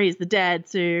can raise the dead.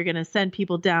 So you're going to send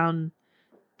people down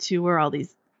to where all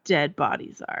these dead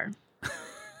bodies are.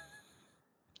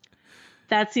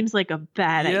 That seems like a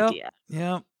bad idea.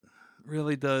 Yeah,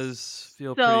 really does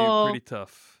feel pretty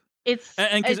tough. It's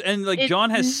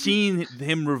Jon has seen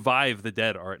him revive the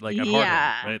dead art at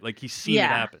Hearth, right? Like he's seen it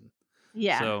happen.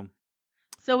 Yeah.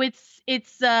 So it's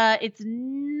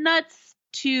nuts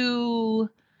to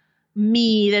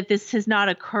me that this has not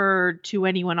occurred to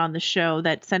anyone on the show,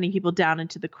 that sending people down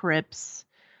into the crypts.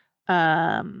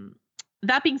 That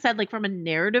being said, like from a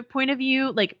narrative point of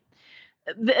view, like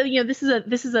this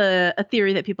is a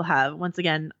theory that people have. Once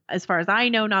again, as far as I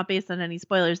know, not based on any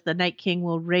spoilers, the Night King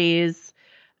will raise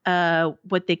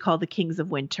what they call the Kings of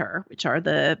Winter, which are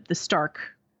the Stark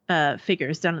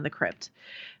figures down in the crypt.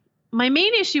 My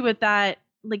main issue with that,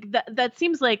 like that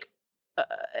seems like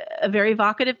a very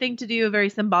evocative thing to do, a very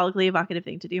symbolically evocative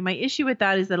thing to do. My issue with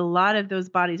that is that a lot of those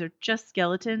bodies are just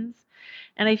skeletons.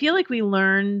 And I feel like we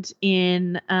learned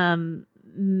in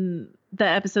the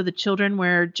episode The Children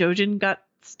where Jojen got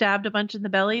stabbed a bunch in the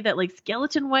belly that like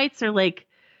skeleton whites are like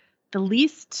the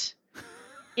least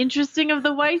interesting of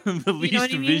the whites. The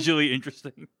least visually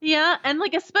interesting. Yeah, and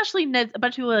like especially Ned. A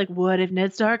bunch of people are like, "What if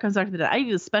Ned Stark comes back from the dead?" I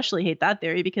especially hate that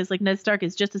theory because like Ned Stark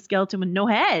is just a skeleton with no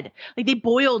head. Like they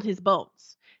boiled his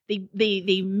bones.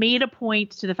 They made a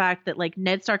point to the fact that like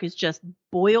Ned Stark is just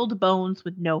boiled bones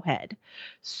with no head.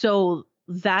 So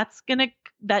that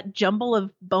jumble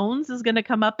of bones is gonna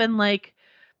come up and like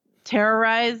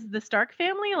terrorize the Stark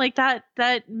family. Like that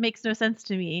makes no sense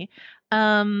to me.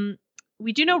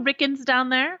 We do know Rickon's down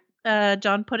there.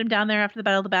 Jon put him down there after the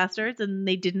Battle of the Bastards, and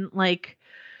they didn't like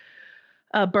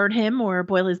burn him or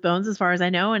boil his bones, as far as I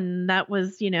know. And that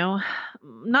was,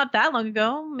 not that long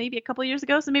ago, maybe a couple of years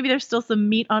ago. So maybe there's still some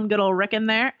meat on good old Rickon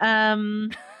there.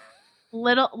 Littlefinger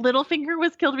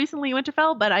was killed recently in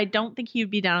Winterfell, but I don't think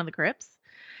he'd be down in the crypts.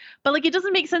 But like, it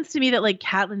doesn't make sense to me that like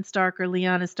Catelyn Stark or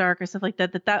Lyanna Stark or stuff like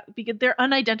that because they're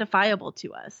unidentifiable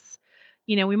to us.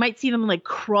 We might see them like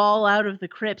crawl out of the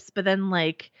crypts, but then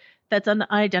like that's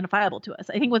unidentifiable to us.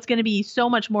 I think what's going to be so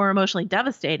much more emotionally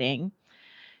devastating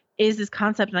is this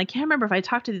concept. And I can't remember if I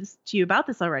talked to you about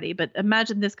this already, but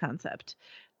imagine this concept,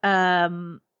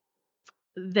 that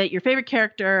your favorite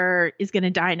character is going to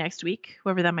die next week,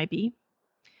 whoever that might be.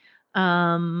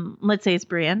 Let's say it's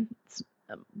Brienne.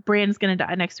 Brienne's going to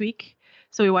die next week.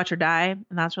 So we watch her die,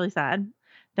 and that's really sad.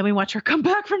 Then we watch her come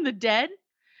back from the dead,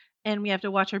 and we have to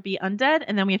watch her be undead,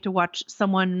 and then we have to watch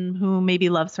someone who maybe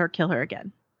loves her kill her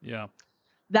again. Yeah.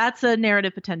 That's a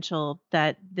narrative potential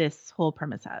that this whole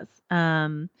premise has.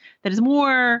 That is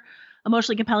more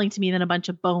emotionally compelling to me than a bunch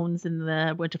of bones in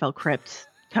the Winterfell crypt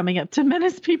coming up to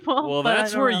menace people. Well,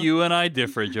 that's where you and I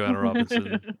differ, Joanna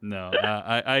Robinson. No,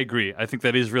 I agree. I think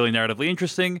that is really narratively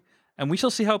interesting, and we shall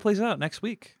see how it plays out next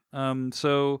week.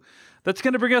 So that's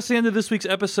going to bring us to the end of this week's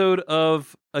episode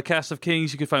of A Cast of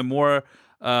Kings. You can find more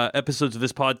episodes of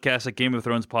this podcast at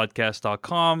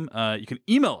GameOfThronesPodcast.com. You can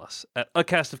email us at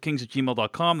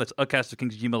acastofkings@gmail.com. That's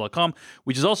acastofkings@gmail.com,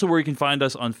 which is also where you can find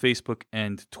us on Facebook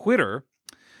and Twitter.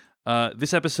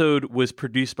 This episode was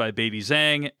produced by Beatty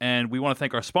Zhang, and we want to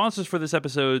thank our sponsors for this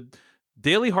episode,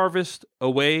 Daily Harvest,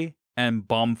 Away, and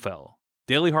Bombfell.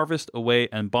 Daily Harvest, Away,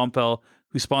 and Bombfell,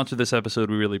 who sponsored this episode.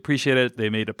 We really appreciate it. They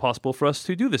made it possible for us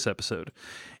to do this episode.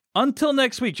 Until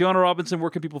next week, Joanna Robinson,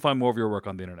 where can people find more of your work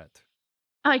on the internet?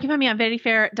 You can find me on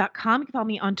VanityFair.com. You can follow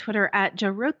me on Twitter at Joe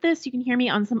Wrote This. You can hear me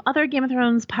on some other Game of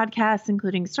Thrones podcasts,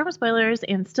 including Star Wars Spoilers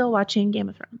and Still Watching Game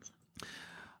of Thrones.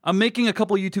 I'm making a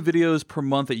couple YouTube videos per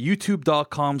month at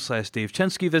youtube.com/Dave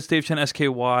Chensky. That's Dave Chen,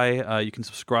 SKY. You can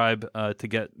subscribe to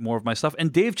get more of my stuff.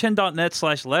 And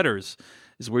davechen.net/letters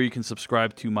is where you can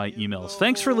subscribe to my emails.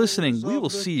 Thanks for listening. We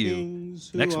will see you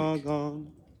next week.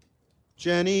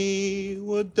 Jenny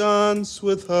would dance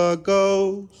with her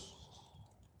ghosts,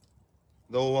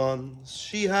 the ones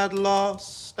she had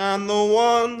lost and the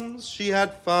ones she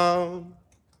had found,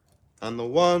 and the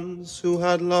ones who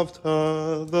had loved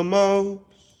her the most,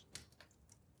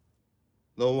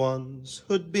 the ones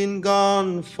who'd been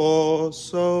gone for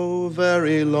so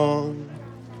very long.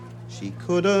 She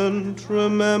couldn't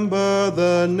remember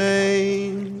their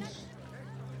names.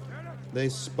 They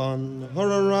spun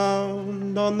her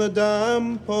around on the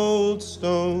damp old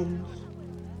stones,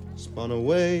 spun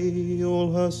away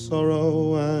all her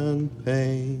sorrow and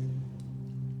pain.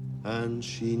 And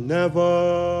she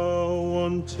never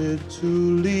wanted to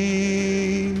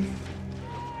leave,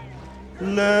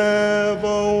 never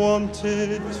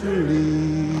wanted to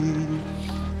leave,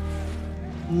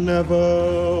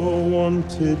 never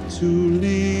wanted to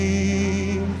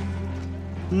leave,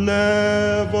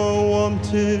 never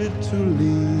wanted to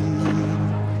leave,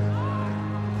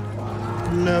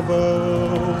 never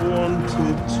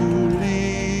wanted to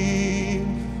leave,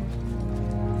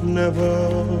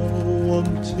 never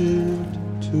wanted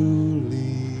to leave.